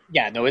okay.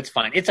 Yeah, no, it's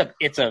fine. It's a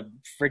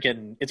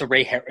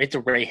Ray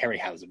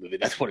Harryhausen movie.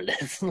 That's what it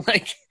is.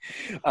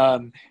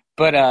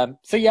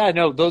 So yeah,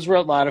 no, those were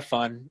a lot of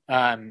fun.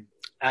 I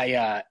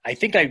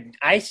think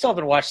I still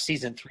haven't watched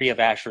season 3 of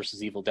Ash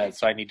vs. Evil Dead,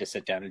 so I need to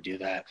sit down and do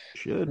that.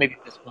 Should. Maybe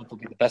this month will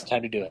be the best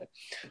time to do it.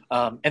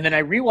 And then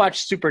I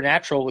rewatched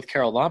Supernatural with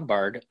Carol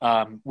Lombard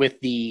with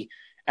the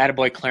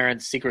Attaboy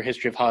Clarence Secret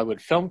History of Hollywood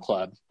Film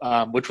Club,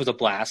 which was a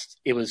blast.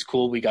 It was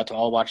cool. We got to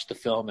all watch the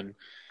film and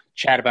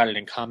chat about it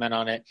and comment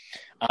on it.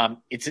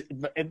 It's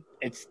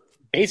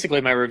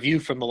basically my review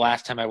from the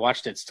last time I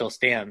watched it still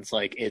stands.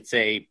 Like it's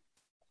a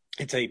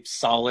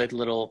solid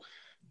little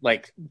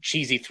like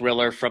cheesy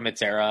thriller from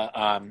its era.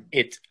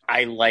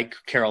 I like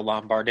Carol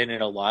Lombard in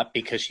it a lot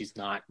because she's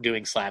not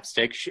doing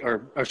slapstick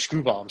or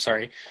screwball. I'm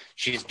sorry.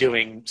 She's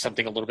doing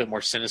something a little bit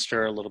more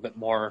sinister, a little bit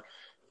more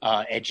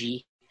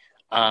edgy.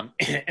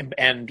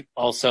 And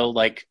also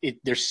like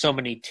there's so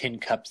many tin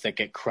cups that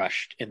get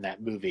crushed in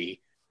that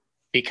movie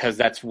because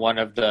that's one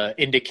of the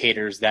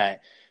indicators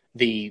that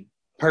the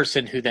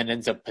person who then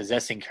ends up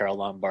possessing Carol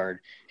Lombard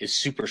is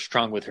super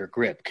strong with her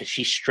grip because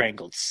she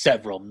strangled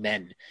several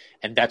men,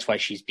 and that's why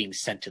she's being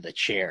sent to the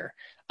chair.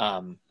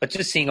 But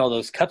just seeing all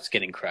those cups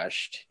getting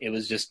crushed, it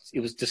was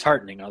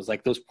disheartening. I was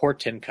like, those poor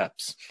tin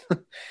cups.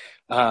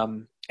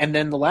 And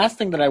then the last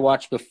thing that I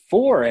watched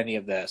before any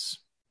of this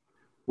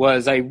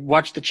was I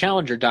watched the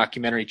Challenger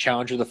documentary,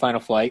 Challenger: The Final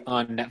Flight,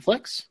 on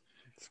Netflix.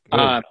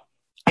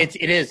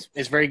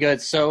 It's very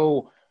good.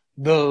 So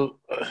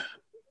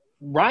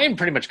Ryan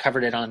pretty much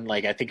covered it on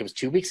I think it was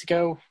 2 weeks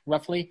ago,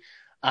 roughly.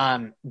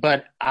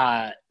 But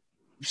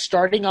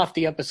starting off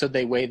the episode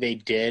the way they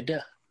did,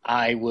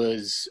 I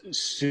was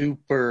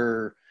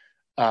super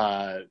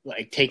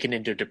taken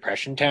into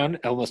Depression Town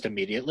almost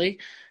immediately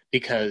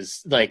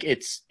because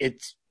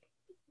it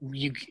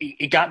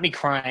got me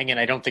crying, and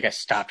I don't think I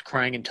stopped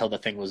crying until the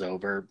thing was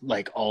over.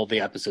 Like all the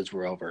episodes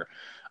were over.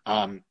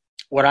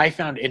 What I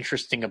found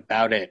interesting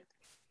about it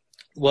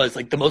was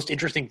the most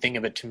interesting thing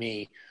of it to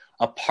me,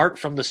 apart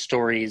from the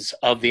stories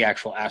of the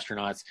actual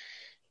astronauts,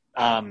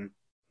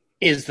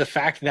 is the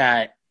fact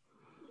that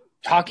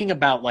talking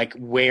about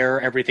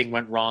where everything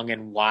went wrong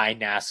and why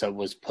NASA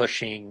was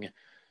pushing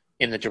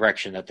in the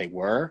direction that they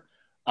were.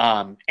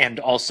 And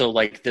also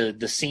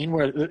the scene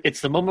where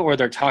it's the moment where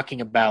they're talking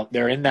about,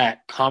 they're in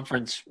that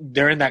conference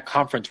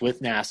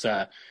with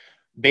NASA,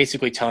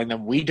 basically telling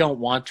them, we don't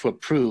want to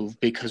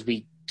approve because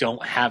we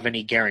don't have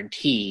any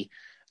guarantee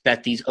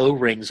that these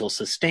O-rings will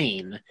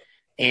sustain.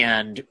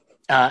 And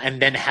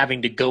and then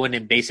having to go in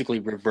and basically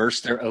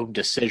reverse their own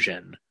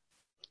decision,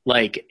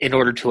 like in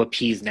order to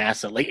appease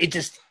NASA. Like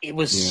it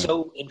was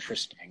so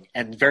interesting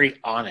and very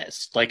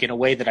honest, like in a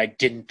way that I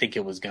didn't think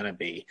it was going to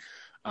be.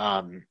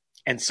 And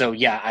so,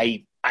 yeah,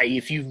 I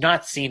if you've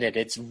not seen it,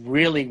 it's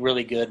really,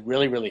 really good,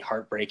 really, really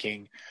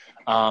heartbreaking.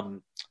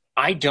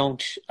 I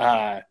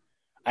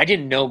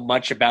didn't know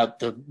much about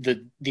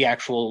the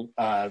actual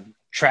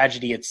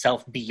tragedy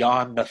itself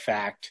beyond the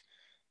fact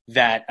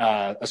that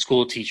a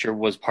school teacher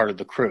was part of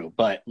the crew,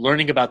 but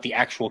learning about the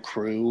actual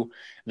crew,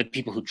 the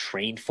people who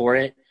trained for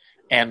it,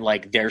 and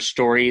like their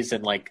stories,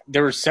 and like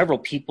there were several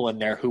people in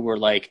there who were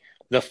like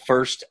the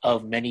first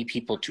of many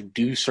people to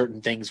do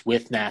certain things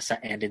with NASA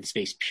and in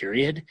space,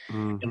 period.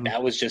 Mm-hmm. And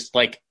that was just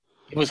like,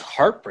 it was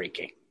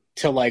heartbreaking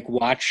to like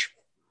watch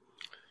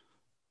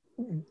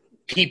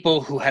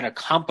people who had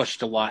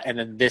accomplished a lot, and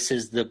then this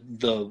is their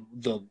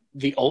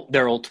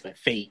ultimate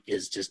fate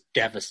is just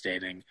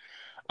devastating.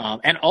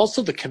 And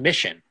also the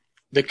commission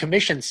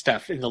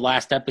stuff in the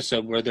last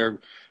episode where they're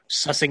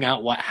sussing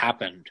out what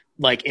happened.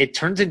 Like it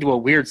turns into a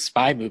weird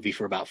spy movie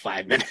for about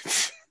 5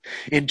 minutes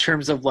in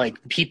terms of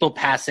like people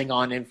passing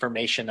on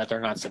information that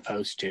they're not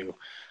supposed to.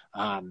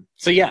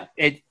 So yeah,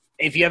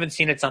 if you haven't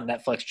seen it, it's on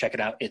Netflix. Check it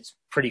out. It's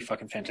pretty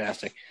fucking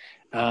fantastic.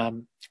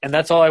 And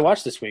that's all I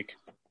watched this week.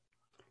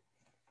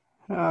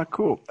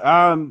 Cool.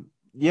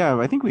 Yeah,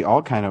 I think we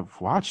all kind of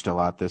watched a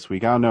lot this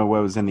week. I don't know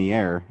what was in the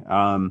air.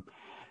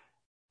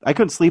 I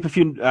couldn't sleep a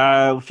few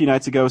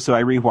nights ago, so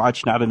I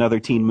rewatched Not Another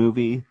Teen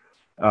Movie.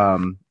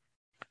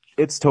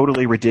 It's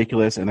totally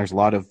ridiculous, and there's a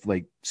lot of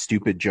like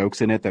stupid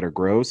jokes in it that are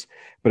gross.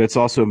 But it's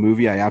also a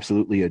movie I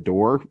absolutely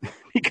adore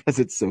because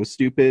it's so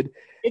stupid.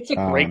 It's a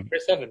great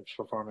Chris Evans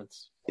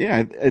performance.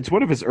 Yeah, it's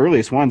one of his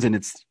earliest ones,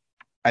 and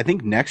I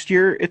think next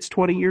year it's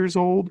 20 years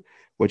old,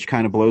 which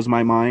kind of blows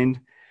my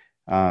mind.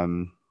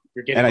 You're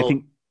getting and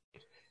old.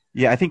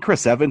 I think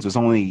Chris Evans was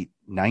only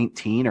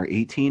 19 or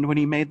 18 when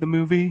he made the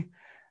movie.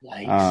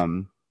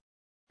 Nice.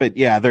 But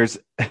yeah, there's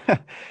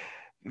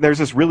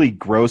this really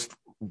gross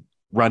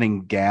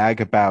running gag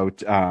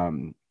about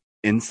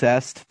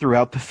incest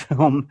throughout the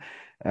film,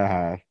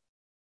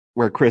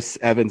 where Chris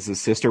Evans'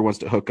 sister wants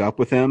to hook up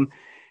with him,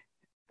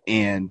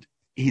 and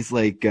he's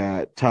like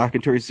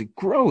talking to her. He's like,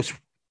 "Gross,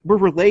 we're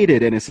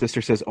related," and his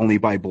sister says, "Only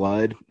by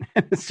blood."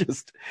 It's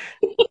just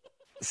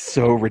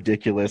so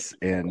ridiculous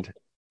and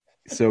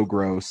so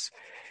gross.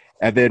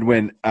 And then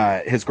when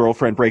his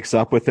girlfriend breaks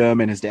up with him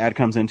and his dad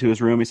comes into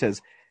his room, he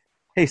says,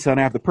 "Hey, son,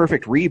 I have the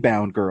perfect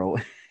rebound girl."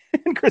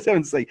 And Chris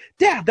Evans is like,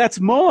 "Dad, that's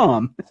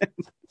Mom."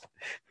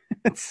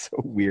 It's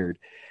so weird.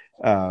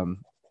 But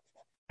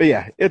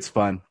yeah, it's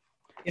fun.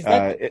 Is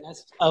that the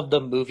best of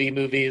the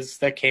movies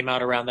that came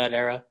out around that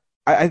era?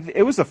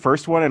 It was the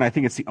first one, and I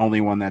think it's the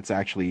only one that's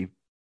actually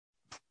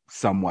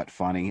somewhat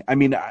funny. I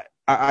mean,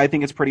 I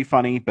think it's pretty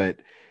funny, but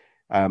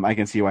I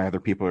can see why other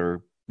people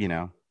are,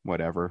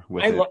 whatever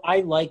with it.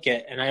 I like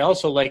it, and I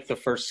also like the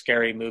first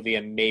Scary Movie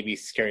and maybe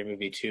Scary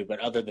Movie 2, but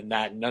other than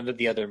that, none of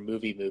the other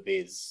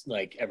movies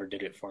like ever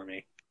did it for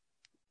me.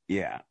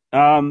 Yeah.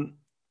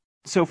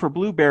 So for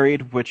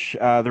Blueberried, which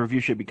the review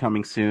should be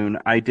coming soon,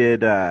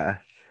 I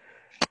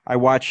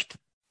watched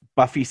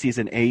Buffy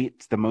season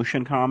 8, the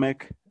motion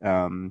comic.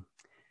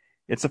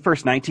 It's the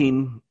first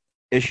 19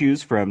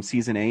 issues from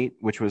season 8,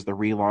 which was the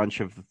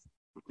relaunch of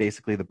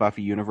basically the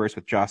Buffy universe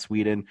with Joss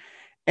Whedon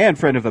and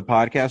friend of the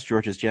podcast,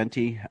 Georges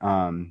Genti.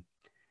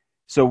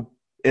 So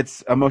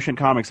it's a motion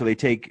comic. So they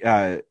take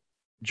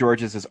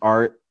Georges'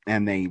 art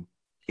and they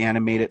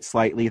animate it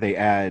slightly. They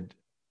add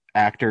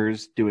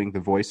actors doing the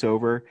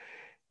voiceover,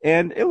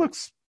 and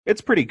it's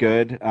pretty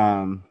good.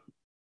 I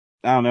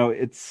don't know.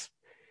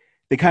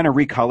 They kind of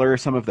recolor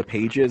some of the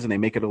pages and they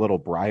make it a little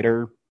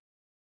brighter.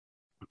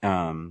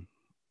 I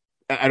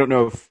don't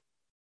know if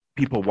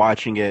people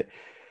watching it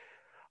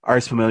are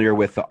as familiar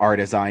with the art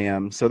as I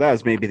am. So that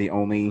was maybe the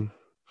only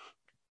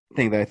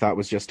thing that I thought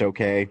was just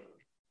okay.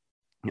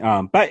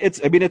 But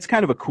it's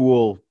kind of a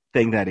cool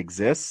thing that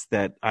exists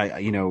that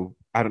I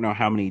don't know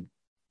how many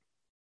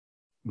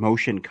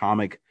motion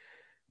comic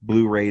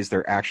Blu-rays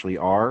there actually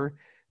are,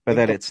 but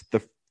that it's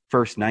the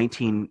first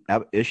 19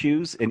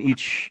 issues, and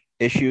each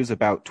issue is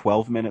about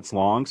 12 minutes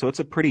long. So it's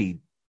a pretty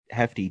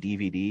hefty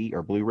DVD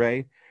or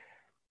Blu-ray.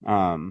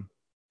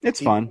 It's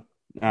fun.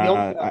 The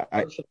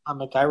only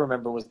comic I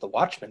remember was the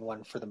Watchmen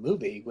one for the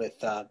movie with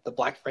the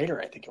Black Freighter,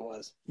 I think it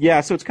was.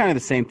 Yeah, so it's kind of the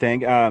same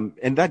thing.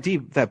 And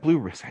that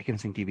Blu-ray, I can't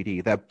think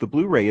DVD. That the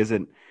Blu-ray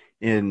isn't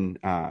in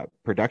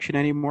production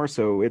anymore,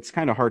 so it's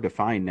kind of hard to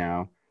find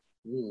now.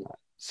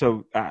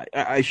 So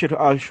I should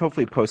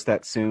hopefully post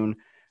that soon.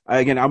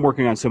 Again, I'm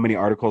working on so many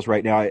articles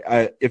right now.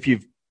 If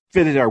you've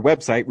visited our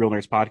website,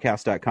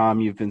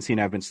 realnerdspodcast.com, you've been seeing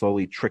I've been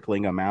slowly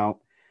trickling them out.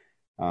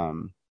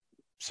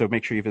 So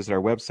make sure you visit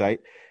our website.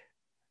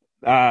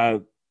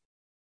 I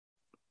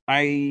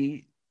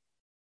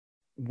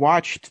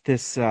watched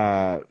this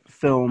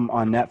film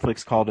on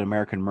Netflix called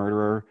American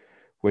Murderer,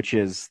 which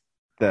is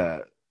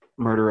the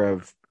murder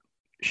of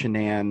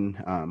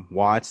Shanann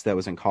Watts that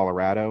was in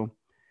Colorado.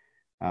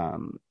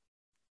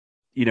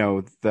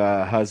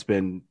 The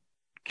husband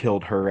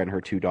killed her and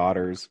her 2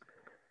 daughters.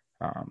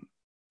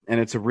 And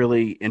it's a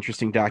really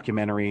interesting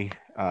documentary.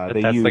 That's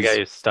the guy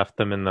who stuffed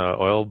them in the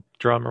oil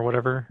drum or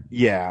whatever?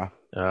 Yeah.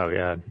 Oh,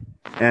 God.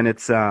 And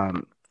it's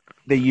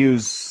they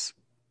use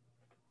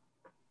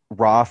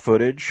raw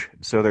footage,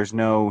 so there's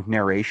no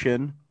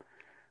narration.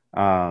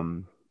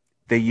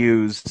 They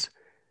used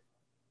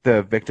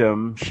the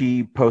victim.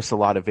 She posts a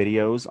lot of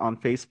videos on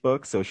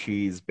Facebook, so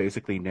she's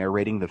basically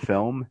narrating the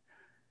film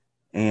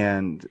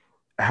and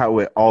how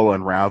it all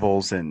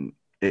unravels, and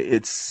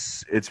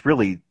it's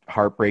really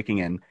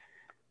heartbreaking and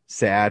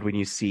sad when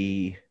you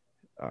see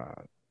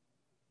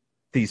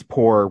these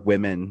poor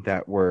women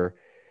that were,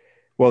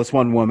 well, this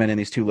one woman and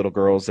these 2 little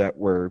girls that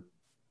were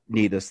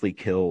needlessly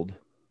killed.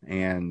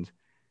 And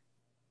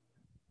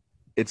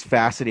it's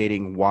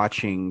fascinating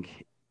watching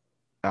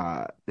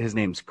his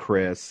name's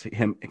Chris,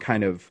 him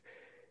kind of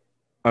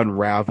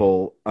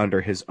unravel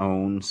under his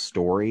own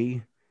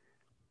story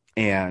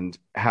and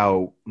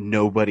how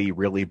nobody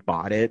really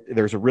bought it.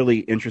 There's a really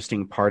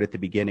interesting part at the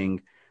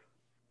beginning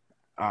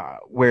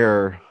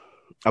where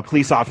a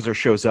police officer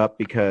shows up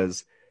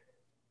because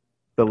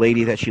the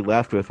lady that she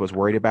left with was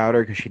worried about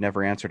her because she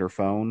never answered her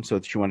phone. So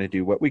she wanted to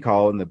do what we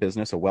call in the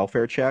business a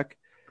welfare check.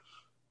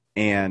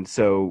 And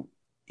so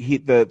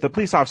the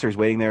police officer is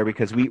waiting there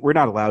because we're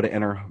not allowed to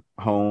enter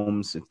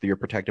homes if you're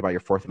protected by your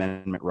 4th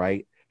Amendment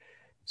right.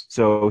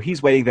 So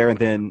he's waiting there, and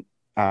then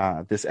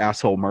this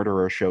asshole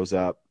murderer shows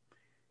up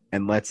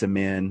and lets him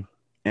in.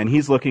 And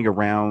he's looking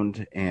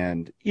around,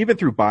 and even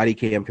through body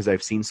cam, because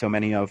I've seen so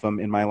many of them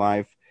in my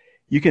life,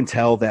 you can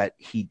tell that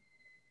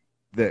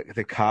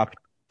the cop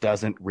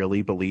doesn't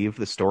really believe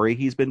the story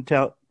he's been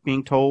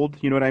being told.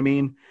 You know what I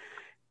mean?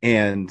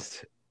 And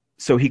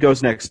so he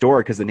goes next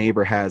door because the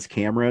neighbor has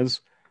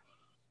cameras,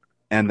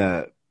 and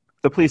the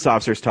police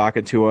officer's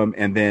talking to him,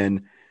 and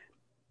then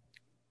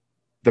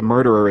the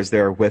murderer is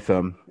there with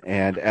him.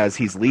 And as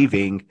he's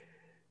leaving,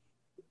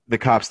 the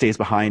cop stays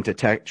behind to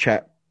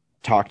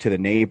talk to the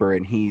neighbor,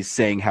 and he's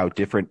saying how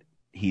different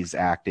he's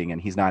acting,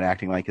 and he's not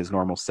acting like his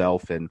normal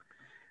self. And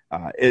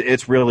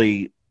it's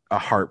really a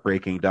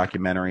heartbreaking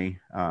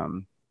documentary.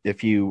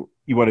 If you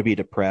want to be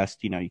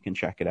depressed, you can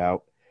check it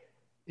out.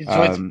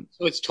 So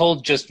it's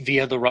told just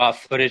via the raw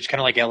footage, kind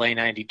of like LA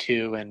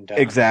 92. And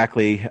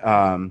exactly.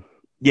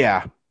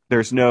 Yeah,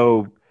 there's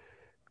no.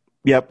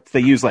 Yep, they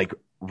use like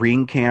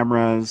Ring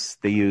cameras.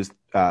 They use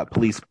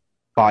police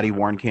body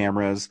worn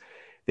cameras.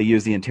 They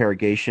use the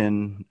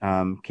interrogation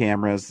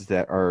cameras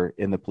that are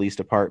in the police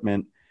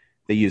department.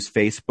 They use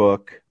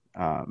Facebook,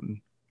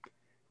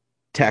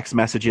 text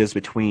messages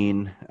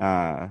between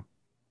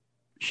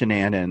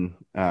Shanann and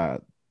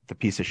the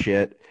piece of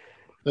shit.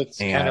 It's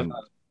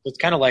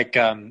kind of like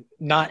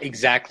not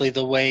exactly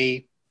the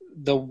way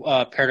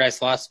the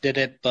Paradise Lost did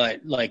it,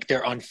 but like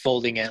they're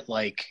unfolding it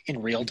like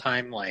in real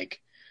time.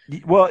 Like,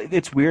 well,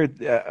 it's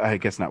weird. I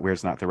guess not weird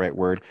is not the right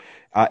word.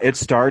 It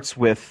starts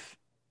with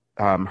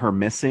her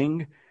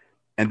missing,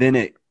 and then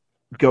it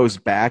goes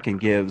back and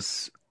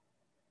gives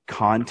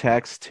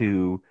context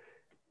to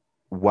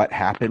what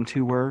happened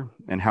to her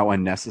and how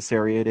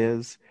unnecessary it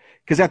is.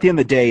 Because at the end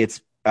of the day,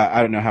 it's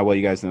I don't know how well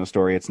you guys know the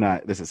story. It's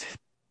not. This is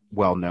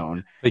well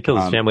known. He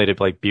killed his family to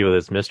like be with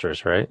his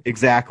mistress, right?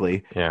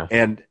 Exactly. Yeah.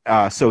 And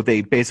so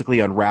they basically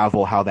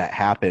unravel how that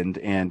happened,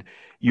 and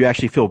you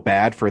actually feel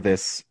bad for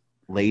this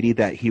lady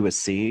that he was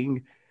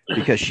seeing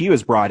because she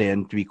was brought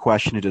in to be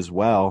questioned as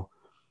well,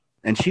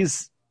 and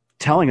she's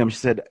telling him, she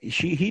said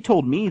he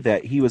told me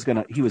that he was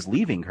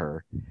leaving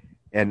her,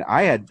 and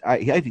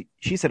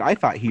she said I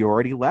thought he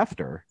already left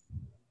her.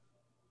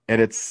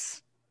 And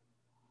it's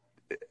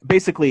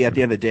basically at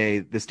the end of the day,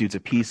 this dude's a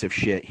piece of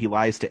shit. He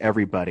lies to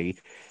everybody,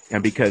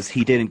 and because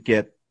he didn't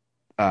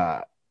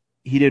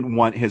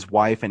want his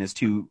wife and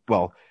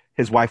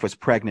his wife was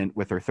pregnant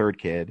with her 3rd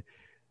kid.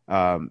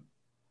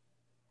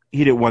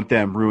 He didn't want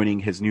them ruining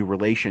his new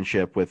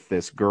relationship with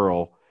this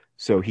girl,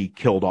 so he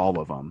killed all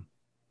of them.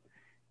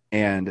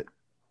 And,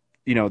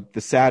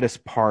 the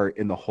saddest part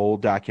in the whole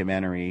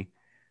documentary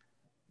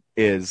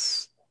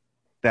is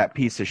that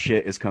piece of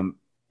shit is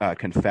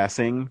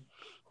confessing,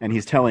 and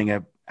he's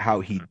telling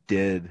how he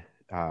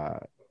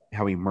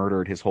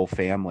murdered his whole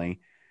family.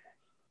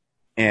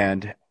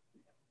 And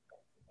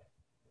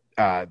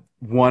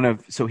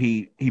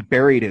he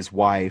buried his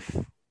wife,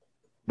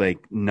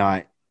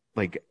 not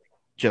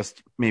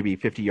just maybe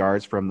 50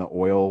 yards from the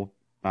oil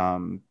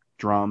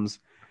drums.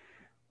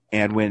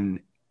 And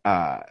when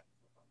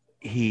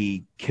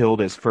he killed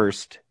his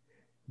first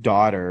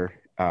daughter,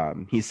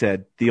 he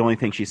said the only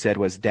thing she said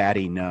was,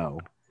 "Daddy, no."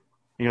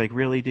 And you're like,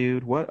 really,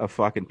 dude? What a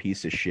fucking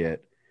piece of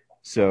shit.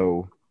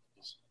 So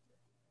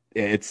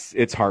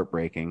it's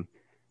heartbreaking.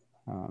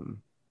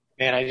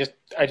 Man,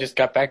 I just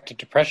got back to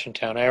Depression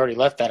Town. I already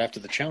left that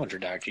after the Challenger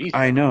died. Jeez.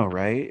 I know,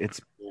 right?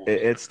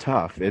 It's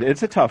tough.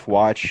 It's a tough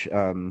watch.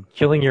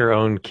 Killing your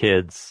own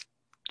kids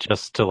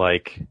just to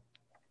like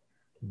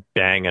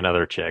bang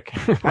another chick.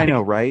 I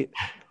know, right?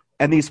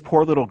 And these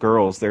poor little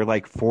girls, they're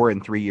like 4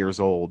 and 3 years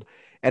old.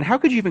 And how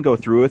could you even go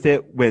through with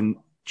it when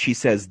she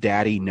says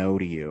 "Daddy, no"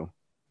 to you?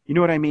 You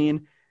know what I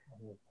mean?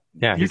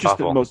 Yeah, you're just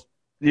awful. the most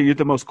you're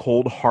the most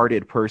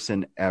cold-hearted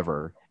person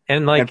ever.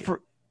 And like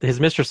his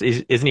mistress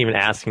isn't even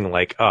asking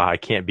like, oh, I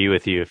can't be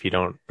with you if you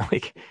don't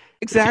like.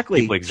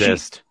 Exactly. People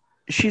exist.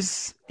 She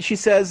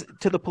says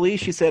to the police,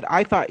 she said,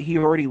 I thought he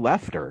already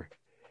left her.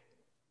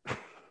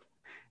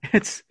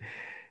 It's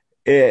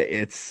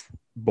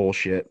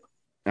bullshit.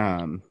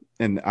 And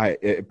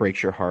it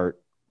breaks your heart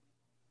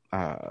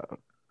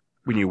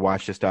when you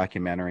watch this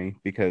documentary,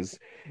 because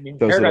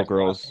those little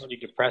girls really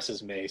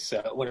depresses me.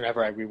 So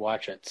whenever I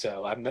rewatch it,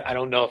 so I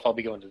don't know if I'll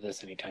be going to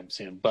this anytime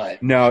soon.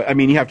 But no, I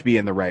mean, you have to be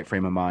in the right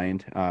frame of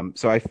mind.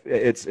 So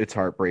it's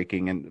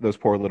heartbreaking, and those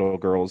poor little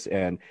girls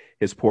and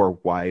his poor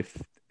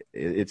wife.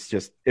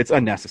 It's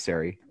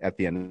unnecessary at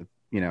the end.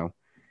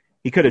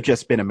 He could have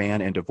just been a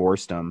man and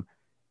divorced him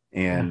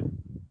and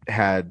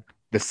had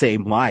the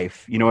same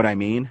life. You know what I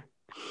mean?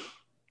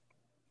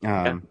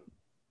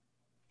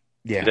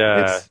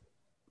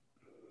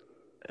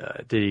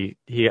 Did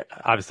he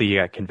obviously he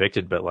got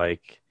convicted, but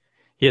like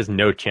he has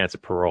no chance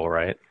of parole,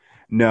 right?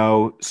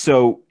 No.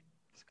 So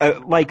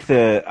like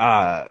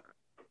the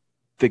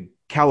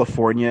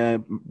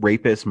California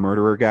rapist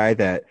murderer guy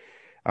that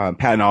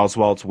Patton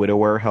Oswalt's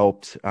widower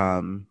helped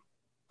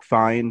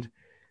find,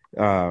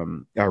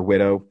 our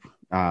widow.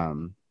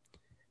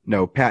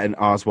 No, Patton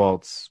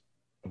Oswalt's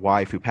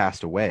wife who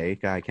passed away.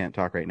 God, I can't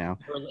talk right now.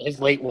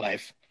 His late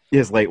wife.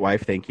 His late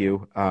wife, thank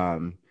you.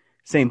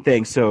 Same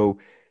thing. So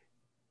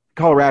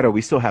Colorado,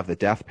 we still have the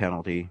death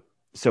penalty.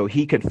 So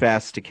he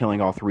confessed to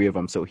killing all three of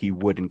them so he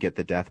wouldn't get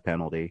the death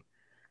penalty.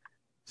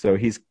 So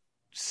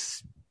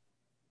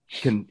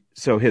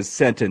so his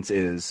sentence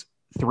is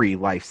 3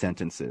 life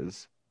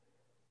sentences.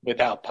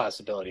 Without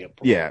possibility of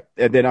parole. Yeah,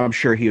 and then I'm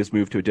sure he was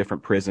moved to a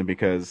different prison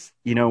because,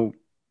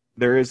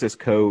 there is this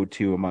code,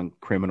 too, among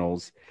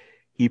criminals.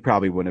 He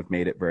probably wouldn't have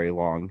made it very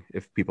long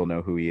if people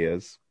know who he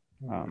is.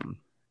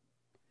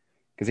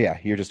 Because,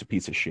 you're just a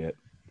piece of shit.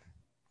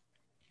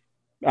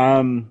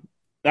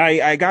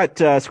 I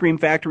got Scream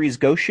Factory's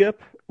Ghost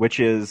Ship, which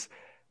is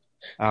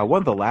one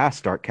of the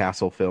last Dark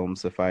Castle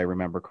films, if I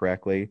remember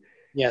correctly.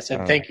 Yes,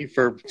 and thank you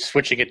for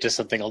switching it to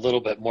something a little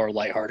bit more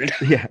lighthearted.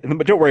 Yeah,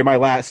 but don't worry, my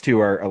last 2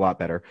 are a lot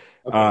better.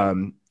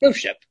 Okay. Ghost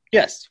Ship,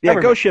 yes. Yeah,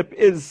 Ghost Ship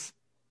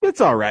it's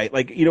all right.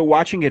 Like,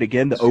 watching it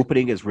again, the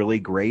opening is really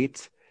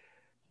great,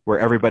 where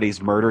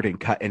everybody's murdered and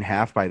cut in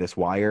half by this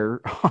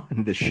wire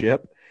on the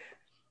ship.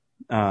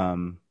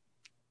 And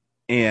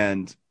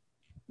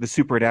the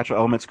supernatural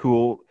element's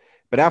cool.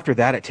 But after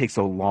that, it takes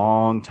a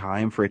long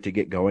time for it to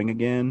get going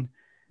again.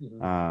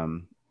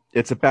 Mm-hmm.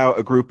 It's about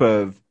a group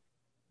of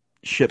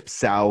ship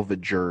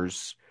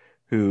salvagers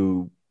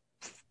who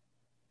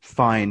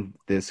find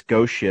this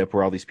ghost ship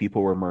where all these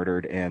people were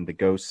murdered and the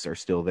ghosts are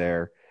still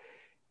there.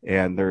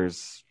 And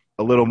there's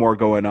a little more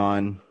going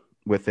on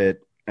with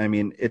it. I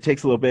mean, it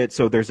takes a little bit.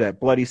 So there's that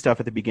bloody stuff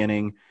at the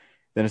beginning.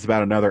 Then it's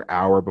about another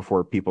hour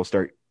before people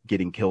start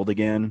getting killed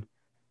again.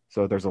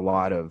 So there's a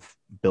lot of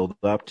build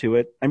up to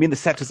it. I mean, the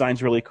set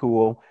design's really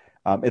cool.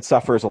 It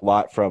suffers a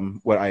lot from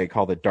what I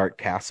call the Dark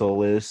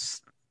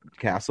Castle-isms,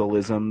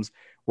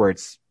 where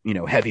it's,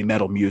 heavy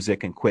metal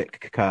music and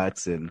quick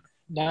cuts and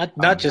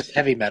not just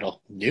heavy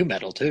metal, new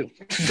metal too.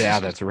 Yeah,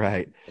 that's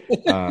right.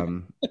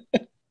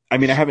 I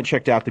mean, I haven't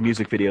checked out the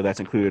music video that's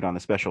included on the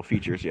special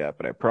features yet,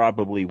 but I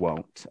probably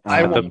won't.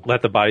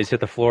 Let the bodies hit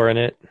the floor in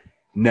it.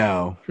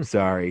 No,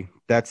 sorry.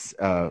 That's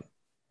the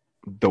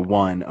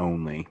one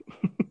only.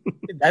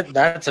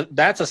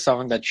 That's a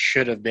song that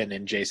should have been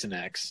in Jason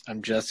X.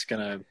 I'm just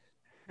gonna.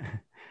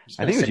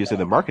 I think it was used in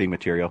the marketing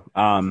material.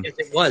 Yes,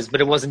 it was,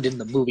 but it wasn't in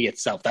the movie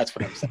itself. That's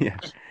what I'm saying.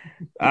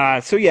 Yeah.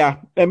 So yeah,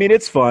 I mean,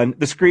 it's fun.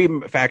 The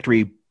Scream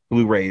Factory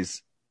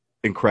Blu-ray's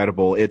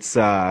incredible. It's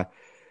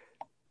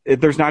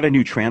there's not a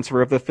new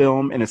transfer of the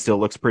film, and it still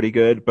looks pretty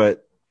good.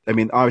 But I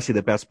mean, obviously,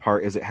 the best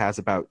part is it has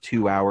about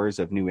 2 hours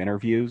of new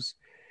interviews.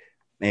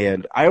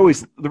 And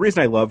the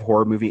reason I love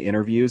horror movie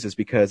interviews is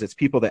because it's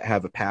people that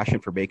have a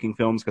passion for making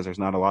films because there's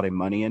not a lot of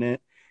money in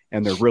it,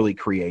 and they're really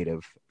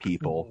creative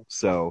people.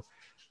 So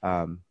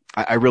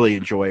I really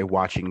enjoy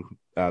watching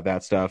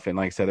that stuff. And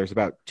like I said, there's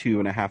about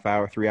 2.5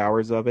 hours, 3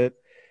 hours of it.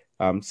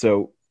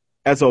 So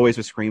as always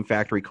with Scream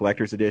Factory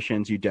Collector's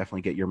Editions, you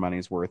definitely get your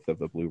money's worth of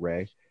the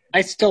Blu-ray. I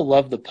still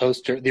love the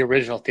poster, the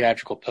original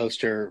theatrical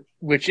poster,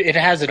 which it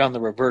has it on the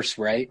reverse,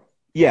 right?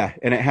 Yeah,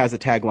 and it has a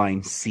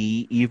tagline,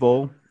 "See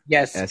Evil."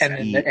 Yes,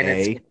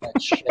 S-E-A.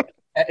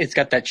 It's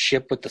got that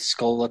ship with the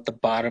skull at the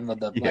bottom of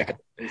the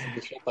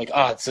ship. Like,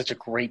 oh, it's such a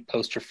great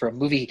poster for a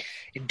movie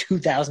in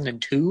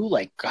 2002.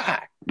 Like,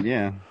 God.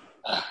 Yeah.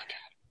 Oh, God.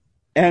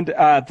 And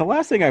the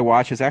last thing I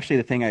watched is actually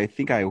the thing I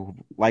think I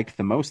liked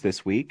the most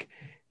this week.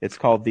 It's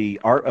called The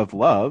Art of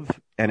Love,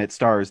 and it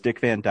stars Dick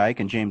Van Dyke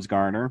and James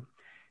Garner.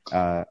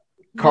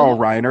 Carl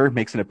Reiner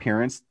makes an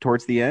appearance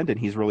towards the end, and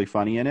he's really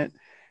funny in it.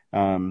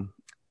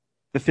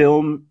 The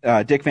film,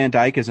 Dick Van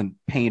Dyke is a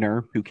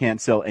painter who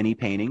can't sell any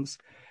paintings.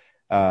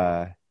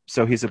 So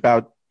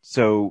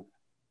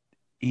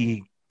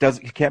he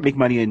can't make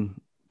money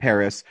in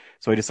Paris.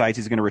 So he decides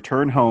he's going to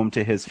return home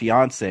to his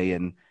fiance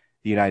in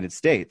the United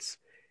States.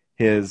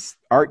 His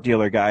art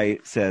dealer guy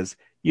says,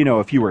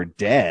 if you were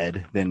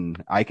dead, then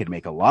I could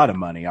make a lot of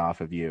money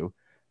off of you.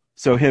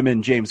 So him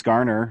and James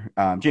Garner,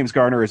 James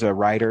Garner is a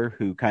writer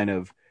who kind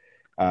of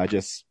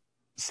just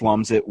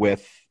slums it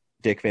with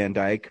Dick Van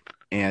Dyke,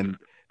 and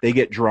they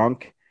get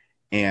drunk,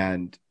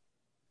 and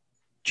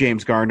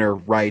James Garner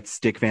writes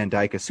Dick Van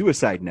Dyke a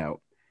suicide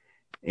note.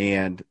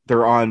 And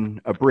they're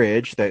on a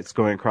bridge that's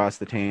going across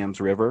the Thames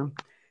River,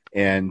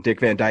 and Dick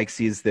Van Dyke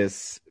sees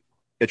this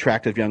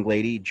attractive young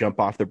lady jump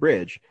off the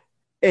bridge.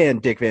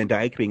 And Dick Van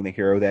Dyke, being the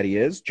hero that he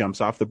is,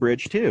 jumps off the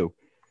bridge too.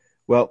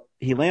 Well,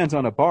 he lands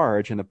on a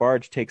barge, and the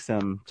barge takes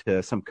him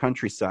to some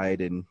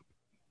countryside in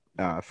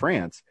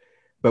France.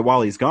 But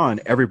while he's gone,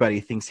 everybody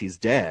thinks he's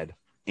dead,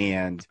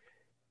 and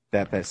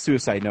that the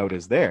suicide note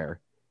is there.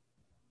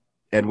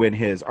 And when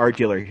his art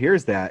dealer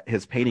hears that,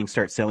 his paintings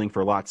start selling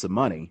for lots of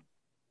money.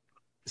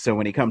 So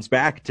when he comes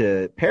back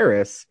to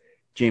Paris,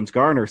 James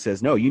Garner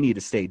says, no, you need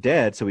to stay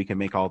dead so we can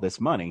make all this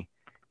money.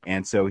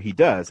 And so he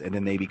does. And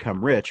then they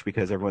become rich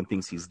because everyone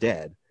thinks he's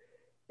dead.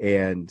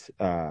 And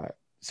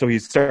so he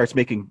starts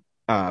making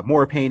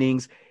more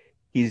paintings.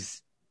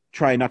 He's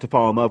trying not to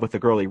fall in love with the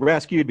girl he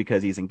rescued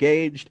because he's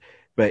engaged.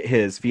 But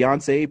his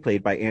fiance,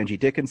 played by Angie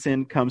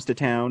Dickinson, comes to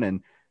town,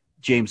 and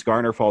James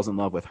Garner falls in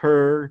love with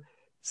her.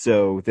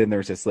 So then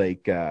there's this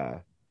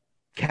cat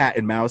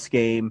and mouse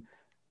game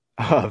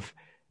of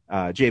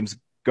James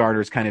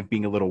Garner's kind of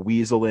being a little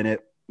weasel in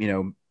it,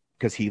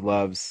 because he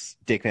loves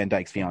Dick Van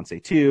Dyke's fiance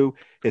too.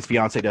 His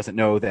fiance doesn't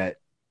know that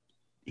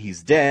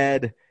he's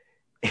dead.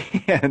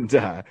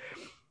 And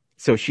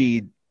so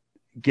she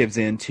gives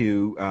in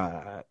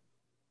to,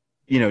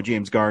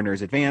 James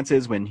Garner's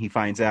advances when he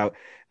finds out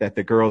that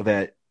the girl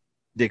that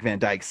Dick Van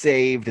Dyke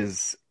saved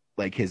is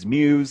like his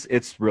muse.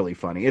 It's really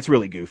funny. It's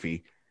really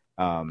goofy.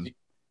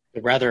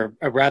 A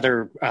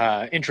rather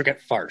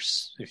intricate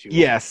farce, if you will.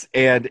 Yes,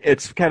 and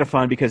it's kind of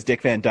fun because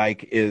Dick Van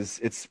Dyke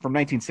it's from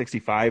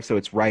 1965, so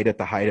it's right at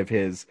the height of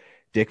his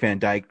Dick Van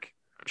Dyke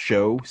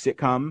Show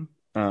sitcom.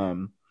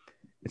 And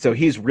so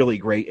he's really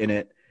great in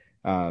it.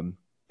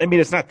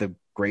 It's not the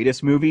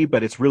greatest movie,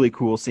 but it's really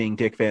cool seeing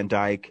Dick Van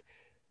Dyke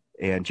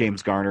and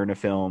James Garner in a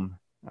film.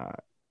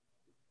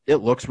 It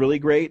looks really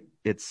great.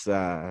 It's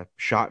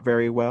shot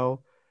very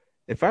well.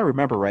 If I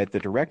remember right, the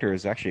director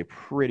is actually a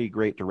pretty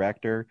great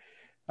director.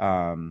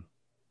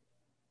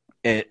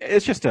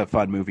 It's just a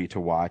fun movie to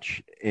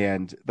watch,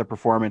 and the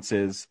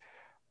performances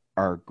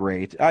are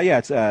great.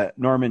 It's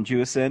Norman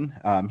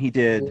Jewison. He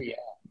did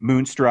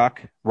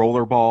Moonstruck,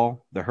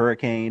 Rollerball, The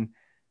Hurricane,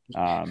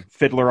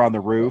 Fiddler on the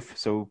Roof.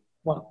 So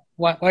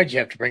why'd you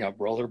have to bring up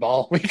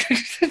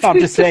Rollerball? I'm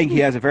just saying he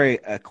has a very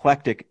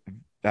eclectic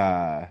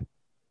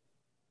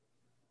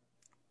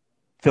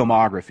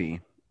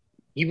filmography.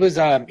 He was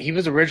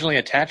originally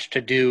attached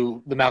to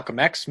do the Malcolm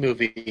X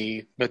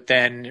movie, but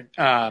then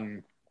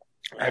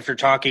after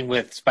talking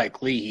with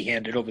Spike Lee, he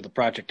handed over the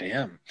project to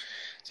him.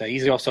 So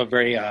he's also a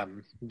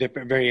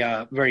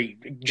very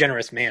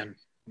generous man.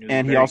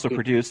 And he also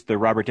produced the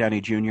Robert Downey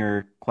Jr.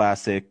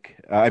 classic.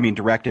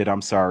 Directed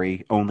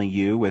Only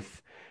You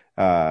with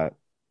Marissa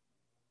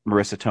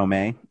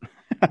Tomei.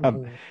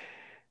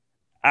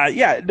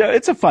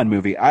 It's a fun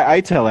movie.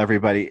 I tell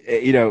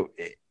everybody,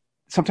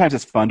 sometimes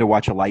it's fun to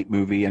watch a light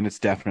movie, and it's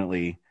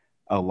definitely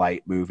a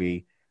light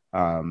movie.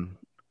 And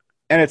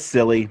it's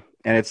silly,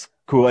 and it's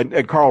cool.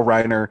 And Carl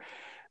Reiner,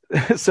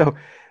 so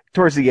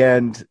towards the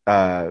end,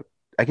 I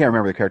can't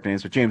remember the character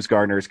names, but James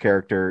Garner's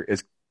character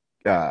is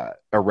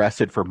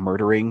arrested for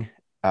murdering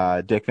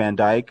Dick Van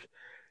Dyke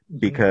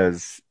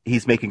because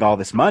he's making all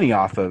this money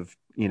off of,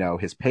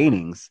 his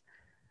paintings.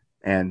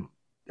 And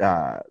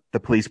the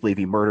police believe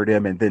he murdered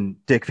him. And then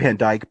Dick Van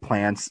Dyke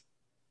plants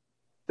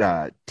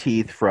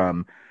teeth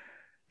from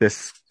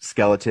this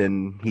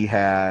skeleton he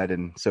had,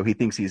 and so he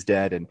thinks he's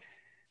dead, and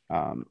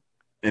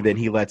then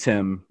he lets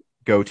him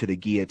go to the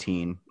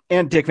guillotine.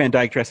 And Dick Van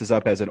Dyke dresses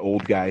up as an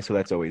old guy, so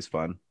that's always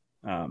fun.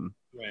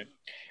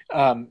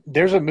 Right.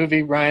 There's a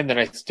movie, Ryan, that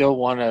I still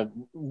want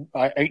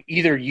to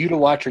either you to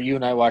watch or you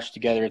and I watch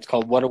together. It's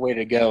called What a Way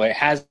to Go. It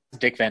has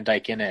Dick Van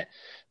Dyke in it,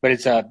 but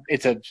it's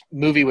a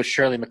movie with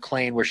Shirley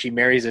MacLaine where she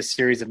marries a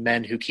series of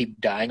men who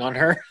keep dying on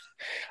her.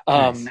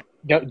 Nice.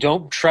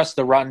 Don't trust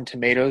the Rotten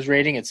Tomatoes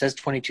rating. It says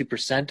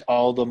 22%.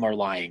 All of them are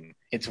lying.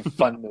 It's a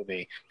fun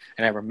movie.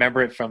 And I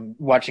remember it from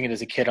watching it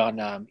as a kid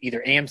on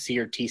either AMC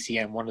or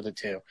TCM, one of the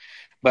two.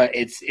 But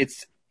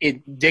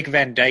Dick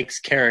Van Dyke's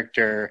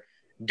character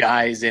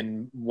dies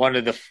in one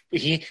of the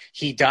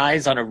he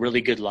dies on a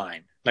really good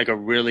line, like a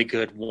really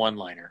good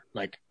one-liner.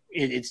 Like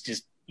it's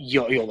just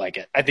you'll like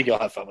it. I think you'll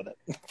have fun with it.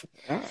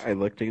 I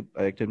liked Dick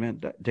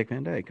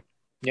Van Dyke.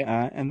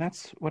 Yeah, and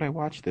that's what I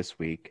watched this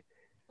week.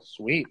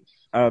 Sweet.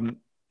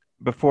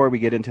 Before we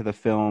get into the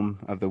film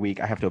of the week,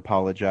 I have to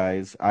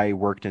apologize. I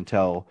worked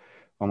until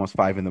almost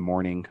 5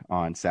 a.m.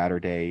 on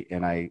Saturday,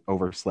 and I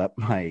overslept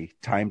my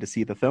time to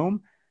see the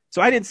film.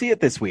 So I didn't see it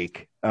this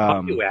week.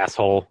 You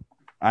asshole.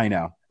 I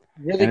know.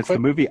 Really and it's the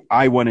movie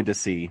I wanted to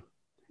see.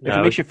 If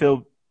it makes you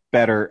feel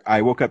better,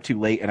 I woke up too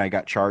late and I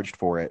got charged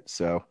for it.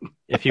 So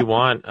if you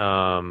want,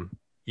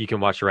 you can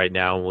watch it right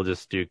now, and we'll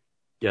just do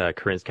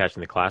Corinne's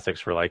Catching the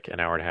Classics for like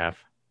an hour and a half.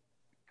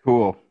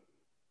 Cool.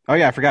 Oh,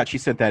 yeah, I forgot she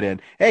sent that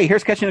in. Hey,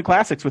 here's Catching the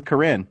Classics with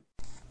Corinne.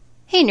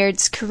 Hey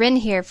nerds, Corinne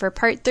here for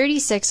part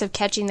 36 of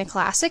Catching the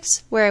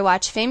Classics, where I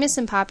watch famous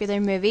and popular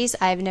movies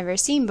I've never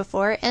seen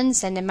before and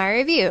send in my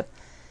review.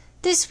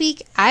 This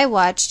week, I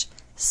watched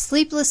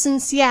Sleepless in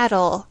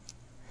Seattle.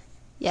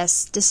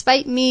 Yes,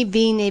 despite me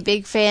being a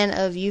big fan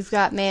of You've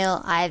Got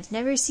Mail, I've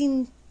never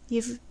seen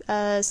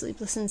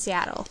Sleepless in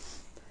Seattle.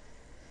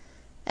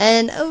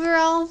 And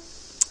overall,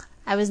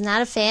 I was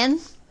not a fan.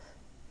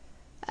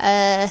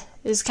 It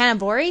was kind of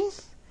boring.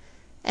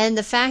 And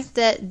the fact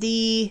that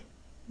the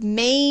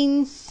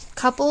main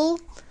couple,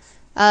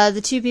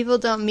 the two people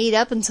don't meet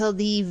up until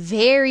the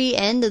very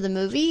end of the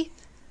movie,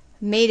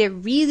 made it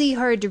really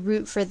hard to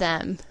root for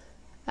them.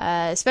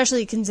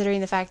 Especially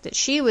considering the fact that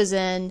she was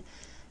in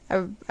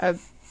a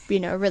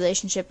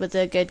relationship with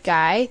a good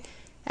guy.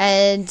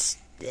 And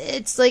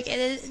it's like,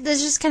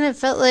 this just kind of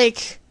felt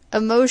like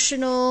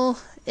emotional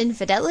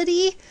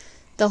infidelity.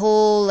 The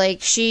whole,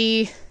 like,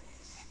 she,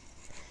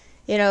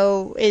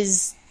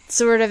 is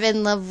sort of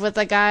in love with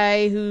a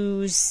guy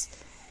whose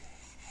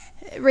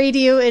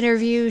radio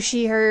interview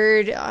she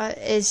heard.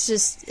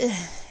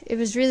 It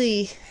was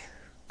really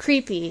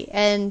creepy.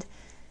 And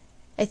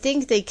I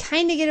think they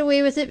kind of get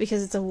away with it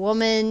because it's a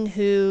woman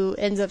who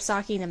ends up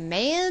stalking a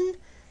man.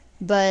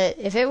 But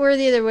if it were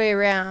the other way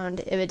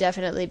around, it would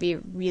definitely be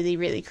really,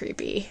 really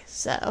creepy.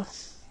 So,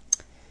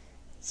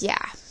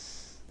 yeah,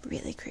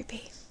 really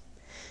creepy.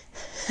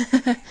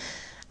 It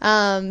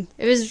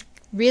was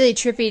really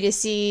trippy to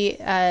see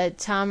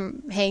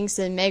Tom Hanks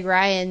and Meg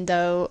Ryan,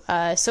 though,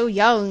 so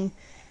young.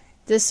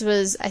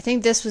 I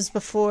think this was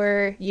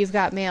before You've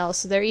Got Mail,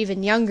 so they're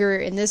even younger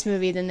in this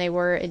movie than they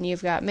were in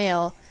You've Got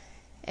Mail.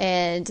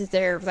 And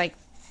they're like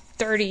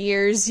 30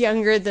 years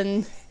younger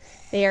than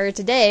they are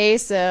today,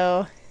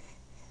 so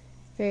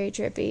very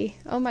trippy.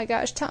 Oh my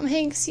gosh, Tom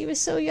Hanks, he was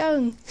so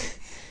young.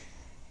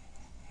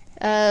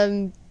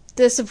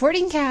 The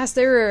supporting cast,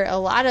 there were a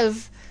lot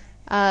of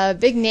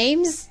big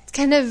names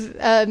kind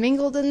of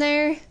mingled in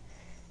there.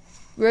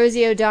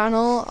 Rosie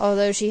O'Donnell,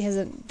 although she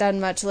hasn't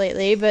done much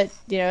lately, but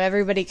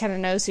everybody kind of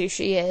knows who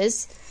she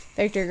is.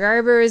 Victor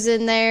Garber is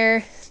in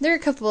there. There are a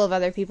couple of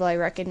other people I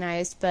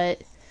recognized,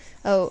 but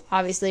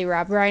obviously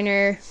Rob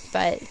Reiner,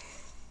 but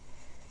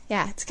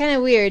yeah, it's kind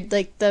of weird.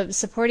 Like, the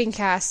supporting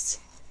cast,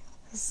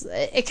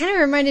 it kind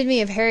of reminded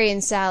me of Harry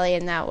and Sally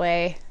in that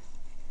way.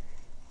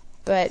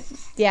 But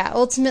yeah,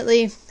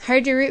 ultimately,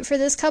 hard to root for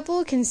this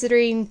couple,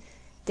 considering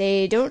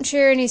they don't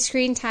share any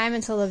screen time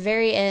until the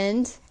very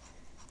end.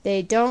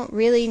 They don't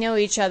really know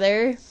each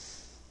other.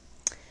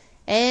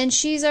 And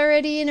she's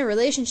already in a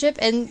relationship,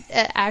 and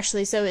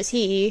actually so is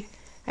he.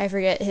 I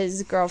forget,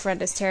 his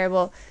girlfriend is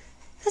terrible.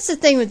 That's the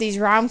thing with these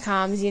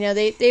rom-coms,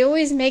 they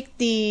always make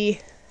the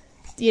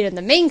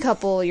main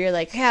couple, you're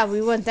like, yeah,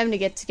 we want them to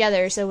get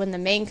together. So when the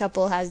main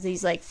couple has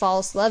these, like,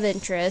 false love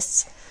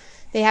interests,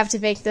 they have to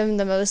make them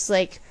the most,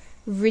 like,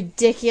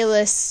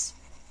 ridiculous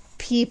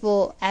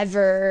people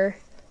ever.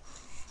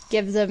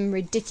 Give them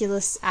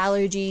ridiculous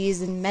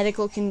allergies and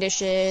medical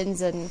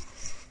conditions and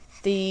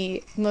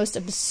the most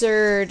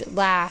absurd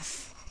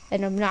laugh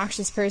and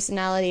obnoxious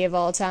personality of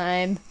all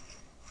time.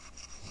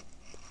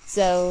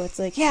 So it's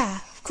like,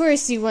 yeah, of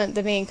course you want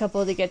the main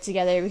couple to get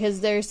together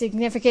because their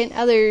significant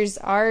others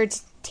are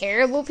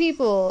terrible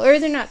people. Or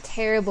they're not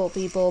terrible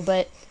people,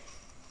 but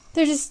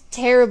they're just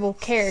terrible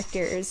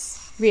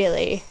characters,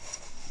 really.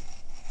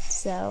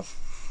 So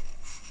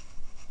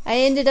I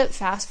ended up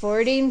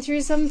fast-forwarding through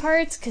some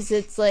parts because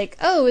it's like,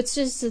 it's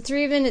just a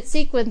 3-minute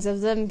sequence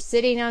of them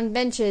sitting on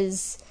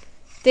benches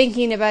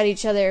thinking about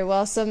each other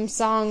while some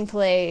song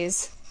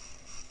plays.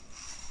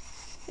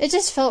 It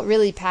just felt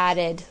really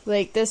padded.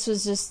 Like, it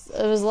was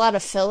a lot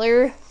of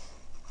filler.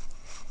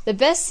 The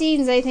best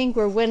scenes, I think,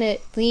 were when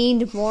it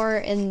leaned more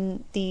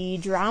in the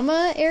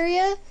drama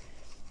area.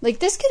 Like,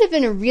 this could have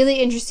been a really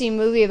interesting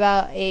movie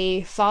about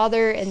a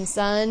father and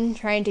son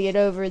trying to get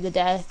over the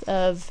death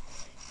of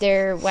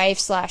their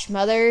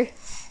wife/mother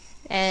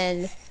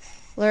and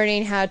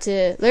learning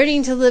to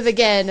live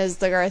again, as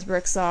the Garth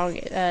Brooks song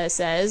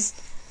says.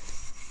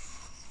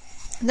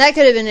 That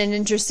could have been an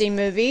interesting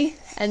movie.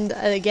 And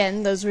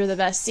again, those were the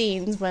best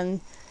scenes when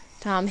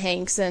Tom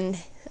Hanks and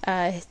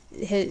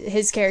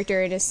his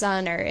character and his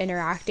son are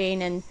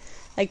interacting, and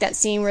like that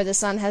scene where the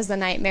son has the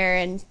nightmare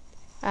and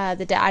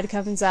the dad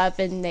comes up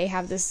and they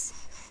have this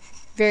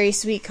very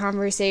sweet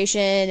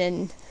conversation,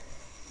 and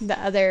the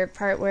other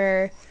part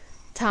where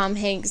Tom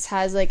Hanks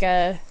has like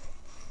a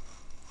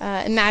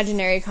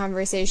imaginary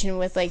conversation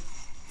with like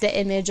the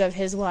image of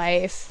his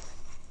wife.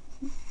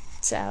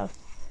 So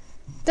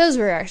those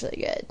were actually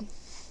good.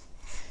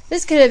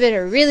 This could have been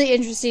a really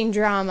interesting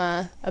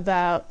drama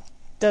about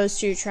those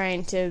two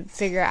trying to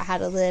figure out how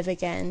to live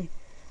again.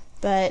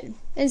 But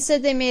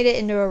instead they made it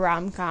into a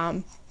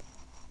rom-com.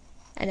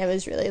 And it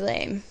was really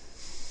lame.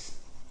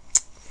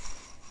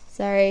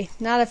 Sorry,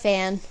 not a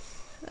fan.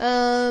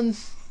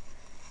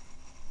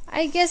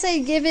 I guess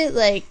I'd give it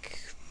like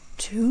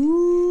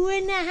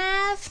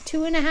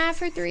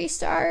 2.5 or 3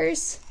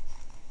 stars.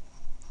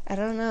 I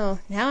don't know.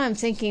 Now I'm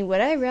thinking,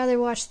 would I rather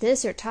watch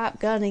this or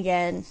Top Gun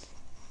again?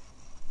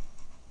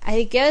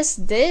 I guess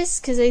this,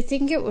 because I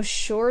think it was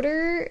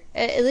shorter.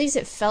 At least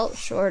it felt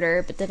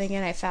shorter, but then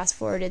again, I fast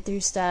forwarded through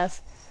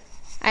stuff.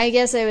 I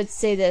guess I would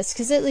say this,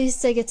 because at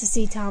least I get to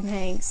see Tom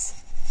Hanks.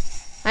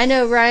 I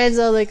know Ryan's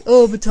all like,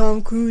 oh, but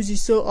Tom Cruise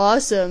is so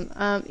awesome.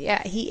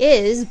 Yeah, he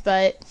is,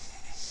 but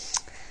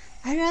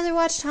I'd rather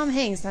watch Tom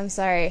Hanks. I'm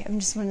sorry.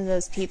 I'm just one of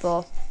those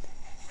people.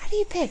 How do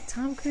you pick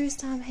Tom Cruise,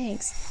 Tom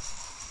Hanks?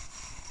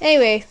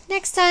 Anyway,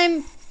 next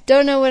time,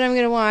 don't know what I'm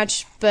going to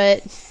watch,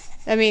 but,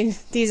 I mean,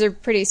 these are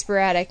pretty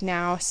sporadic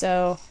now,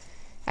 so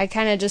I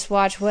kind of just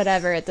watch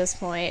whatever at this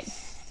point.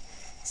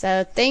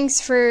 So,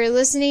 thanks for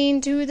listening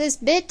to this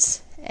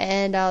bit,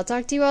 and I'll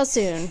talk to you all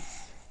soon.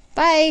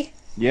 Bye!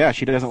 Yeah,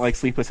 she doesn't like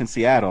Sleepless in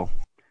Seattle,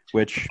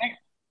 which,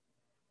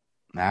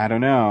 I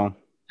don't know.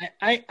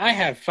 I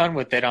have fun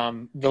with it.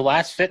 The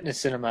last fitness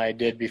cinema I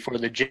did before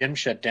the gym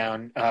shut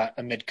down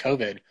amid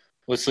COVID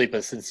was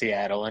Sleepless in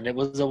Seattle, and it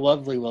was a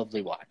lovely,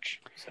 lovely watch.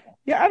 So.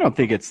 Yeah, I don't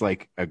think it's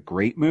like a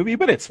great movie,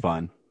 but it's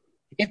fun.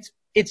 It's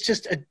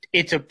just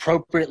it's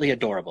appropriately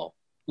adorable.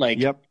 Like,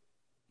 yep.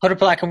 Put a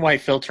black and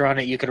white filter on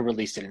it, you could have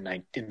released it in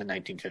the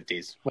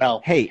 1950s.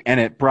 Well, hey, and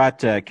it brought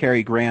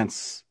Cary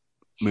Grant's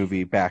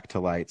movie back to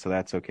light, so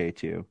that's okay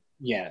too.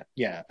 Yeah.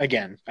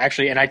 Again,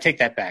 actually, and I take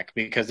that back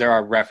because there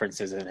are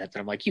references in it that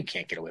I'm like, you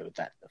can't get away with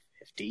that in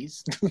the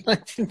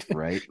 50s.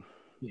 Right.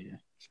 Yeah.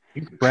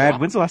 Brad,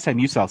 when's the last time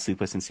you saw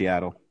Sleepless in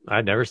Seattle?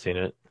 I'd never seen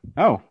it.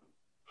 Oh.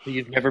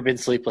 You've never been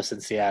sleepless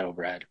in Seattle,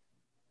 Brad?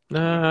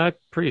 I'm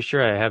pretty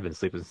sure I have been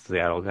sleepless in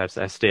Seattle.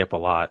 I stay up a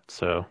lot,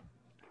 so.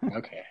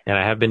 Okay. And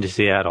I have been to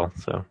Seattle,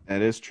 so.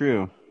 That is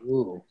true.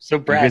 Ooh. So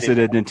Brad, you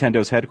visited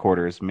Nintendo's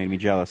headquarters. Made me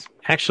jealous.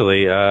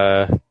 Actually,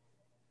 yeah,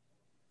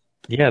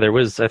 there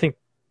was, I think,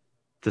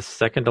 the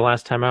second to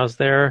last time I was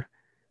there,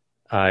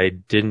 I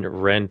didn't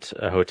rent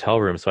a hotel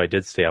room, so I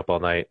did stay up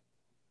all night.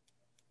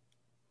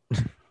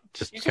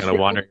 Just kind of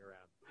wandering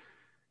around.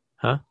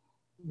 Huh?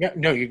 Yeah,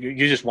 no,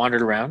 you just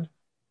wandered around?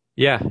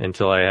 Yeah,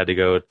 until I had to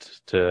go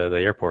to the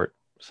airport.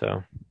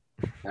 So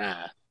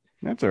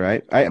that's all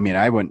right. I mean,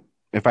 I wouldn't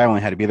if I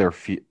only had to be there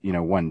for,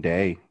 one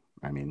day.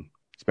 I mean,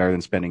 it's better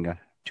than spending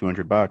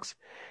 $200.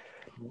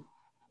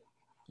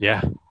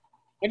 Yeah.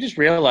 I just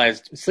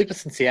realized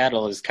Sleepless in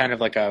Seattle is kind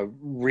of like a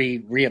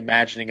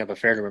reimagining of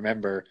Affair to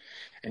Remember,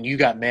 and You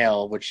Got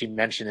Mail, which she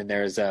mentioned in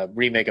there, is a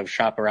remake of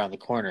Shop Around the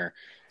Corner.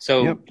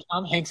 So yep.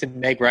 Tom Hanks and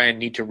Meg Ryan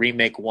need to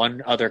remake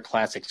one other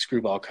classic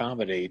screwball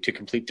comedy to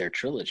complete their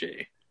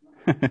trilogy.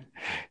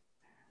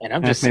 And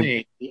I'm just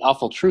saying, the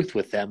awful truth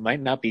with them might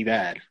not be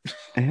bad.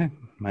 Yeah,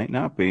 might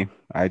not be.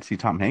 I'd see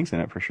Tom Hanks in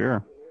it for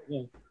sure.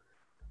 Yeah.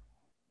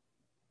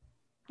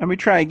 Let me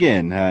try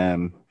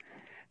again.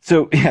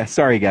 So, yeah,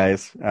 sorry,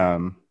 guys.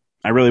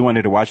 I really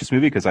wanted to watch this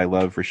movie because I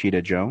love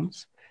Rashida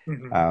Jones.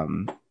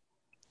 Mm-hmm.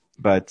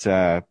 But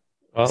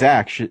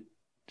Zach,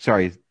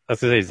 sorry. I was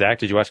going to say, Zach,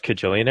 did you watch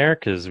Kajillionaire?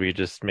 Because we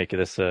just make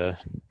this a...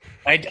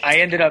 I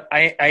ended up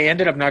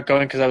not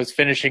going because I was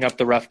finishing up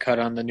the rough cut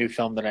on the new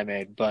film that I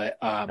made. But,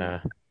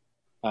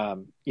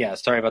 yeah,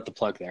 sorry about the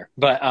plug there.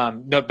 But,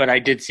 no, but I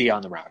did see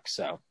On the Rocks,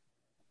 so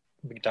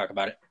we can talk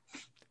about it.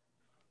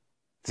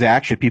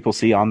 Zach, should people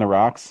see On the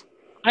Rocks?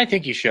 I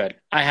think you should.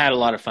 I had a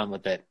lot of fun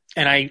with it.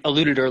 And I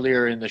alluded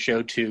earlier in the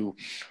show to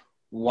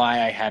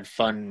why I had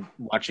fun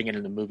watching it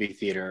in the movie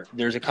theater.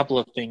 There's a couple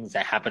of things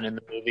that happen in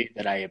the movie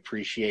that I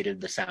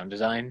appreciated the sound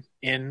design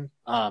in,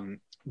 from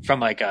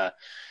like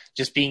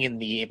just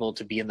being able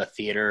to be in the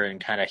theater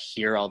and kind of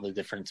hear all the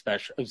different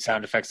special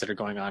sound effects that are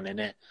going on in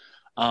it.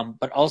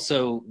 But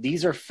also,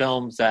 these are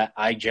films that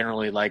I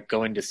generally like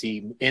going to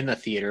see in the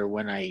theater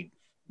when I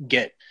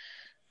get,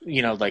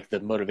 like the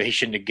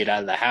motivation to get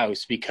out of the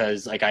house,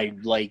 because like I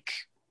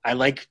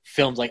like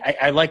films, like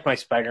I like my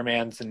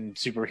Spider-Mans and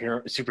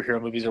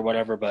superhero movies or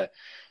whatever, but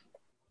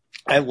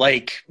I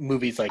like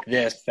movies like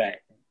this that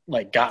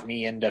like got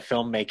me into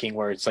filmmaking,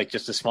 where it's like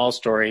just a small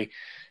story,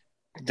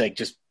 like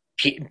just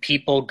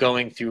people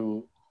going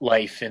through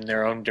life in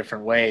their own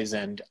different ways.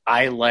 And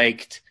I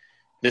liked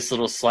this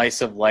little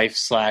slice of life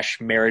 /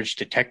 marriage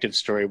detective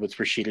story with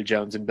Rashida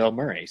Jones and Bill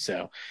Murray.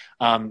 So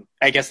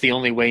I guess the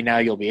only way now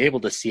you'll be able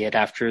to see it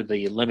after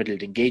the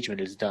limited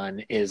engagement is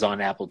done is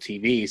on Apple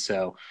TV.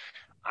 So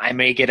I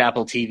may get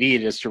Apple TV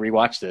just to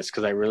rewatch this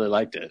because I really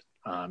liked it.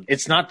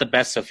 It's not the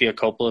best Sofia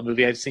Coppola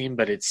movie I've seen,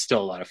 but it's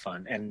still a lot of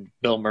fun. And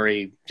Bill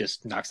Murray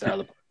just knocks it out of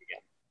the park again.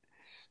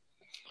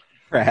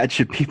 Brad,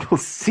 should people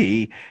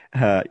see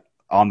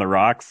On the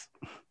Rocks?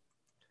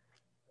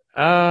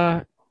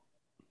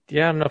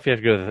 Yeah, I don't know if you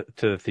have to go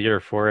to the theater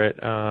for it.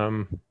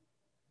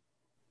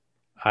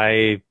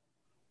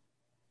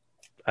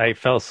 I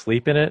fell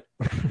asleep in it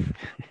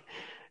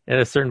at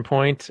a certain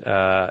point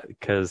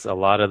because a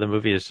lot of the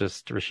movie is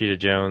just Rashida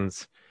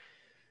Jones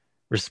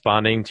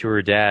responding to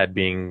her dad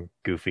being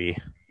goofy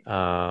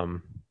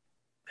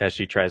as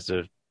she tries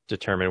to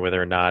determine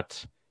whether or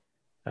not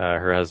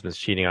her husband's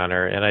cheating on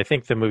her. And I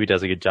think the movie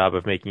does a good job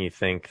of making you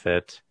think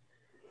that,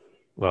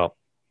 well,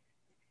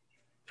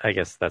 I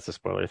guess that's a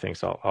spoiler thing,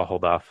 so I'll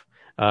hold off.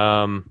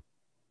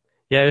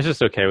 Yeah, it was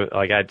just okay.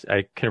 Like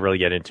I couldn't really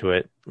get into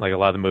it. Like a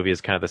lot of the movie is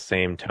kind of the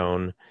same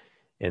tone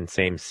and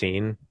same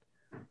scene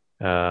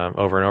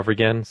over and over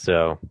again.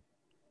 So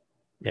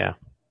yeah.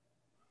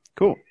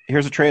 Cool.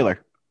 Here's a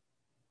trailer.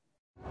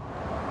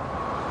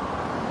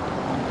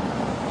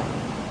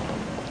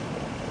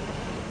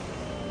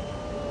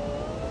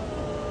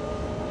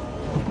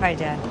 Hi,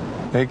 Dad.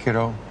 Hey,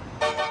 kiddo.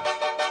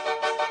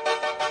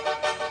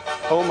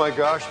 Oh my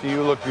gosh, do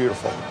you look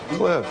beautiful.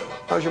 Cliff,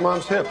 how's your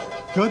mom's hip?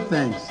 Good,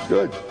 thanks.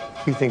 Good.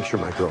 He thinks you're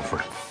my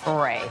girlfriend.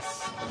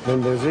 Bryce.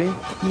 Been busy?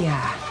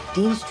 Yeah.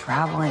 Dean's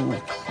traveling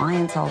with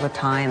clients all the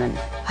time, and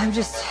I'm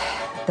just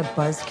the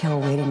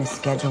buzzkill waiting to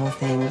schedule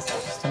things.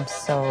 I'm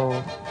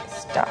so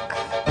stuck.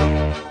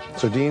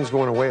 So Dean's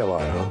going away a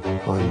lot,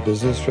 huh? On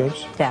business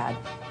trips? Dad.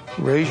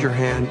 Raise your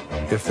hand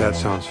if that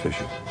sounds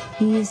fishy.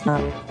 He's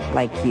not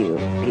like you.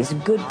 He's a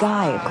good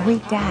guy, a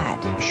great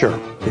dad. Sure,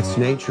 it's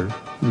nature.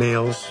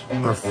 Males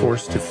are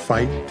forced to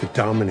fight, to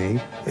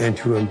dominate, and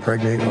to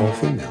impregnate all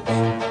females.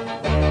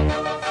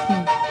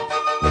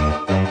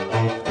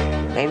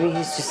 Maybe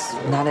he's just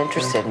not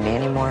interested in me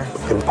anymore.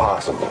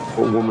 Impossible.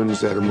 A woman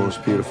is at her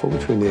most beautiful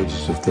between the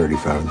ages of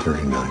 35 and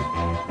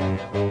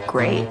 39.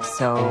 Great,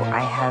 so I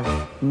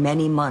have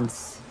many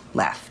months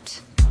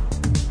left.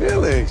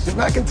 Felix, you're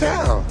back in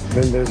town.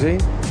 Been busy?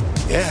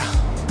 Yeah,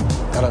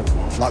 got a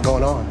lot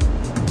going on.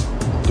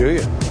 Do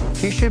you?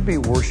 He should be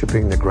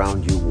worshiping the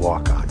ground you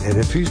walk on. And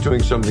if he's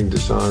doing something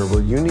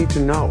dishonorable, you need to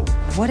know.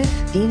 What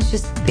if Dean's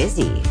just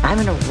busy? I'm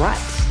in a rut.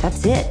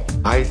 That's it.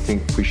 I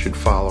think we should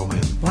follow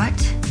him. What?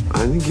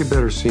 I think you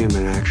better see him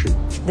in action.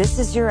 This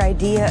is your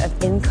idea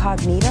of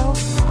incognito?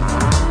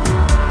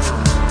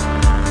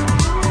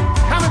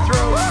 Coming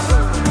through!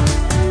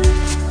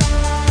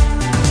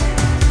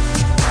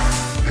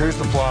 Here's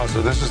the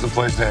plaza. This is the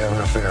place they have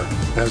an affair.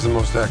 It has the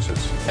most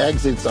exits.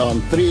 Exits on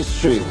 3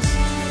 streets.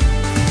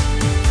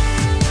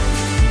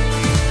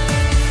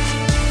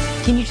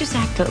 Can you just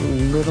act a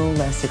little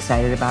less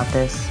excited about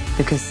this?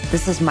 Because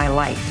this is my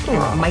life,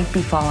 and it might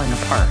be falling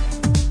apart.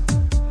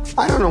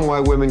 I don't know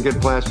why women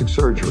get plastic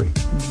surgery.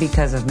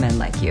 Because of men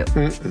like you.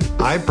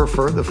 I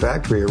prefer the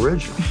factory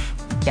original.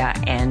 Yeah,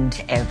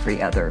 and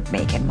every other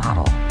make and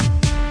model.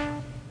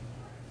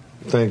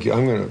 Thank you.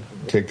 I'm going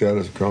to take that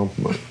as a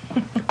compliment.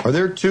 Are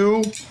there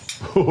 2?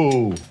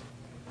 Oh,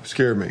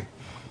 scared me.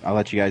 I'll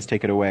let you guys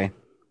take it away.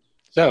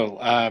 So,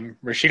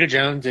 Rashida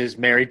Jones is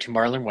married to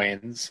Marlon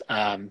Wayans.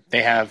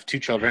 They have 2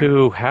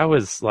 children. How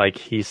is like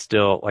he's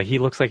still like he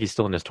looks like he's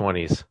still in his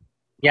 20s.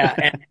 Yeah,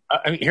 and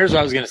I mean, here's what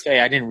I was going to say.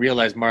 I didn't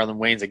realize Marlon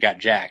Wayans had got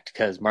jacked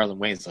because Marlon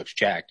Wayans looks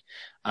jacked.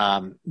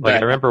 Like I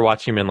remember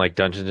watching him in like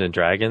Dungeons and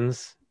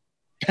Dragons,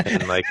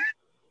 and like,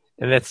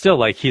 and that's still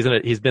like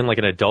he's been like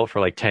an adult for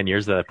like 10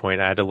 years at that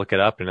point. I had to look it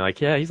up, and like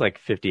yeah, he's like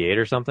 58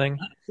 or something.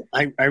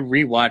 I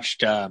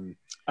rewatched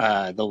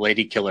The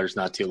Lady Killers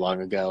not too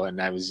long ago,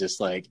 and I was just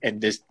like,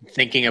 and just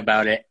thinking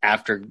about it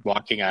after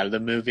walking out of the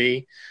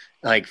movie.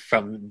 Like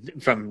from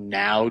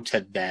now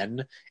to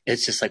then,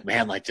 it's just like,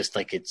 man, like just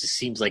like it just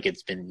seems like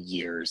it's been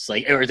years,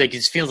 like or like it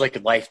just feels like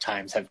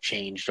lifetimes have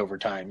changed over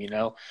time, you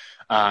know?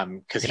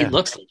 Because he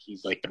looks like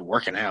he's like been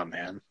working out,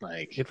 man.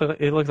 Like it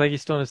looks like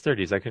he's still in his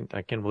 30s.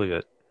 I can't believe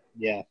it.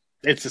 Yeah,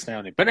 it's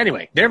astounding. But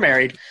anyway, they're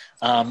married,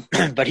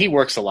 but he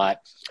works a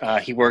lot.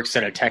 He works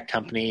at a tech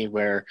company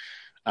where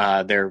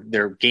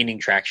they're gaining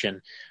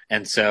traction.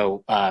 And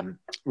so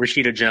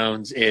Rashida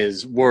Jones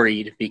is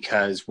worried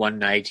because one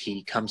night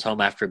he comes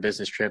home after a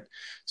business trip,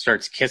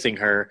 starts kissing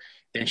her,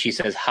 then she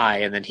says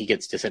hi, and then he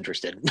gets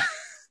disinterested.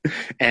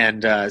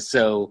 And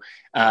so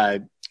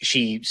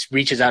she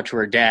reaches out to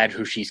her dad,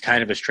 who she's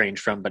kind of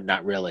estranged from, but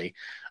not really.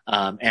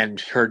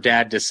 And her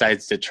dad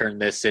decides to turn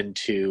this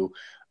into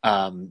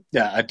a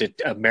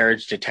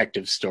marriage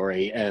detective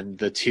story, and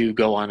the two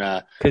go on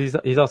a... Because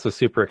he's also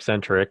super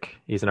eccentric.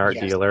 He's an art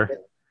dealer.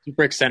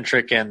 Super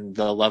eccentric and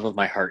the love of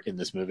my heart in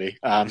this movie.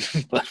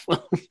 But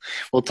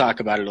we'll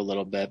talk about it a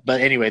little bit. But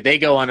anyway, they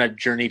go on a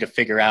journey to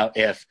figure out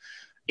if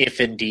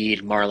indeed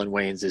Marlon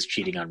Wayans is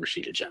cheating on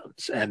Rashida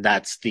Jones. And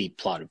that's the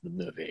plot of the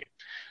movie.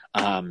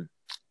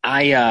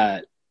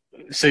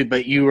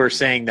 But you were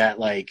saying that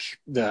like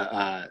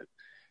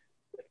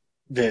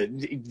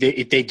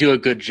they do a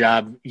good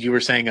job, you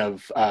were saying,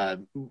 of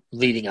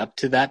leading up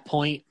to that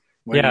point.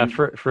 Yeah,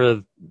 for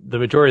the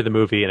majority of the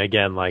movie. And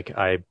again, like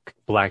I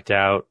blacked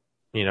out,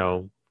 you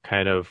know,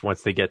 kind of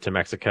once they get to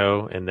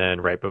Mexico, and then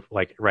right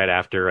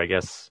after, I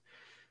guess,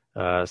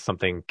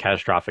 something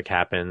catastrophic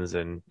happens,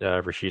 and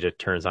Rashida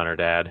turns on her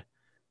dad.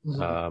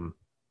 Mm-hmm.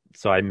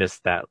 So I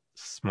missed that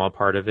small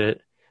part of it,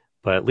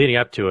 but leading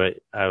up to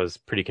it, I was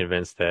pretty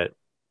convinced that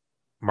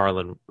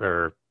Marlon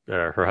or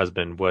her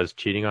husband was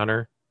cheating on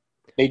her.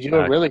 They do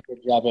a really good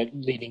job at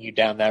leading you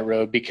down that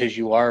road, because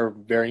you are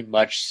very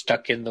much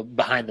stuck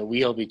behind the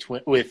wheel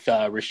with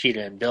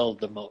Rashida and Bill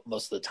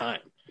most of the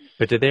time.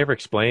 But did they ever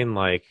explain,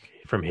 like,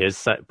 from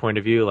his point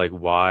of view, like,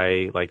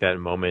 why, like, that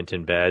moment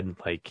in bed,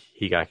 like,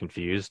 he got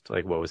confused?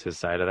 Like, what was his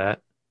side of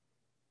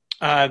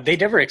that? They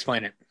never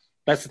explain it.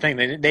 That's the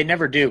thing. They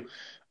never do.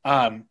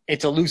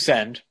 It's a loose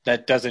end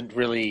that doesn't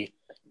really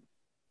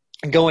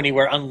go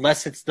anywhere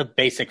unless it's the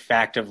basic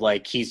fact of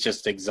like he's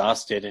just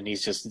exhausted and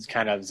he's just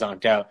kind of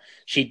zonked out.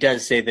 She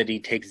does say that he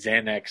takes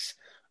Xanax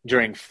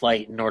during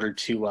flight in order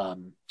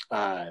to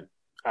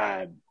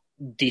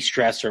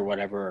de-stress or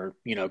whatever,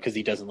 because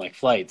he doesn't like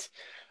flights.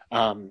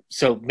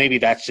 So maybe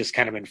that's just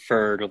kind of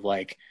inferred of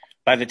like,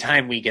 by the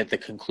time we get the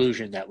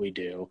conclusion that we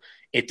do,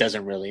 it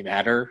doesn't really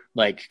matter,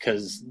 like,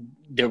 because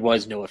there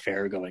was no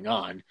affair going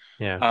on.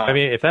 Yeah. I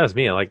mean, if that was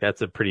me, like,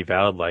 that's a pretty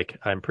valid, like,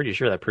 I'm pretty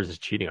sure that person's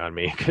cheating on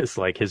me, because,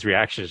 like, his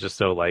reaction is just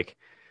so, like,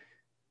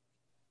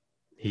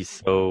 he's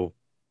so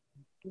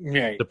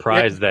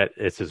surprised that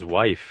it's his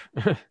wife.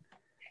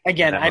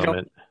 Again, I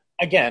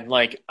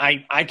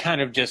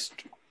kind of just,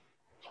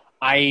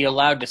 I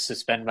allowed to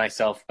suspend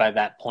myself by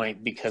that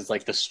point because,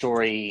 like, the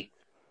story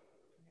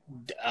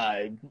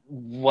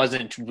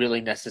wasn't really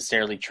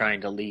necessarily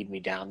trying to lead me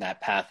down that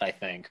path. I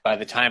think by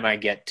the time I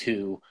get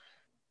to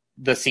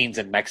the scenes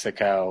in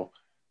Mexico,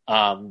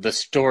 the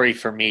story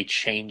for me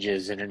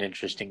changes in an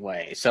interesting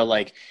way. So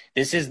like,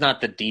 this is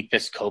not the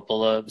deepest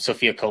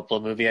Sofia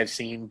Coppola movie I've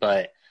seen,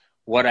 but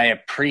what I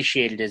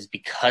appreciated is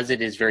because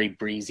it is very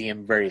breezy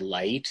and very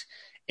light,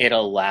 it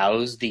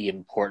allows the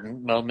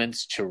important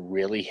moments to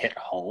really hit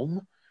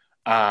home.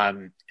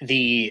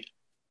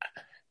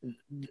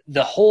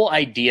 The whole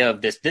idea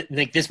of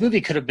this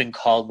movie could have been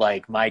called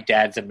like My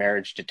Dad's a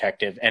Marriage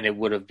Detective, and it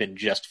would have been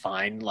just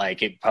fine.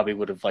 Like, it probably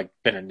would have like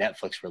been a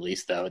Netflix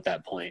release though at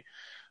that point,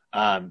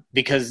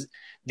 because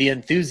the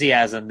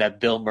enthusiasm that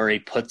Bill Murray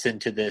puts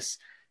into this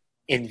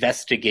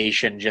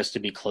investigation just to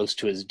be close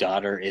to his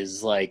daughter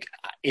is like,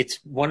 it's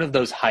one of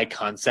those high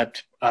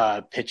concept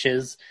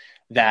pitches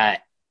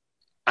that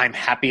I'm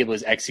happy it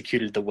was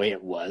executed the way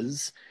it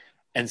was.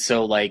 And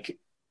so like,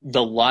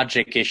 the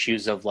logic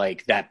issues of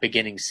like that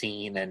beginning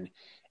scene and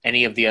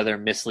any of the other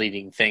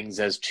misleading things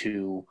as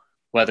to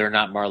whether or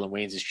not Marlon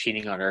Wayans is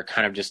cheating on her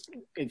kind of just,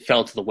 it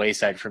fell to the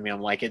wayside for me. I'm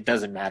like, it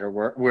doesn't matter.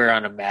 We're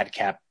on a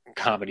madcap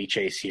comedy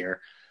chase here.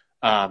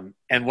 And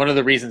one of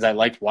the reasons I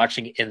liked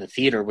watching it in the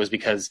theater was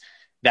because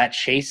that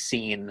chase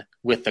scene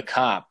with the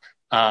cop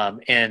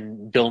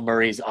and Bill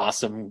Murray's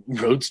awesome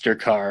roadster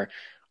car,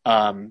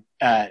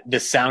 the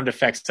sound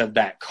effects of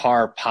that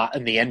car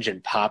and the engine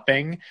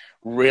popping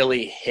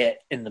really hit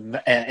in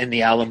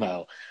the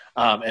Alamo.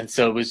 And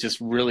so it was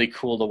just really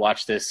cool to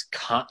watch this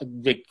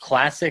the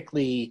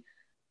classically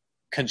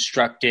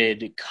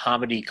constructed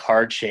comedy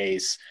car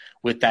chase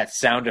with that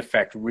sound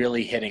effect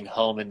really hitting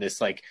home in this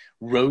like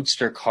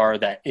roadster car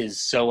that is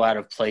so out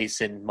of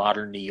place in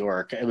modern New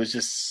York. It was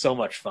just so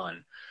much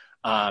fun.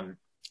 And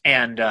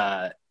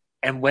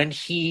when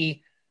she's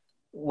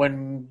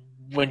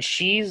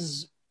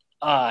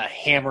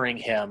hammering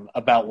him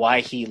about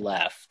why he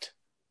left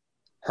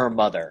her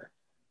mother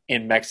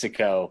in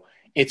Mexico,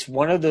 it's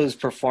one of those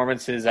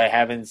performances I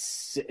haven't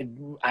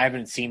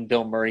seen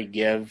Bill Murray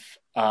give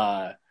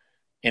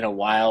in a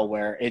while,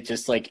 where it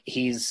just like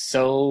it's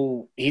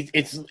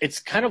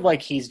kind of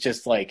like he's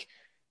just like,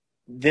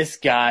 this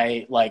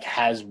guy like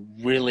has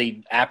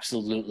really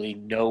absolutely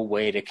no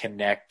way to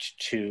connect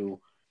to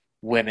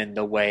women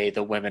the way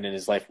the women in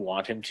his life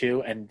want him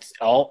to, and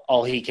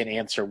all he can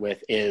answer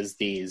with is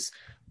these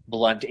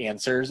blunt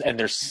answers, and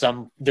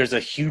there's a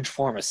huge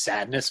form of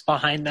sadness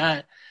behind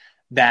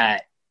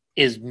that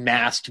is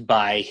masked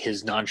by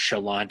his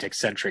nonchalant,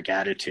 eccentric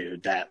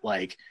attitude that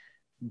like,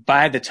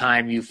 by the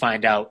time you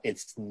find out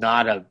it's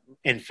not a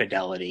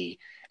infidelity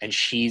and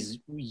she's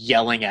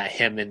yelling at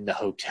him in the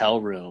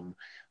hotel room,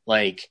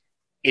 like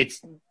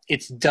it's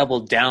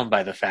doubled down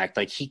by the fact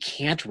like he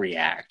can't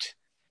react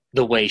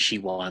the way she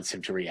wants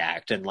him to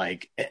react. And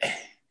like,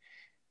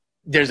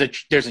 there's a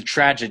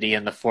tragedy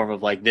in the form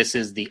of like, this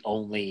is the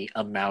only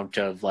amount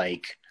of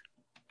like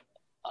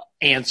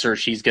answer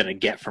she's going to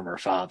get from her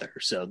father.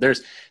 So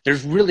there's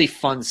really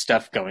fun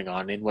stuff going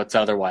on in what's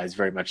otherwise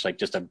very much like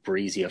just a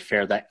breezy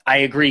affair that I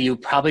agree you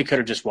probably could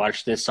have just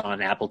watched this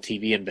on Apple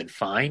TV and been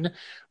fine,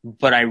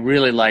 but I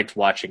really liked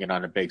watching it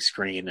on a big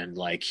screen and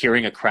like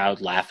hearing a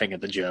crowd laughing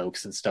at the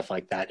jokes and stuff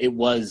like that. It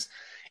was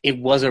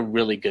a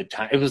really good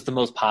time. It was the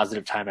most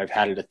positive time I've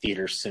had at a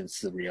theater since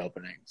the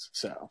reopenings.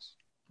 So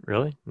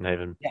really? Not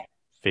even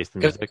Face the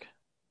Music?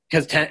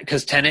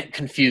 Because Tenet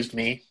confused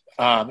me.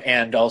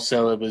 And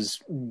also it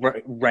was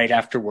right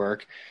after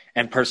work,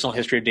 and Personal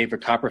History of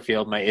David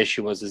Copperfield. My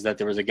issue was that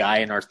there was a guy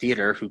in our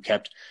theater who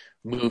kept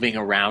moving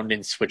around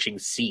and switching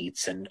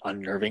seats and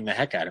unnerving the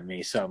heck out of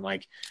me. So I'm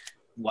like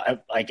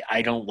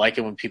I don't like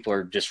it when people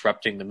are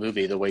disrupting the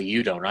movie the way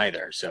you don't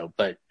either. So,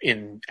 but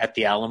at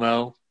the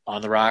Alamo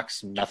on the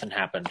rocks, nothing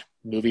happened.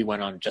 Movie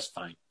went on just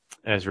fine.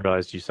 I just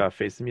realized you saw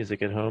Face the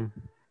Music at home.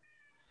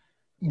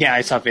 Yeah,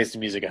 I saw Face the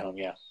Music at home.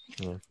 Yeah.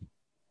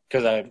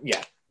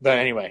 But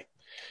anyway.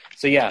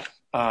 So yeah,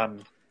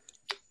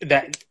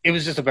 that it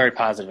was just a very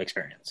positive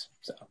experience.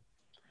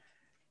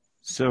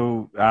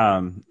 So,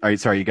 all right,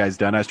 sorry, you guys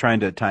done? I was trying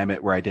to time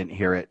it where I didn't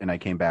hear it, and I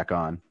came back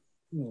on.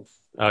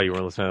 Oh, you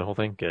weren't listening to the whole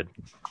thing? Good.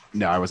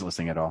 No, I wasn't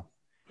listening at all.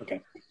 Okay.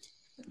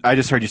 I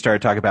just heard you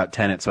started talking about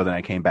Tenet, so then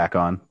I came back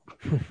on.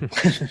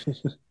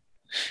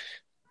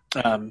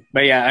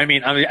 But yeah, I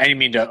mean, I didn't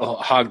mean to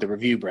hog the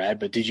review, Brad,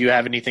 but did you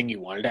have anything you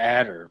wanted to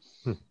add, or?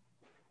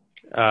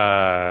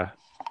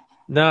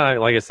 No,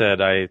 like I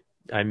said,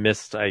 I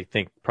missed, I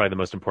think, probably the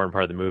most important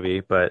part of the movie.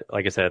 But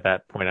like I said, at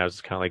that point, I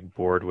was kind of like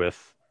bored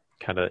with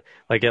kind of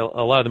like a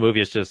lot of the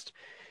movie is just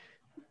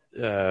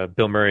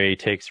Bill Murray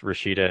takes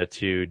Rashida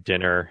to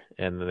dinner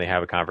and then they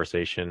have a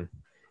conversation.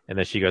 And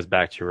then she goes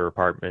back to her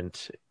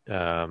apartment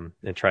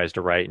and tries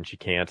to write and she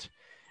can't. And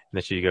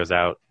then she goes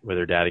out with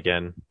her dad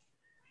again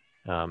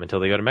until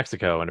they go to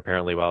Mexico. And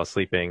apparently while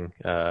sleeping,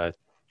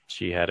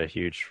 she had a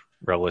huge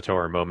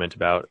revelatory moment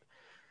about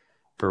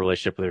her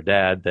relationship with her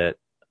dad that,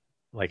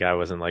 like, I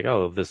wasn't like,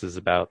 oh, this is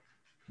about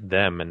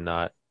them and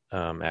not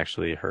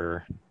actually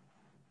her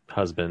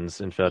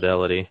husband's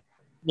infidelity.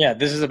 Yeah,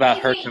 this is about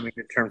her coming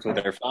to terms with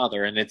her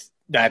father, and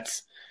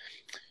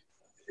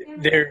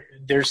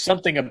there's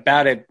something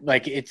about it,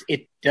 like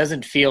it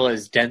doesn't feel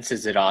as dense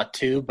as it ought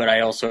to, but I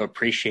also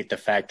appreciate the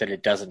fact that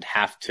it doesn't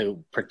have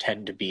to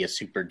pretend to be a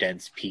super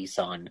dense piece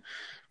on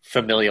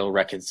familial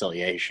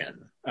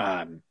reconciliation.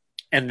 And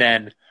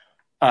then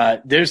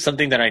there's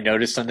something that I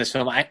noticed on this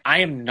film. I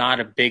am not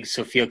a big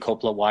Sofia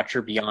Coppola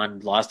watcher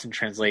beyond Lost in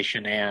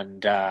Translation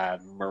and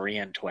Marie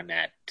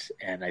Antoinette,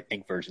 and I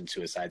think Virgin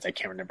Suicides. I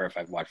can't remember if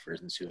I've watched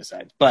Virgin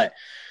Suicides, but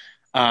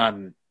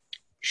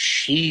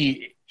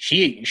she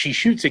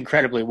shoots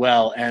incredibly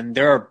well, and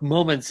there are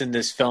moments in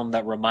this film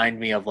that remind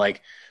me of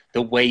like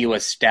the way you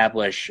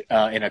establish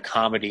in a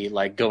comedy,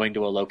 like going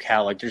to a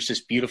locale. Like there's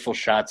just beautiful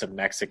shots of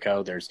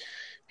Mexico. There's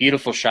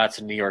beautiful shots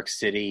in New York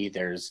City.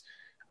 There's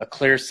a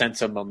clear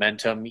sense of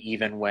momentum,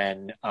 even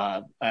when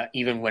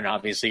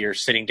obviously you're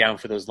sitting down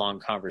for those long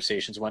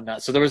conversations and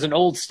whatnot. So there was an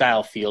old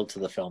style feel to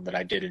the film that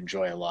I did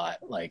enjoy a lot.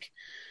 Like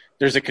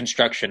there's a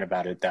construction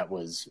about it that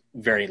was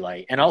very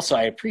light. And also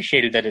I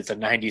appreciated that it's a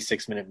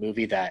 96-minute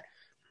movie that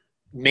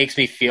makes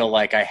me feel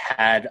like I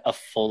had a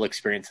full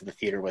experience in the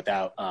theater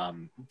without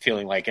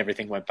feeling like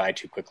everything went by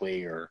too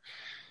quickly or,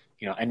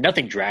 and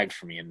nothing dragged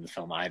for me in the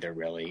film either,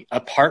 really,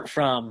 apart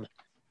from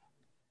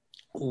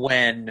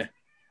when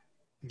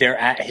they're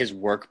at his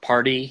work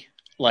party.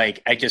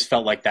 Like, I just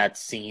felt like that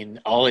scene,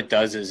 all it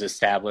does is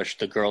establish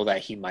the girl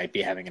that he might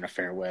be having an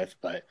affair with,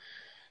 but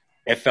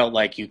it felt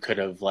like you could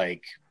have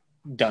like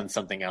done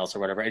something else or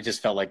whatever. It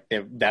just felt like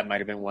that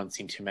might have been one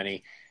scene too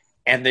many.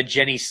 And the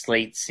Jenny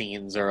Slate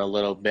scenes are a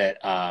little bit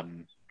not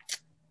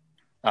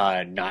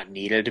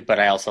needed, but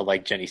I also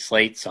like Jenny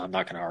Slate, so I'm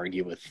not going to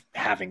argue with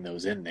having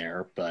those in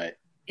there, but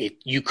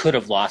you could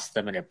have lost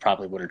them and it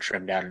probably would have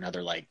trimmed out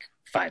another like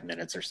 5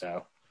 minutes or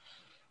so.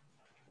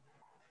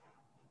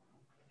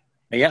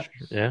 But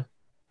yeah.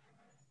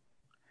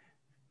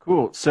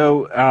 Cool.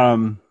 So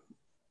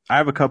I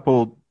have a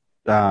couple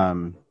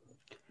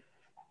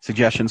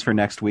suggestions for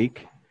next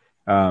week.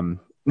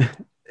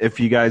 If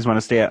you guys want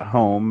to stay at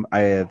home,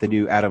 the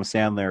new Adam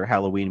Sandler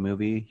Halloween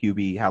movie,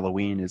 Hubie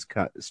Halloween, is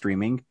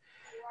streaming.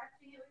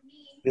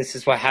 This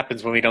is what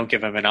happens when we don't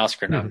give him an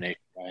Oscar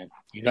nomination, Ryan.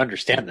 You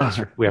understand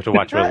this. We have to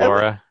watch with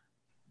Laura.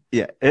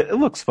 Yeah, it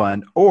looks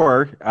fun.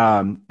 Or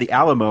the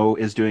Alamo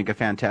is doing a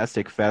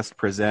Fantastic Fest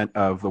present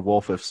of The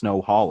Wolf of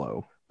Snow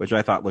Hollow, which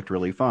I thought looked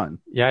really fun.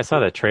 Yeah, I saw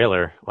that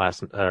trailer while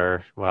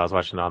I was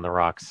watching On the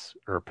Rocks,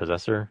 or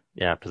Possessor.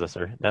 Yeah,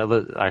 Possessor.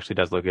 That actually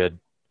does look good.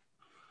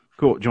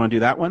 Cool. Do you want to do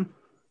that one?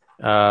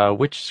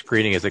 Which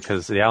screening is it?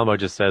 Because the Alamo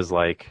just says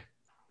like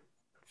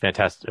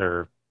Fantastic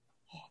or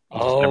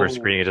December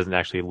screening. It doesn't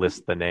actually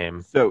list the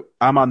name. So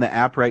I'm on the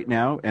app right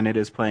now, and it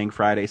is playing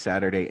Friday,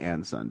 Saturday,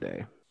 and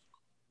Sunday.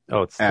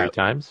 Oh, it's 3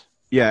 times?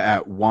 Yeah,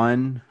 at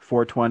 1,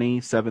 4:20,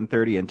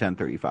 7:30, and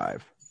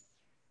 10:35.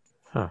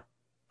 Huh.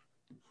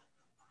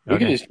 We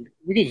can just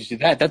do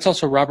that. That's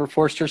also Robert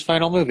Forster's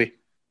final movie.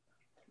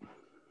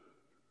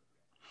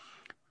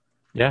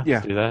 Yeah,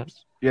 let's do that.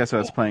 Yeah,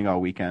 so it's playing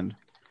all weekend.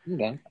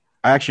 Okay.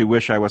 I actually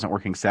wish I wasn't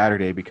working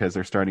Saturday because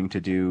they're starting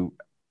to do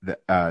the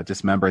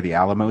Dismember the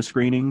Alamo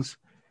screenings.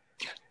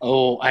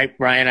 Oh,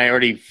 Ryan, I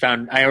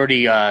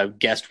already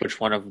guessed which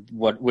one of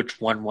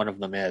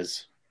them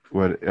is.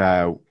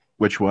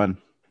 Which one?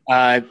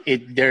 I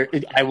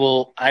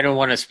don't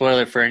want to spoil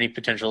it for any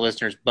potential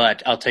listeners,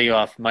 but I'll tell you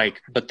off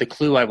mic. But the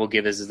clue I will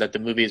give is that the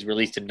movie is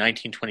released in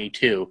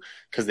 1922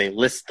 because they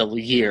list the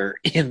year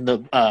in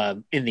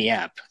the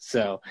app.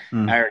 So I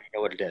already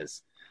know what it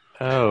is.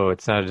 Oh,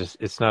 it's not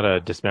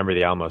a Dismember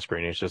the Alamo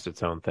screening. It's just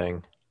its own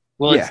thing.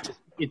 Well, yeah.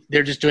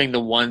 They're just doing the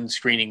one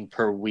screening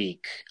per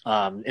week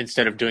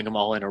instead of doing them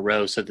all in a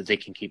row so that they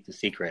can keep the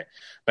secret.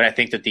 But I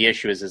think that the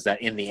issue is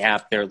that in the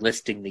app, they're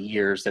listing the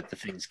years that the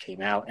things came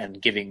out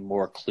and giving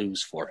more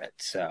clues for it.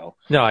 So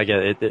no, I get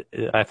it.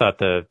 I thought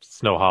the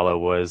Snow Hollow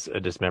was a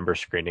Dismember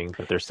screening,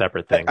 but they're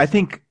separate things. I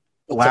think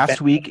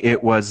last week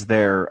it was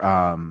their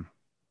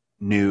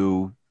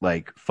new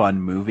like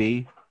fun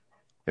movie,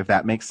 if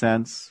that makes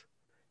sense.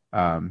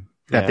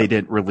 That they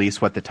didn't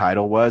release what the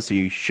title was, so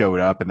you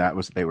showed up and that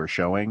was what they were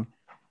showing.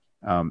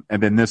 And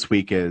then this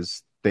week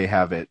is they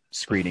have it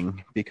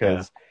screening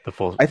because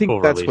I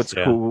think that's what's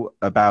cool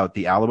about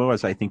the Alamo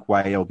is I think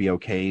why it'll be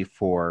okay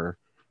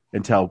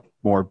until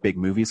more big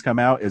movies come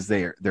out is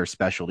their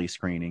specialty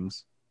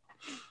screenings.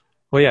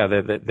 Well, yeah,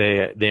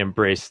 they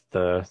embrace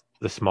the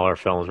smaller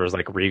films, whereas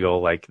like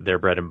Regal, like their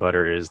bread and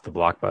butter is the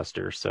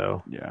blockbuster.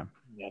 So yeah,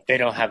 if they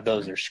don't have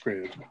those, they're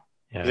screwed.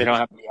 Yeah. They don't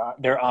have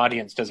their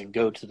audience doesn't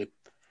go to the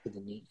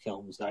neat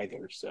films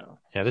either. So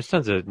yeah, there's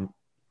tons of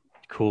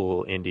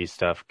cool indie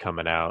stuff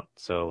coming out.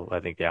 So I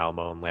think the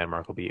Alamo and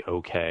Landmark will be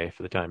okay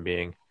for the time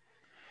being.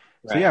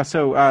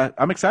 So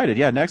I'm excited.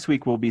 Yeah, next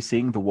week we'll be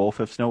seeing The Wolf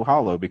of Snow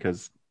Hollow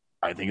because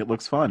I think it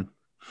looks fun.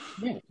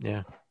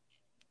 Yeah.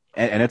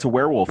 And it's a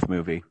werewolf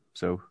movie,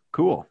 so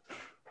cool.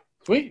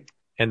 Sweet.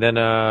 And then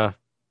we're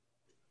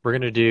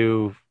going to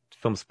do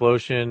Film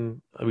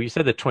Explosion. We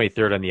said the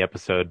 23rd on the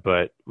episode,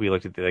 but we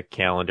looked at the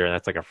calendar, and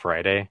that's like a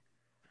Friday.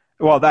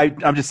 Well,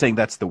 I'm just saying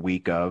that's the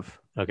week of.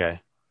 Okay,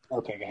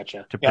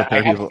 gotcha. To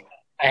prepare people.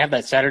 I have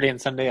that Saturday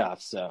and Sunday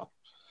off, so.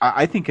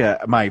 I think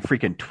my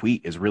freaking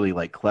tweet is really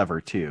like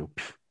clever, too.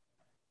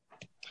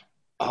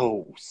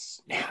 Oh,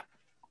 snap.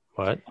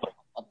 What?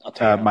 I'll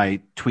tell you.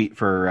 My tweet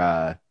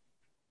for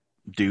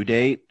due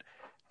date.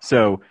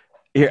 So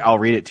here, I'll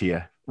read it to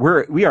you.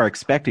 We are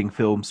expecting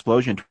Film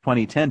Explosion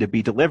 2010 to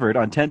be delivered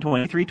on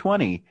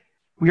 10/23/20.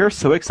 We are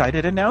so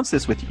excited to announce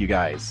this with you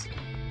guys.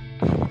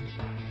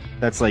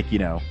 That's like,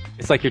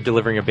 it's like you're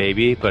delivering a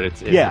baby, but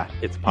it's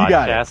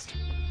podcast.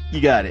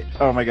 You got it.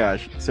 Oh my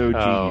gosh, so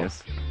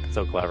genius,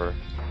 so clever.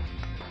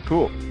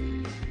 Cool.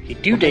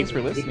 Thanks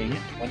for listening.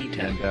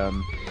 2010.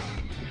 And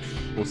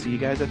we'll see you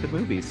guys at the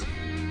movies.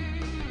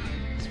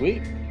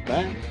 Sweet.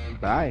 Bye.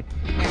 Bye.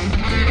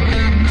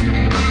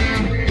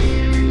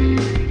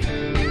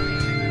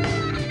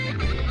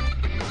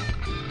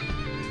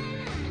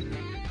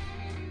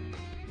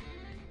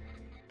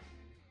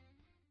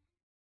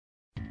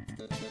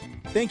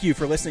 Thank you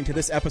for listening to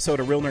this episode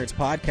of Real Nerds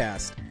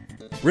Podcast.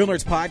 Real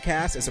Nerds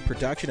Podcast is a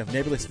production of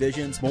Nebulous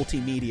Visions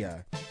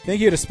Multimedia. Thank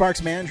you to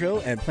Sparks Mandrill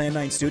and Plan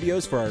 9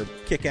 Studios for our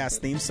kick-ass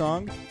theme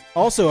song.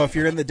 Also, if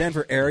you're in the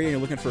Denver area and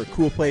you're looking for a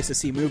cool place to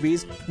see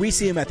movies, we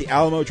see them at the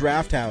Alamo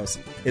Draft House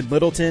in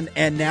Littleton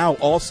and now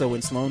also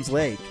in Sloan's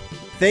Lake.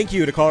 Thank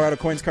you to Colorado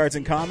Coins, Cards,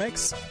 and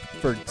Comics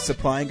for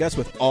supplying us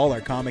with all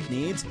our comic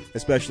needs,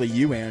 especially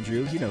you,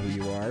 Andrew. You know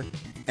who you are.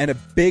 And a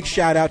big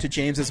shout out to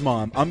James's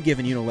mom. I'm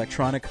giving you an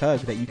electronic hug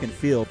that you can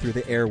feel through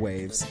the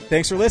airwaves.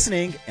 Thanks for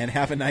listening, and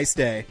have a nice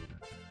day.